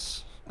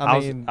 yes. I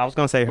mean, I was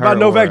going to say her. About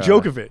Novak or,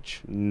 Djokovic.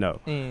 No.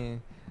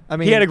 I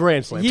mean, He had a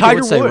Grand Slam. he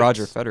Tiger would say Woods.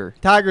 Roger Federer.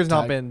 Tiger's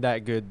not been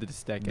that good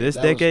this decade. This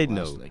That was decade,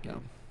 last no. decade.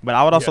 But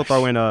I would also Yes.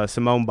 throw in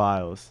Simone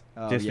Biles,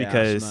 Oh, just yeah,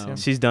 because Simone.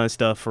 she's done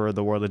stuff for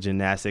the world of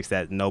gymnastics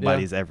that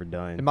nobody's ever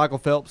done. And Michael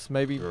Phelps,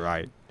 maybe.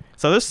 Right.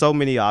 So there's so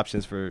many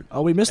options for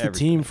Oh, we missed everything.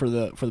 the team for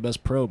the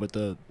best pro, but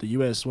the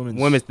U.S. women's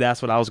women's.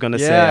 That's what I was gonna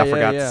say. Yeah, I yeah,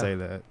 forgot yeah. to say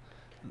that.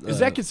 Is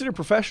that considered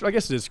professional? I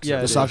guess it is. Yeah, considered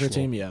the it is. soccer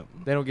professional. team? Yeah.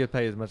 They don't get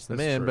paid as much as the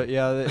That's men, true. but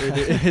yeah.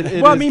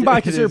 It Well, I is- mean by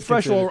it considered is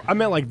professional, considered. I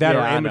meant like that or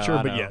Yeah, I know, amateur,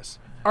 I but know. yes.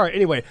 All right,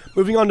 anyway,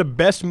 moving on to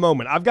best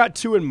moment. I've got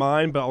 2 in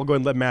mind, but I'll go ahead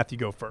and let Matthew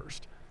go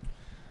first.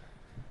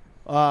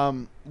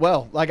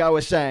 Well, like I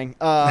was saying,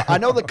 I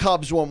know the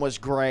Cubs one was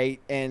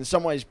great, and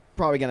somebody's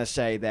probably going to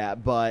say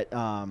that, but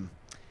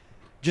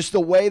just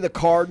the way the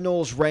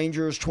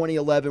Cardinals-Rangers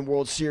 2011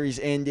 World Series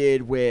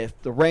ended with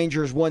the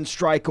Rangers 1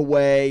 strike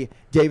away,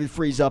 David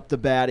Freese up the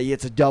bat, he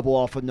hits a double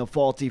off of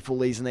Nafalti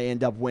Feliz, and they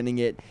end up winning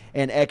it,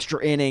 and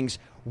extra innings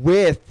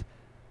with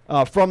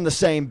from the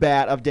same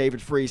bat of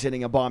David Freese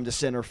hitting a bomb to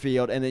center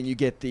field, and then you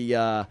get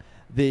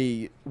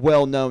the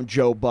well-known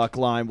Joe Buck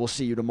line, we'll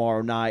see you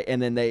tomorrow night,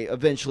 and then they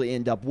eventually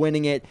end up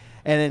winning it.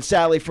 And then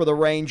sadly for the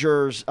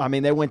Rangers, I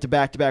mean, they went to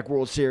back-to-back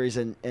World Series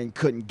and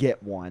couldn't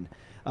get one.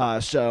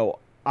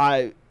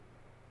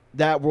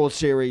 That World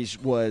Series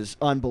was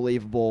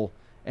unbelievable,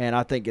 and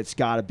I think it's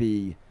got to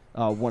be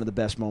one of the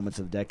best moments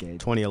of the decade.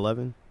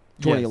 2011.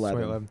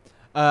 2011. 2011.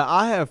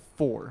 I have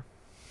 4.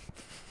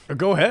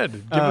 Go ahead.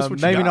 Give us what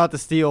you Maybe got. not to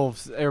steal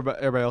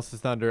everybody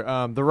else's thunder.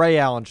 The Ray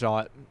Allen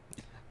shot.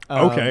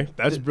 Okay,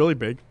 that's really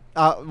big.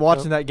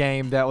 Watching that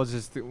game, that was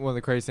just one of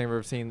the craziest things I've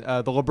ever seen.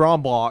 The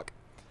LeBron block.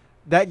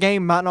 That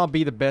game might not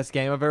be the best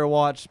game I've ever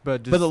watched,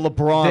 but just But the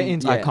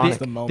LeBron, iconic.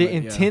 The moment, the yeah.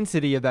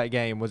 intensity of that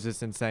game was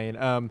just insane.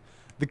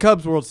 The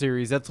Cubs World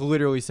Series, that's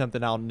literally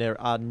something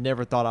I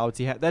never thought I would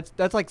see.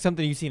 That's like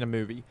something you see in a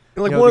movie.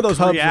 Like You know, one of the those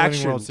Cubs winning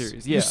reactions. World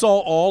Series. Yeah. You saw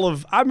all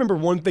of. I remember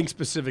one thing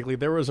specifically.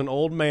 There was an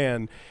old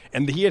man,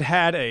 and he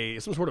had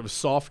some sort of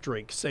soft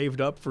drink saved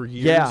up for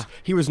years. Yeah.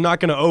 He was not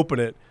going to open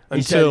it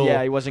He said, until.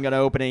 yeah, he wasn't going to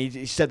open it.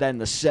 He said that in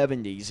the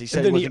 70s. He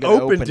said and then he wasn't gonna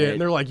opened open it, and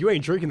they're like, "You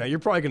ain't drinking that. You're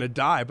probably going to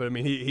die." But I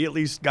mean, he at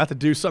least got to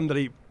do something that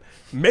he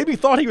maybe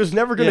thought he was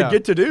never going to Yeah.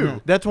 get to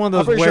do. That's one of I'm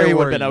those pretty where sure he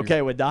were would have been you?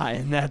 okay with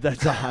dying at that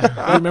time.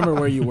 I remember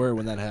where you were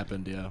when that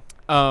happened. Yeah.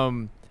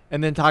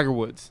 And then Tiger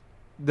Woods.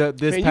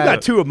 This Man, you past-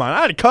 got 2 of mine.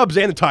 I had Cubs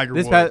and the Tiger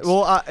This Woods. past,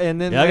 well, and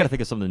then Yeah, I got to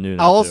think of something new. I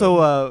now, too.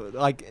 also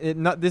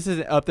this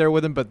isn't up there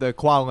with him, but the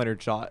Kawhi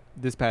Leonard shot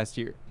this past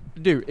year,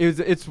 dude.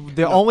 It's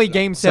the only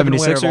Game 7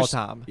 winner of all 76ers?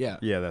 time. Yeah.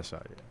 Yeah, that's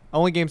right. Yeah.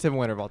 Only Game 7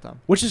 winner of all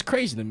time. Which is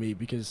crazy to me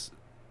because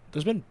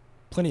there's been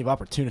plenty of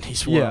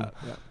opportunities for Yeah.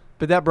 him.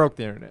 But that broke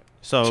the internet.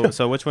 So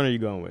which one are you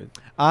going with?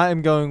 I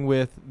am going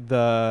with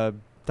the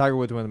Tiger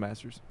Woods win the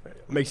Masters.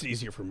 Makes it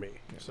easier for me.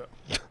 So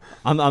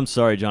I'm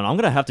sorry, John. I'm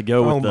gonna have to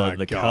go Oh with my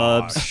the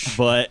gosh. Cubs,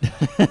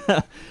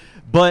 but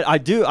but I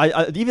do.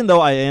 I even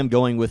though I am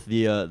going with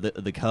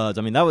the Cubs.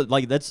 I mean, that was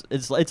like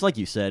it's like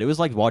you said. It was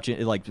like watching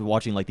like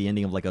the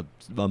ending of like a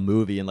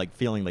movie and like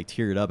feeling like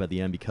teared up at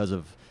the end because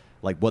of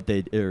like what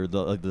they or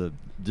the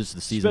just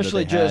the season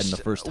Especially that they had in just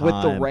the first time.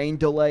 with the rain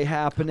delay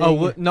happening.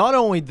 Oh, not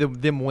only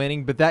them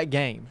winning, but that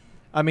game.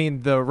 I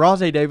mean, the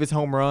Rajay Davis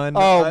home run.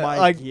 Oh I- my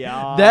like,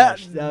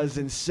 gosh, that was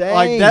insane.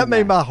 Like that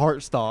made my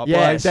heart stop. Like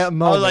Yes. that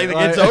moment. I was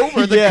like, it's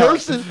over. The yeah.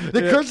 curse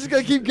is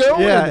gonna keep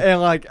going. Yeah,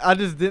 and like I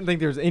just didn't think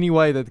there was any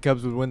way that the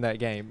Cubs would win that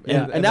game.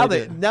 Yeah, and now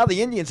they the did. now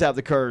the Indians have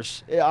the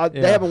curse. They Yeah.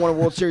 haven't won a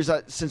World Series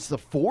since the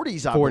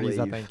 40s, I 40s, believe.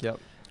 I think. Yep.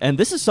 And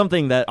this is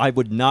something that I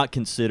would not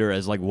consider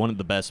as like one of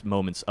the best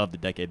moments of the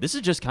decade. This is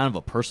just kind of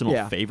a personal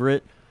Yeah.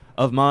 favorite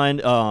of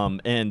mine.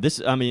 And this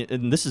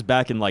is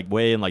back in like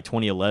way in like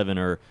 2011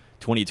 or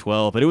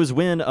 2012, but it was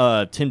when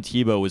Tim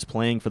Tebow was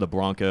playing for the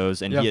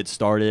Broncos and Yeah. he had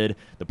started.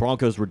 The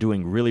Broncos were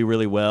doing really,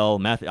 really well.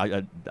 Matthew,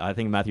 I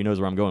think Matthew knows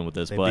where I'm going with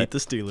this, They but beat the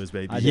Steelers,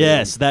 baby.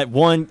 yes, that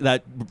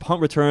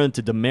punt return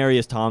to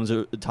Demaryius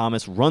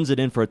Thomas runs it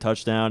in for a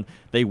touchdown.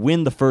 They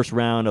win the first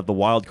round of the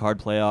wild card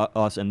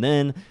playoffs, and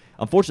then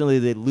unfortunately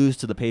they lose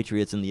to the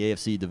Patriots in the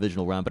AFC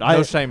divisional round. But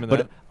No shame in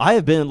that. I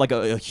have been like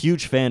a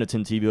huge fan of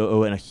Tim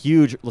Tebow and a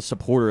huge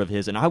supporter of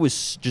his, and I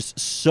was just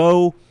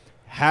so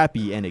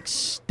happy and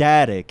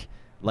ecstatic.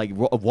 Like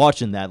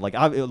watching that, like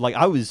I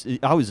was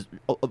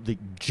like,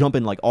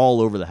 jumping like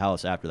all over the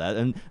house after that,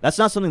 and that's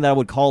not something that I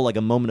would call like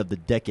a moment of the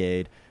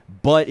decade,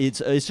 but it's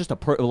just a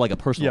personal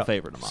Yeah.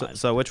 favorite of mine.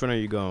 So which one are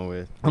you going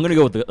with? I'm gonna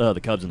go with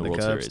the Cubs in the, The World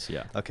Cubs? Series.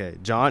 Yeah. Okay,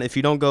 John. If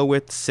you don't go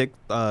with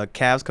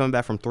Cavs coming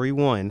back from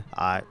 3-1,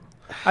 I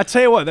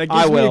tell you what, that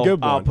I gives me will. a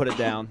good one. I'll put it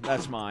down.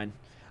 That's mine.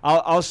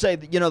 I'll say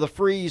that, the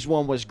Freeze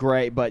one was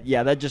great, but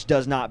yeah, that just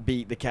does not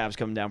beat the Cavs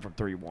coming down from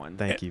 3-1.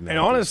 Thank you, man. And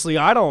honestly,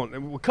 I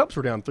don't. Well, Cubs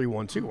were down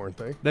 3-1 too, weren't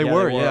they? They Yeah,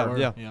 were, they yeah,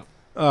 were.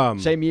 yeah.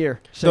 Same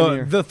year. Same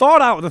year. The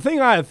thing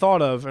I had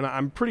thought of, and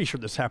I'm pretty sure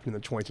this happened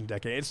in the 20th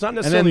decade. It's not And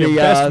then necessarily the,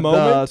 a best the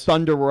moment.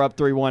 Thunder were up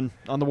 3-1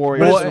 on the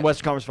Warriors Well, in the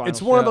West Conference Finals.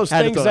 It's one of Yeah. those Had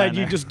to things throw that that in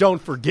you there. just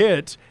don't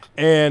forget.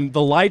 And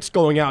the lights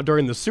going out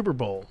during the Super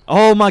Bowl.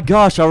 Oh my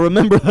gosh, I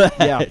remember that.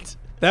 Yeah.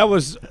 That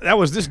was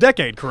this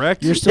decade,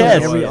 correct? You're still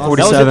Yes, every that honor-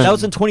 was, that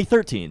was in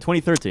 2013.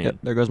 Yep,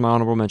 there goes my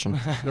honorable mention.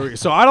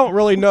 So I don't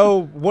really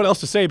know what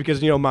else to say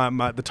because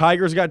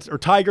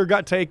Tiger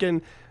got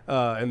taken.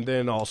 and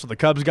then also the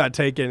Cubs got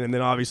taken, and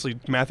then obviously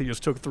Matthew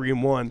just took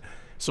 3-1.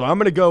 So I'm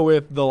going to go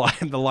with the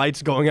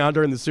lights going out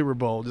during the Super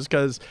Bowl, just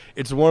because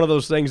it's one of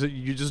those things that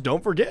you just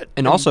don't forget.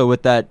 And also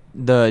with that,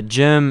 the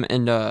Jim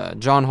and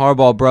John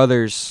Harbaugh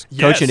brothers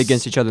coaching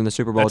against each other in the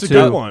Super Bowl That's too.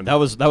 a good one. That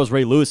was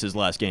Ray Lewis's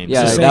last game.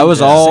 Yeah, It's the that same- was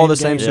yeah, all same the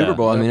same game. Super Yeah.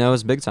 Bowl. I mean, that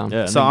was big time.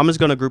 Yeah. So I'm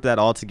just gonna group that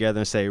all together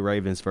and say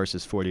Ravens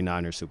versus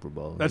 49ers Super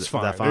Bowl. That's Is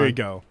fine. that There you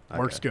go. Okay.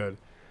 Works good.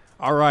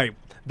 All right.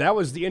 That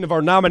was the end of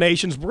our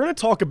nominations. We're going to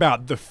talk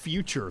about the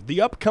future, the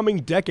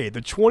upcoming decade,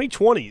 the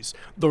 2020s,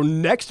 the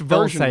next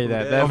version say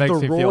that. That of makes the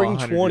me feel Roaring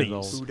 100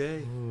 years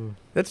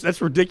 20s. That's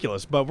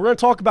ridiculous. But we're going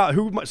to talk about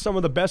some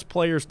of the best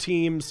players,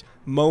 teams,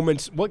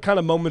 moments, what kind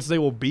of moments they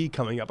will be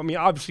coming up. I mean,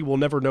 obviously, we'll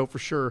never know for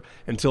sure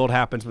until it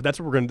happens, but that's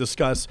what we're going to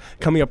discuss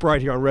coming up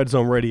right here on Red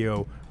Zone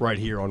Radio, right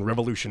here on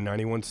Revolution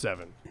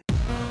 91.7.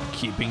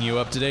 Keeping you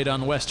up to date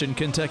on Western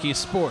Kentucky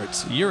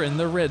sports, you're in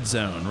the Red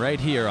Zone right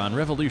here on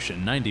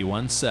Revolution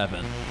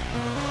 91.7.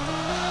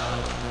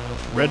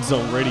 Red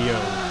Zone Radio,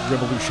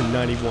 Revolution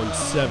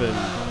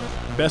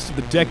 91.7, best of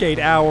the decade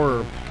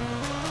hour.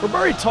 We're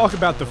going to talk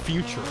about the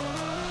future,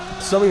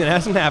 something that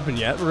hasn't happened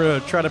yet. We're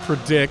going to try to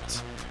predict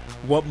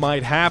what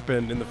might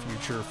happen in the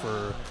future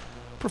for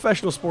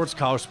professional sports,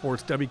 college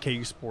sports,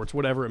 WKU sports,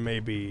 whatever it may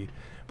be.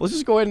 But let's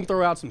just go ahead and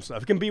throw out some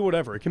stuff. It can be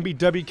whatever. It can be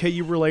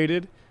WKU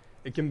related.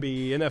 It can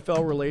be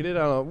NFL related.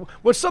 I don't know.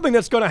 What's something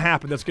that's going to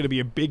happen that's going to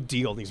be a big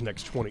deal these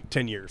next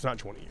 10 years, not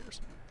 20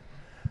 years?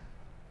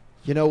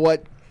 You know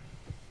what?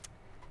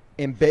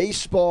 In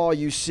baseball,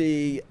 you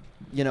see,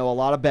 a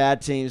lot of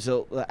bad teams.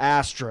 The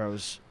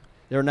Astros,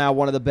 they're now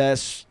one of the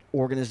best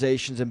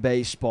organizations in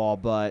baseball,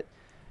 but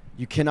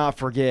you cannot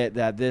forget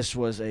that this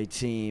was a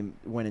team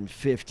winning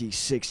 50,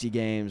 60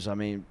 games. I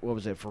mean, what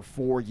was it, for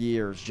 4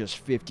 years, just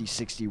 50,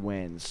 60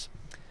 wins.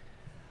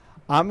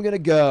 I'm going to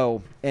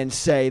go and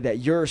say that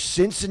your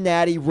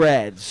Cincinnati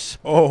Reds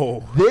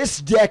this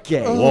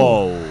decade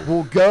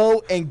will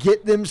go and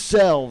get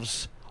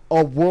themselves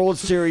a World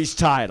Series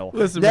title.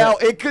 Listen, now,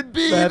 Matthew, it could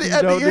be Matthew,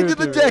 at the don't end do of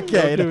the it to me. Don't do it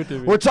decade. to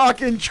me. We're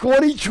talking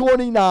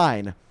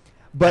 2029.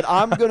 But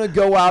I'm going to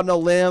go out on a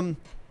limb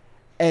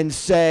and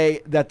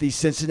say that the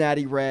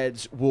Cincinnati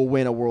Reds will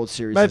win a World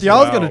Series. Matthew,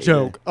 I was going to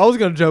joke. I was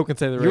going to joke and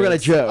say the Reds. You were gonna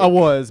joke. I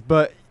was,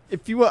 but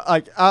if you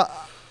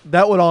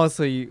that would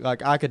honestly,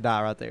 I could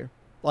die right there.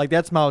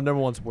 That's my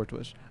number one sports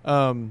wish.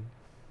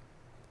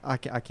 I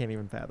can't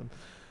even fathom.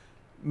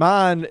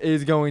 Mine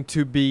is going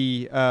to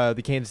be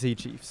the Kansas City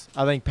Chiefs.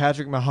 I think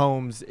Patrick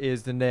Mahomes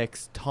is the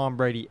next Tom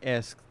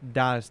Brady-esque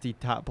dynasty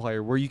type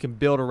player where you can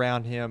build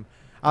around him.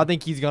 I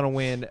think he's going to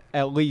win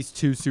at least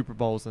 2 Super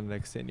Bowls in the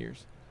next 10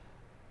 years.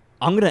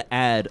 I'm going to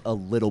add a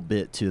little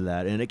bit to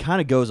that, and it kind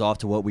of goes off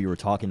to what we were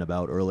talking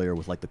about earlier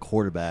with, the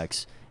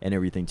quarterbacks and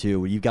everything, too,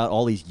 where you've got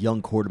all these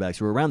young quarterbacks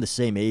who are around the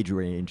same age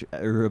range,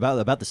 or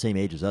about the same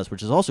age as us,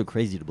 which is also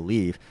crazy to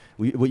believe.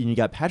 You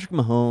got Patrick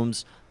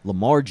Mahomes,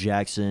 Lamar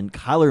Jackson,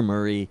 Kyler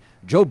Murray,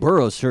 Joe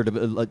Burrow's sure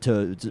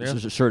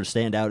to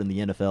stand out in the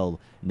NFL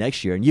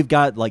next year, and you've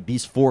got,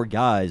 these 4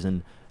 guys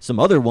and some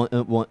other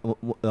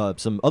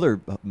hopefuls,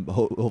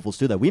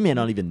 too, that we may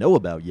not even know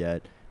about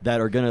yet, that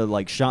are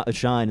gonna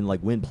shine and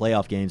win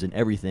playoff games and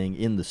everything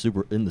in the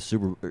Super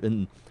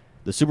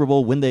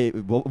Bowl one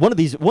of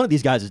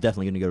these guys is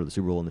definitely gonna go to the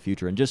Super Bowl in the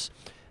future, and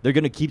they're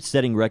gonna keep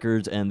setting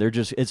records, and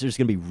it's just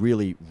gonna be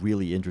really,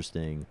 really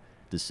interesting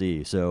to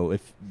see. So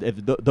if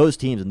those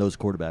teams and those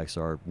quarterbacks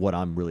are what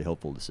I'm really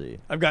hopeful to see.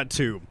 I've got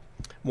 2.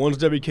 One's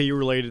WKU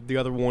related. The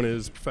other one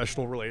is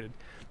professional related.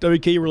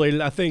 WKU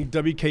related, I think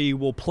WKU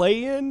will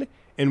play in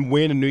and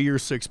win a New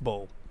Year's Six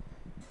Bowl.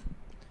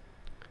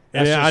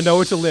 And I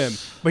know it's a limb,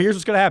 but here's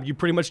what's going to happen. You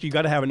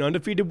got to have an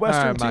undefeated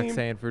Western team. Mike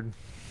Sanford.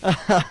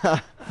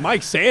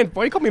 Mike Sanford?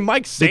 Why do you call me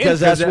Mike Sanford? Because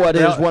that's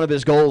what one of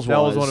his goals was.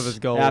 That was one of his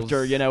goals.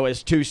 After,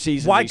 his 2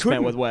 seasons he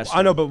spent with Western.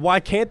 I know, but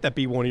why can't that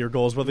be one of your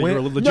goals, whether you're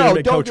a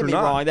legitimate coach or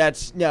not? No, don't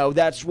get me wrong.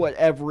 That's what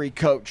every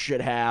coach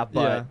should have,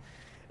 but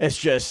it's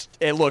just,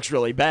 it looks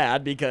really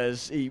bad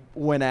because he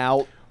went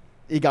out.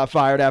 He got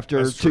fired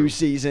after 2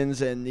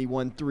 seasons, and he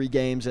won 3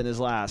 games in his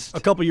last.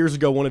 A couple years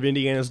ago, one of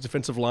Indiana's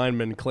defensive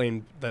linemen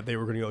claimed that they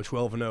were going to go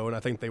 12-0, and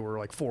I think they were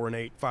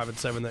 4-8,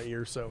 5-7 that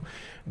year. So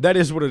that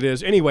is what it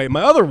is. Anyway,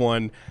 my other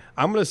one,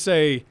 I'm going to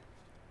say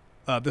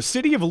the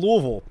city of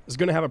Louisville is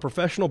going to have a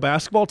professional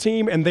basketball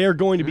team, and they are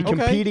going to be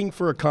competing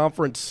for a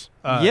conference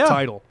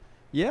title.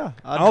 Yeah.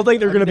 I don't think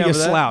they're going to be a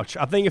slouch.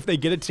 I think if they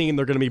get a team,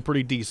 they're going to be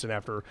pretty decent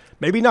after.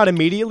 Maybe not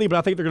immediately, but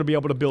I think they're going to be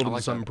able to build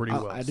into something pretty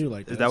well. I do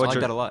like that. Is that what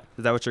that a lot.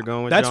 Is that what you're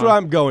going with? That's John? what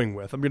I'm going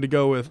with. I'm going to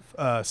go with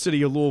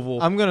City of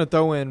Louisville. I'm going to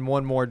throw in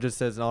one more just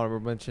as an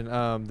honorable mention.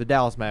 The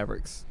Dallas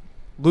Mavericks.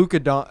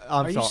 Luka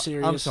Are you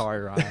serious? I'm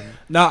sorry, Ryan.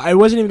 No, it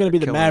wasn't even going to be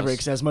the Killing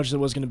Mavericks us. as much as it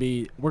was going to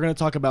be. We're going to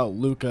talk about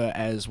Luka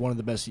as one of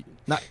the best,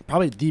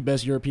 probably the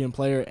best European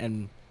player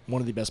and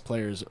one of the best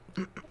players,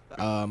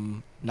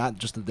 not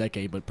just the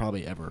decade, but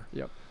probably ever.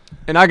 Yep.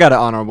 And I got an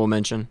honorable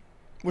mention.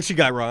 What you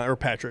got, Ryan or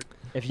Patrick?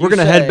 We're going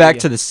to head back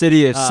to the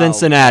city of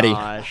Cincinnati.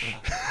 Gosh.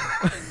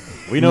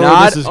 We know Not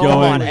where this is Hold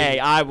going. on, hey,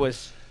 I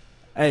was.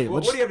 Hey,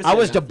 What do you have to say? I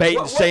was Matthew? debating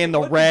What saying the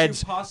did you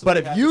Reds, possibly but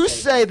if have you to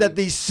say that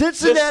the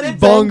Cincinnati Cincinnati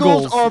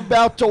Bengals Bengals are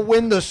about to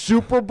win the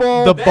Super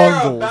Bowl, The They're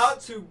Bungles. about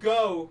to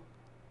go.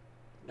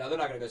 No, they're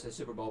not going to go to the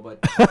Super Bowl,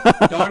 but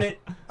darn it.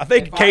 I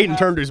think If I Caden have-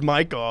 turned his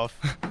mic off.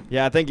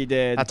 yeah, I think he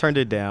did. I turned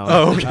it down.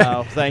 Oh, okay.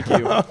 Oh, thank you.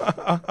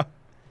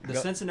 The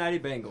Cincinnati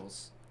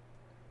Bengals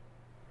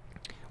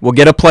will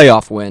get a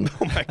playoff win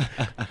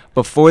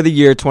before the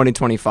year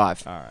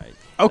 2025. All right.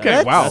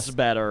 Okay, wow. That's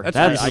better. That's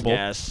I reasonable.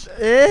 guess.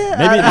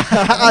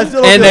 I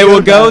still don't And feel they will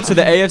good go about to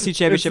the AFC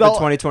Championship in not-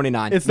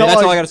 2029. It's Man, not that's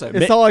like, all I got to say.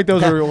 It's not like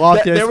those are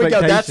lofty There we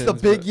go. That's the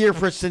expectations, big but- year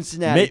for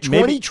Cincinnati.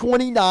 Maybe-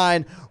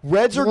 2029,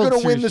 Reds are World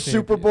going to win the Series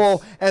Super champions.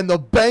 Bowl, and the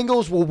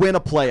Bengals will win a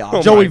playoff.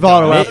 Oh Joey my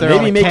Votto God. out there. Maybe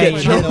on a make it cane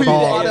Joey hitting the Joey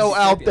ball. Votto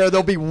out there,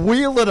 they'll be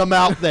wheeling him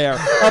out there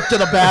up to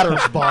the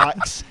batter's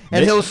box,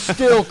 and he'll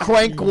still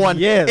crank one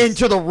Yes.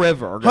 into the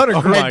river. Hunter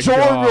and Green.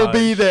 Jordan will gosh.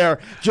 be there,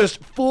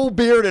 just full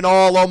beard and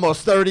all,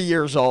 almost 30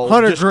 years old,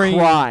 Hunter just Green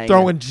crying.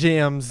 throwing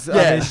gems. I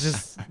mean, it's Yes.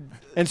 just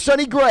And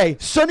Sonny Gray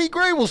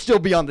will still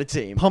be on the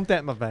team pump that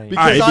in my veins.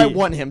 because All right. I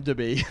want him to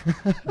be.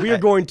 We are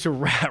going to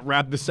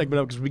wrap this segment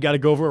up because we got to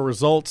go over our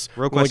results.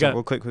 Real We only question, got-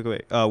 real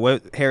quick.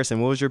 What Harrison?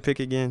 What was your pick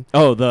again?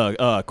 Oh, the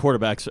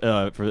quarterbacks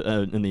for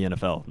in the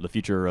NFL, the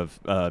future of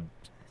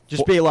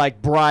Just be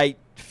like bright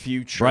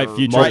future. Bright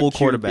future. Mobile QB.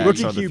 quarterbacks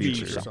Rookie are the QBs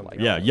future. or something like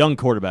yeah, that. young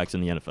quarterbacks in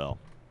the NFL.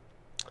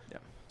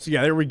 So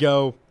yeah, there we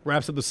go.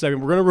 Wraps up the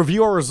segment. We're going to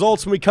review our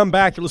results when we come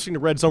back. You're listening to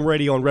Red Zone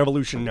Radio on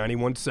Revolution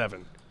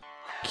 91.7.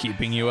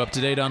 Keeping you up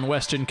to date on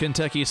Western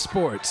Kentucky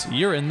sports,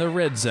 you're in the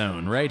Red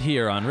Zone right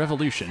here on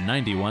Revolution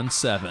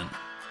 91.7.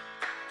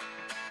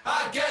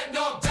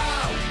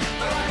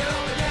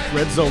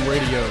 Red Zone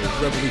Radio,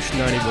 Revolution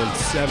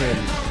 91.7.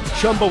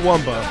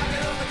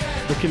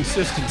 Chumbawamba, the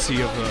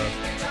consistency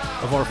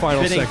of our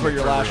final Fitting segment. for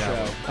your last every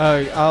hour.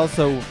 show. I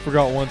also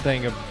forgot one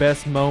thing: a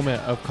best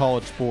moment of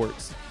college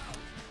sports.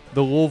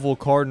 The Louisville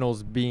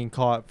Cardinals being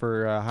caught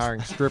for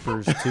hiring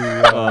strippers to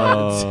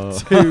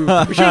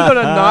We should have done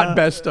a not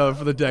best of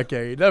for the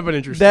decade. That'd been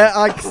interesting. that.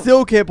 I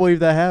still can't believe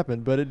that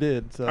happened, but it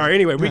did. So. All right.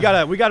 Anyway, we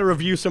gotta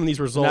review some of these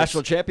results.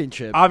 National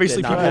championship.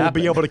 Obviously, did not people will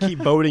be happen. able to keep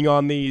voting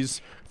on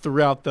these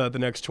throughout the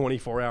next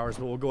 24 hours,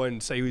 but we'll go ahead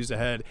and say who's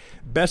ahead.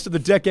 Best of the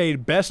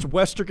decade, best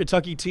Western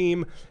Kentucky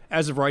team.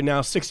 As of right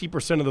now,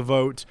 60% of the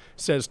vote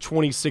says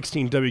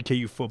 2016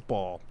 WKU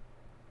football.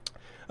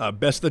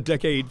 Best of the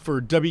decade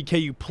for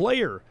WKU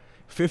player,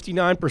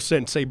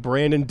 59% say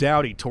Brandon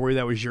Dowdy. Tori,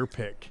 that was your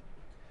pick.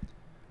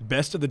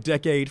 Best of the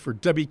decade for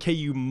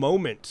WKU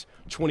moment,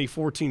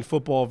 2014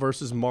 football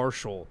versus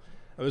Marshall.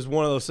 It was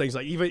one of those things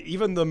like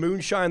even the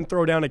Moonshine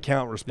Throwdown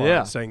account responded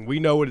Yeah. saying, we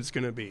know what it's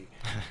going to be.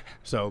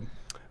 So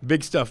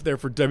big stuff there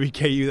for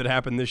WKU that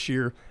happened this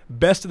year.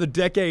 Best of the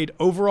decade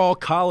overall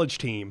college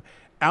team.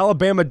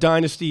 Alabama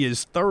Dynasty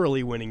is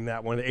thoroughly winning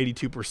that one at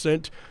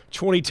 82%.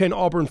 2010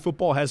 Auburn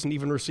football hasn't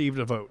even received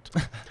a vote.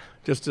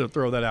 Just to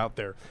throw that out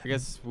there. I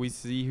guess we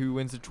see who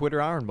wins the Twitter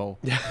Iron Bowl.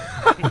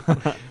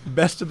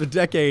 Best of the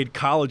decade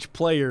college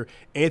player,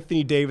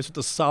 Anthony Davis with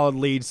a solid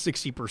lead,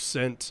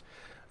 60%.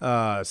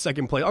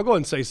 Second place. I'll go ahead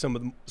and say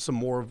some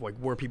more of like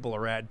where people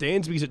are at.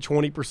 Dansby's at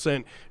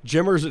 20%,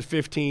 Jimmers at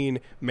 15%,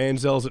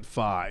 Manziel's at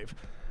 5%.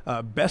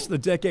 Best of the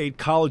decade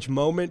college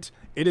moment.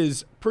 It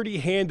is pretty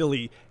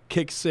handily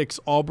kick six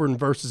Auburn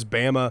versus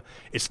Bama.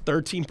 It's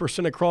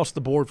 13% across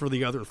the board for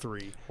the other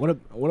three. What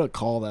a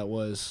call that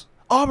was.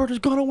 Auburn is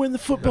gonna win the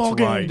football That's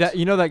game.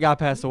 right. That guy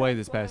passed away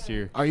this past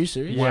year. Are you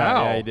serious?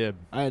 Yeah, yeah, he did.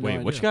 I had no Wait,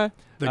 idea. which guy?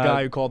 The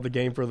guy who called the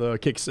game for the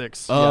kick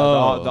six. Yeah,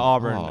 Oh. the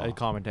Auburn Oh.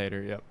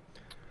 commentator. Yep.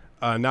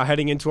 Now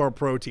heading into our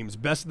pro teams.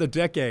 Best of the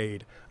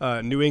decade.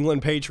 New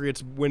England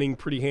Patriots winning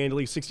pretty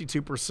handily,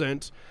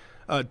 62%.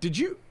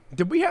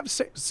 Did we have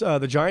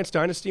the Giants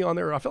dynasty on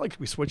there? I felt like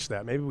we switched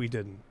that. Maybe we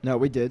didn't. No,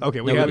 we did. Okay,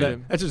 we No, have we that.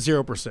 didn't. That's at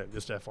 0%,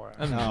 just FYI.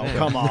 Oh,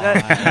 come on.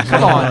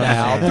 Come on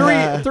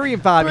now. 3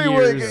 and 5 Three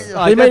years. weeks.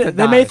 Like, They that's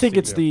a may think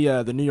dynasty.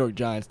 it's the New York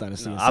Giants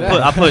dynasty.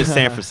 I put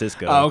San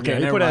Francisco. Oh, okay. Yeah,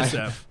 he never put mind.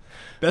 SF.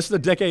 Best of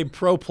the decade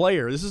pro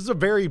player. This is a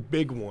very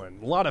big one.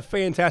 A lot of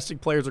fantastic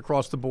players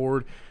across the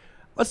board.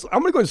 I'm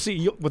going to go and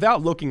see,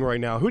 without looking right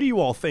now, who do you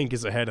all think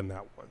is ahead in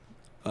that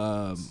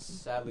one?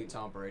 Sadly,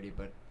 Tom Brady,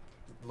 but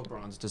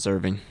LeBron's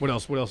deserving. What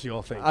else do you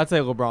all think? I'd say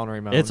LeBron or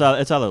Ramon. It's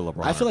either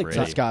LeBron. I feel like or It's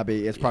Brady. gotta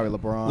be. It's probably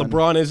LeBron.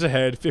 LeBron is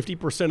ahead,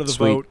 50% of the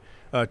Sweet.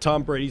 vote.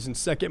 Tom Brady's in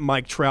second,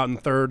 Mike Trout in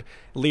third,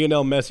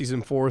 Lionel Messi's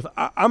in fourth.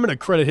 I'm going to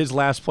credit his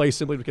last place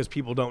simply because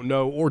people don't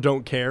know or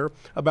don't care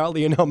about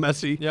Lionel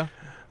Messi. Yeah.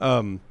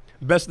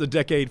 Best of the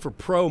decade for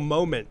pro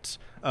moment.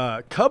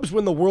 Cubs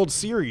win the World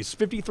Series,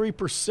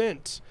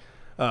 53%,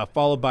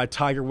 followed by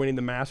Tiger winning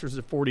the Masters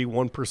at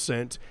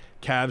 41%.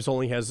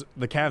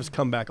 The Cavs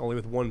come back only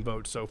with one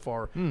vote so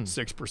far,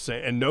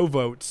 6%, and no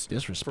votes for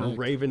Disrespect.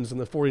 Ravens in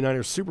the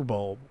 49ers Super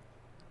Bowl.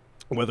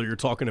 Whether you're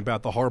talking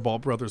about the Harbaugh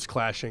brothers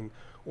clashing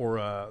or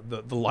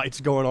the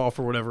lights going off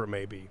or whatever it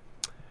may be.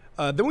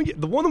 Then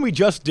the one that we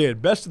just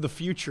did, Best of the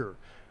Future.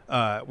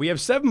 We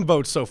have 7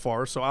 votes so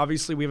far, so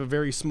obviously we have a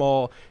very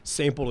small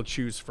sample to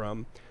choose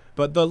from.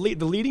 But the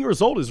leading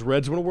result is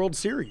Reds win a World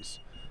Series.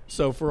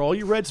 So for all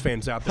you Reds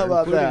fans out there,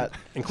 How about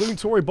including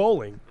Tory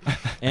Bowling,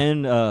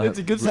 And It's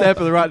a good step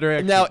in the right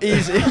direction. Now,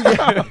 easy.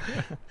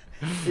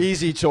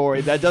 Easy,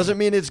 Tory. That doesn't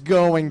mean it's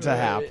going to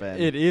happen.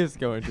 It is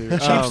going to.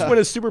 Chiefs win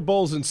a Super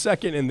Bowls in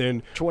second, and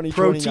then pro team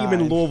 2029.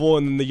 in Louisville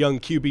and then the young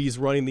QBs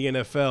running the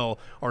NFL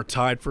are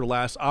tied for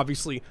last.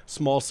 Obviously,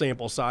 small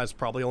sample size,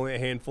 probably only a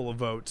handful of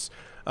votes.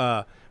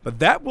 But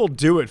that will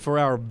do it for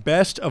our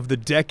Best of the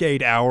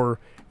Decade hour.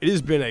 It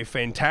has been a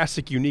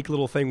fantastic, unique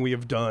little thing we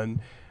have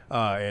done.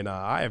 And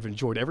I have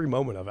enjoyed every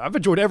moment of it. I've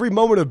enjoyed every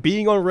moment of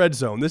being on Red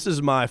Zone. This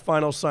is my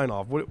final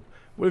sign-off. What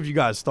have you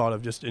guys thought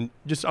of just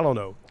I don't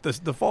know,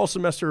 the fall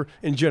semester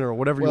in general,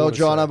 whatever you Well, want to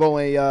John, say. I've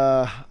only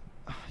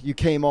you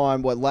came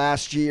on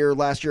last year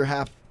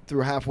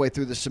halfway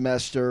through the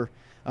semester.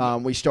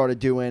 We started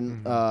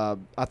doing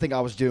I think I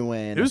was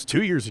doing It was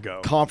 2 years ago.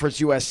 Conference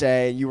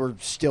USA, and you were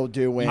still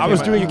doing I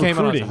was doing You came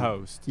on as a recruiting.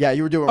 host. Yeah,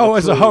 you were doing Oh,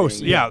 as a recruiting.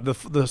 host. Yeah,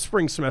 the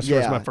spring semester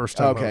was my first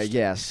time Okay, host.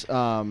 yes.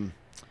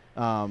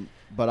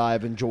 But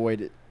I've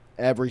enjoyed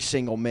every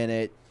single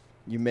minute.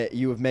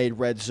 You have made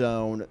Red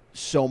Zone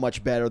so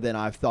much better than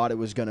I thought it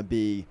was going to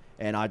be,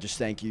 and I just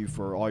thank you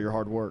for all your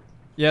hard work.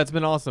 Yeah, it's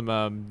been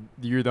awesome.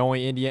 You're the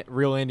only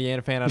real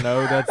Indiana fan I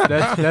know.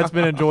 That's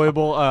been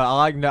enjoyable.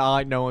 I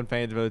like knowing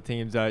fans of other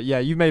teams. Yeah,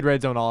 you've made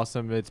Red Zone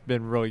awesome. It's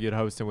been really good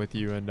hosting with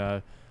you,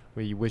 and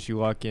we wish you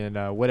luck in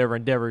whatever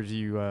endeavors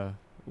you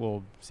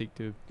will seek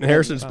to. And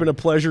Harrison, it's been a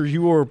pleasure.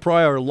 You were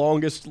probably our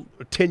longest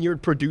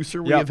tenured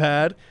producer we Yep. have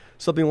had,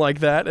 something like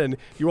that. And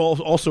you're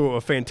also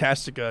a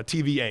fantastic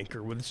TV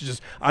anchor. Which is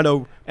just, I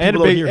know, And a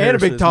people don't big hear and a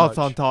Harrison big as tops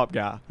much. on top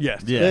guy.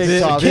 Yes. Yes.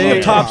 Big tops King on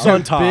of top. tops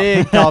on top.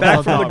 Big tops Back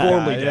on from the top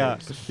Gormley guy, yeah.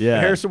 days. Yeah.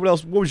 Harrison,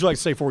 what would you like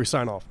to say before we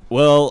sign off?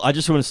 Well, I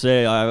just want to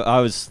say I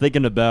was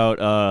thinking about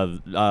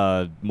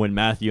when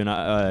Matthew and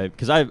I,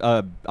 because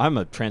I'm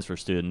a transfer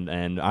student,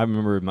 and I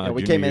remember my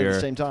we junior came in year. at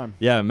the same time.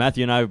 Yeah,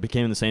 Matthew and I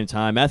became in the same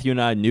time. Matthew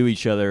and I knew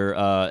each other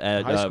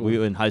at High school. we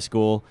were in high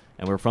school,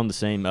 and we were from the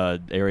same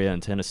area in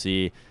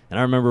Tennessee. And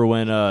I remember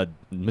when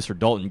Mr.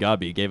 Dalton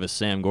Godby gave us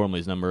Sam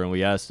Gormley's number, and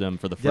we asked him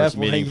for the first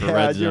meeting for yeah,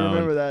 Red I do Zone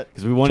remember that.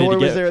 because we wanted Tory to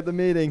was get there at the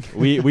meeting.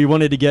 we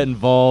wanted to get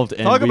involved.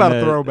 And Talk we about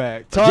met- a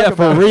throwback. Yeah,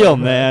 for real,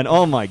 man.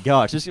 Oh my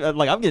gosh, just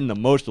like I'm getting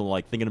emotional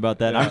like thinking about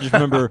that. I just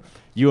remember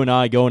you and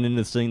I going into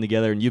this thing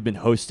together, and you've been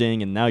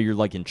hosting, and now you're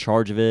like in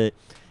charge of it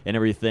and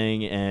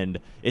everything, and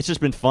it's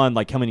just been fun,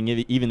 like coming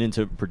even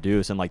into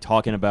produce and like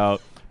talking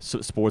about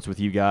sports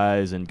with you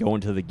guys and going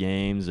to the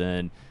games,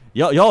 and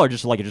y'all are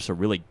just a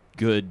really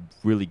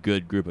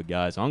good group of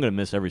guys. I'm gonna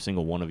miss every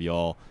single one of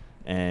y'all,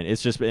 and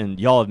it's just been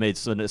y'all have made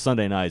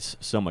Sunday nights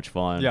so much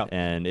fun, Yeah.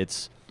 and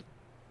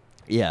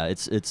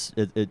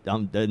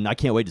and I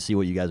can't wait to see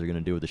what you guys are going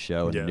to do with the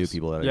show and the new Yes.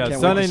 people that are Yeah, Can't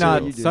wait Sunday to see what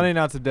you nights. do. Sunday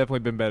nights have definitely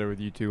been better with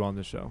you two on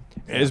the show.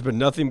 It has been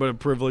nothing but a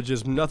privilege.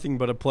 It's nothing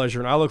but a pleasure.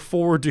 And I look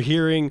forward to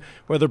hearing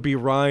whether it be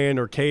Ryan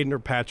or Caden or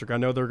Patrick. I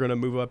know they're going to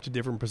move up to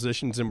different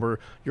positions, and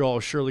you're all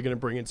surely going to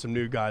bring in some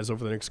new guys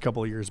over the next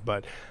couple of years.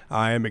 But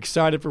I am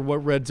excited for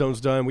what Red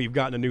Zone's done. We've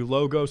gotten a new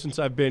logo since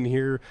I've been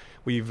here.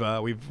 We've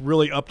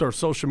really upped our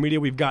social media.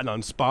 We've gotten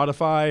on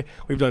Spotify.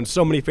 We've done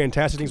so many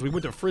fantastic things. We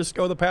went to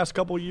Frisco the past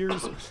couple of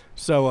years.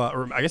 So,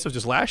 or I guess it was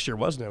just last year,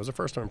 wasn't it? It was the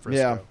first time in Frisco.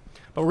 Yeah.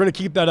 But we're going to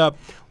keep that up.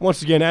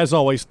 Once again, as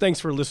always, thanks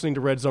for listening to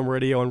Red Zone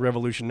Radio on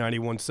Revolution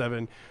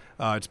 91.7.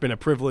 It's been a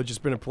privilege. It's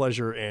been a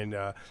pleasure. And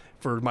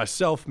for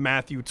myself,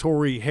 Matthew,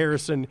 Tory,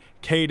 Harrison,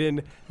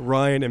 Caden,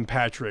 Ryan, and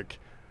Patrick,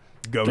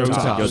 go Go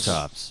Tops. Tops. Go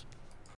Tops.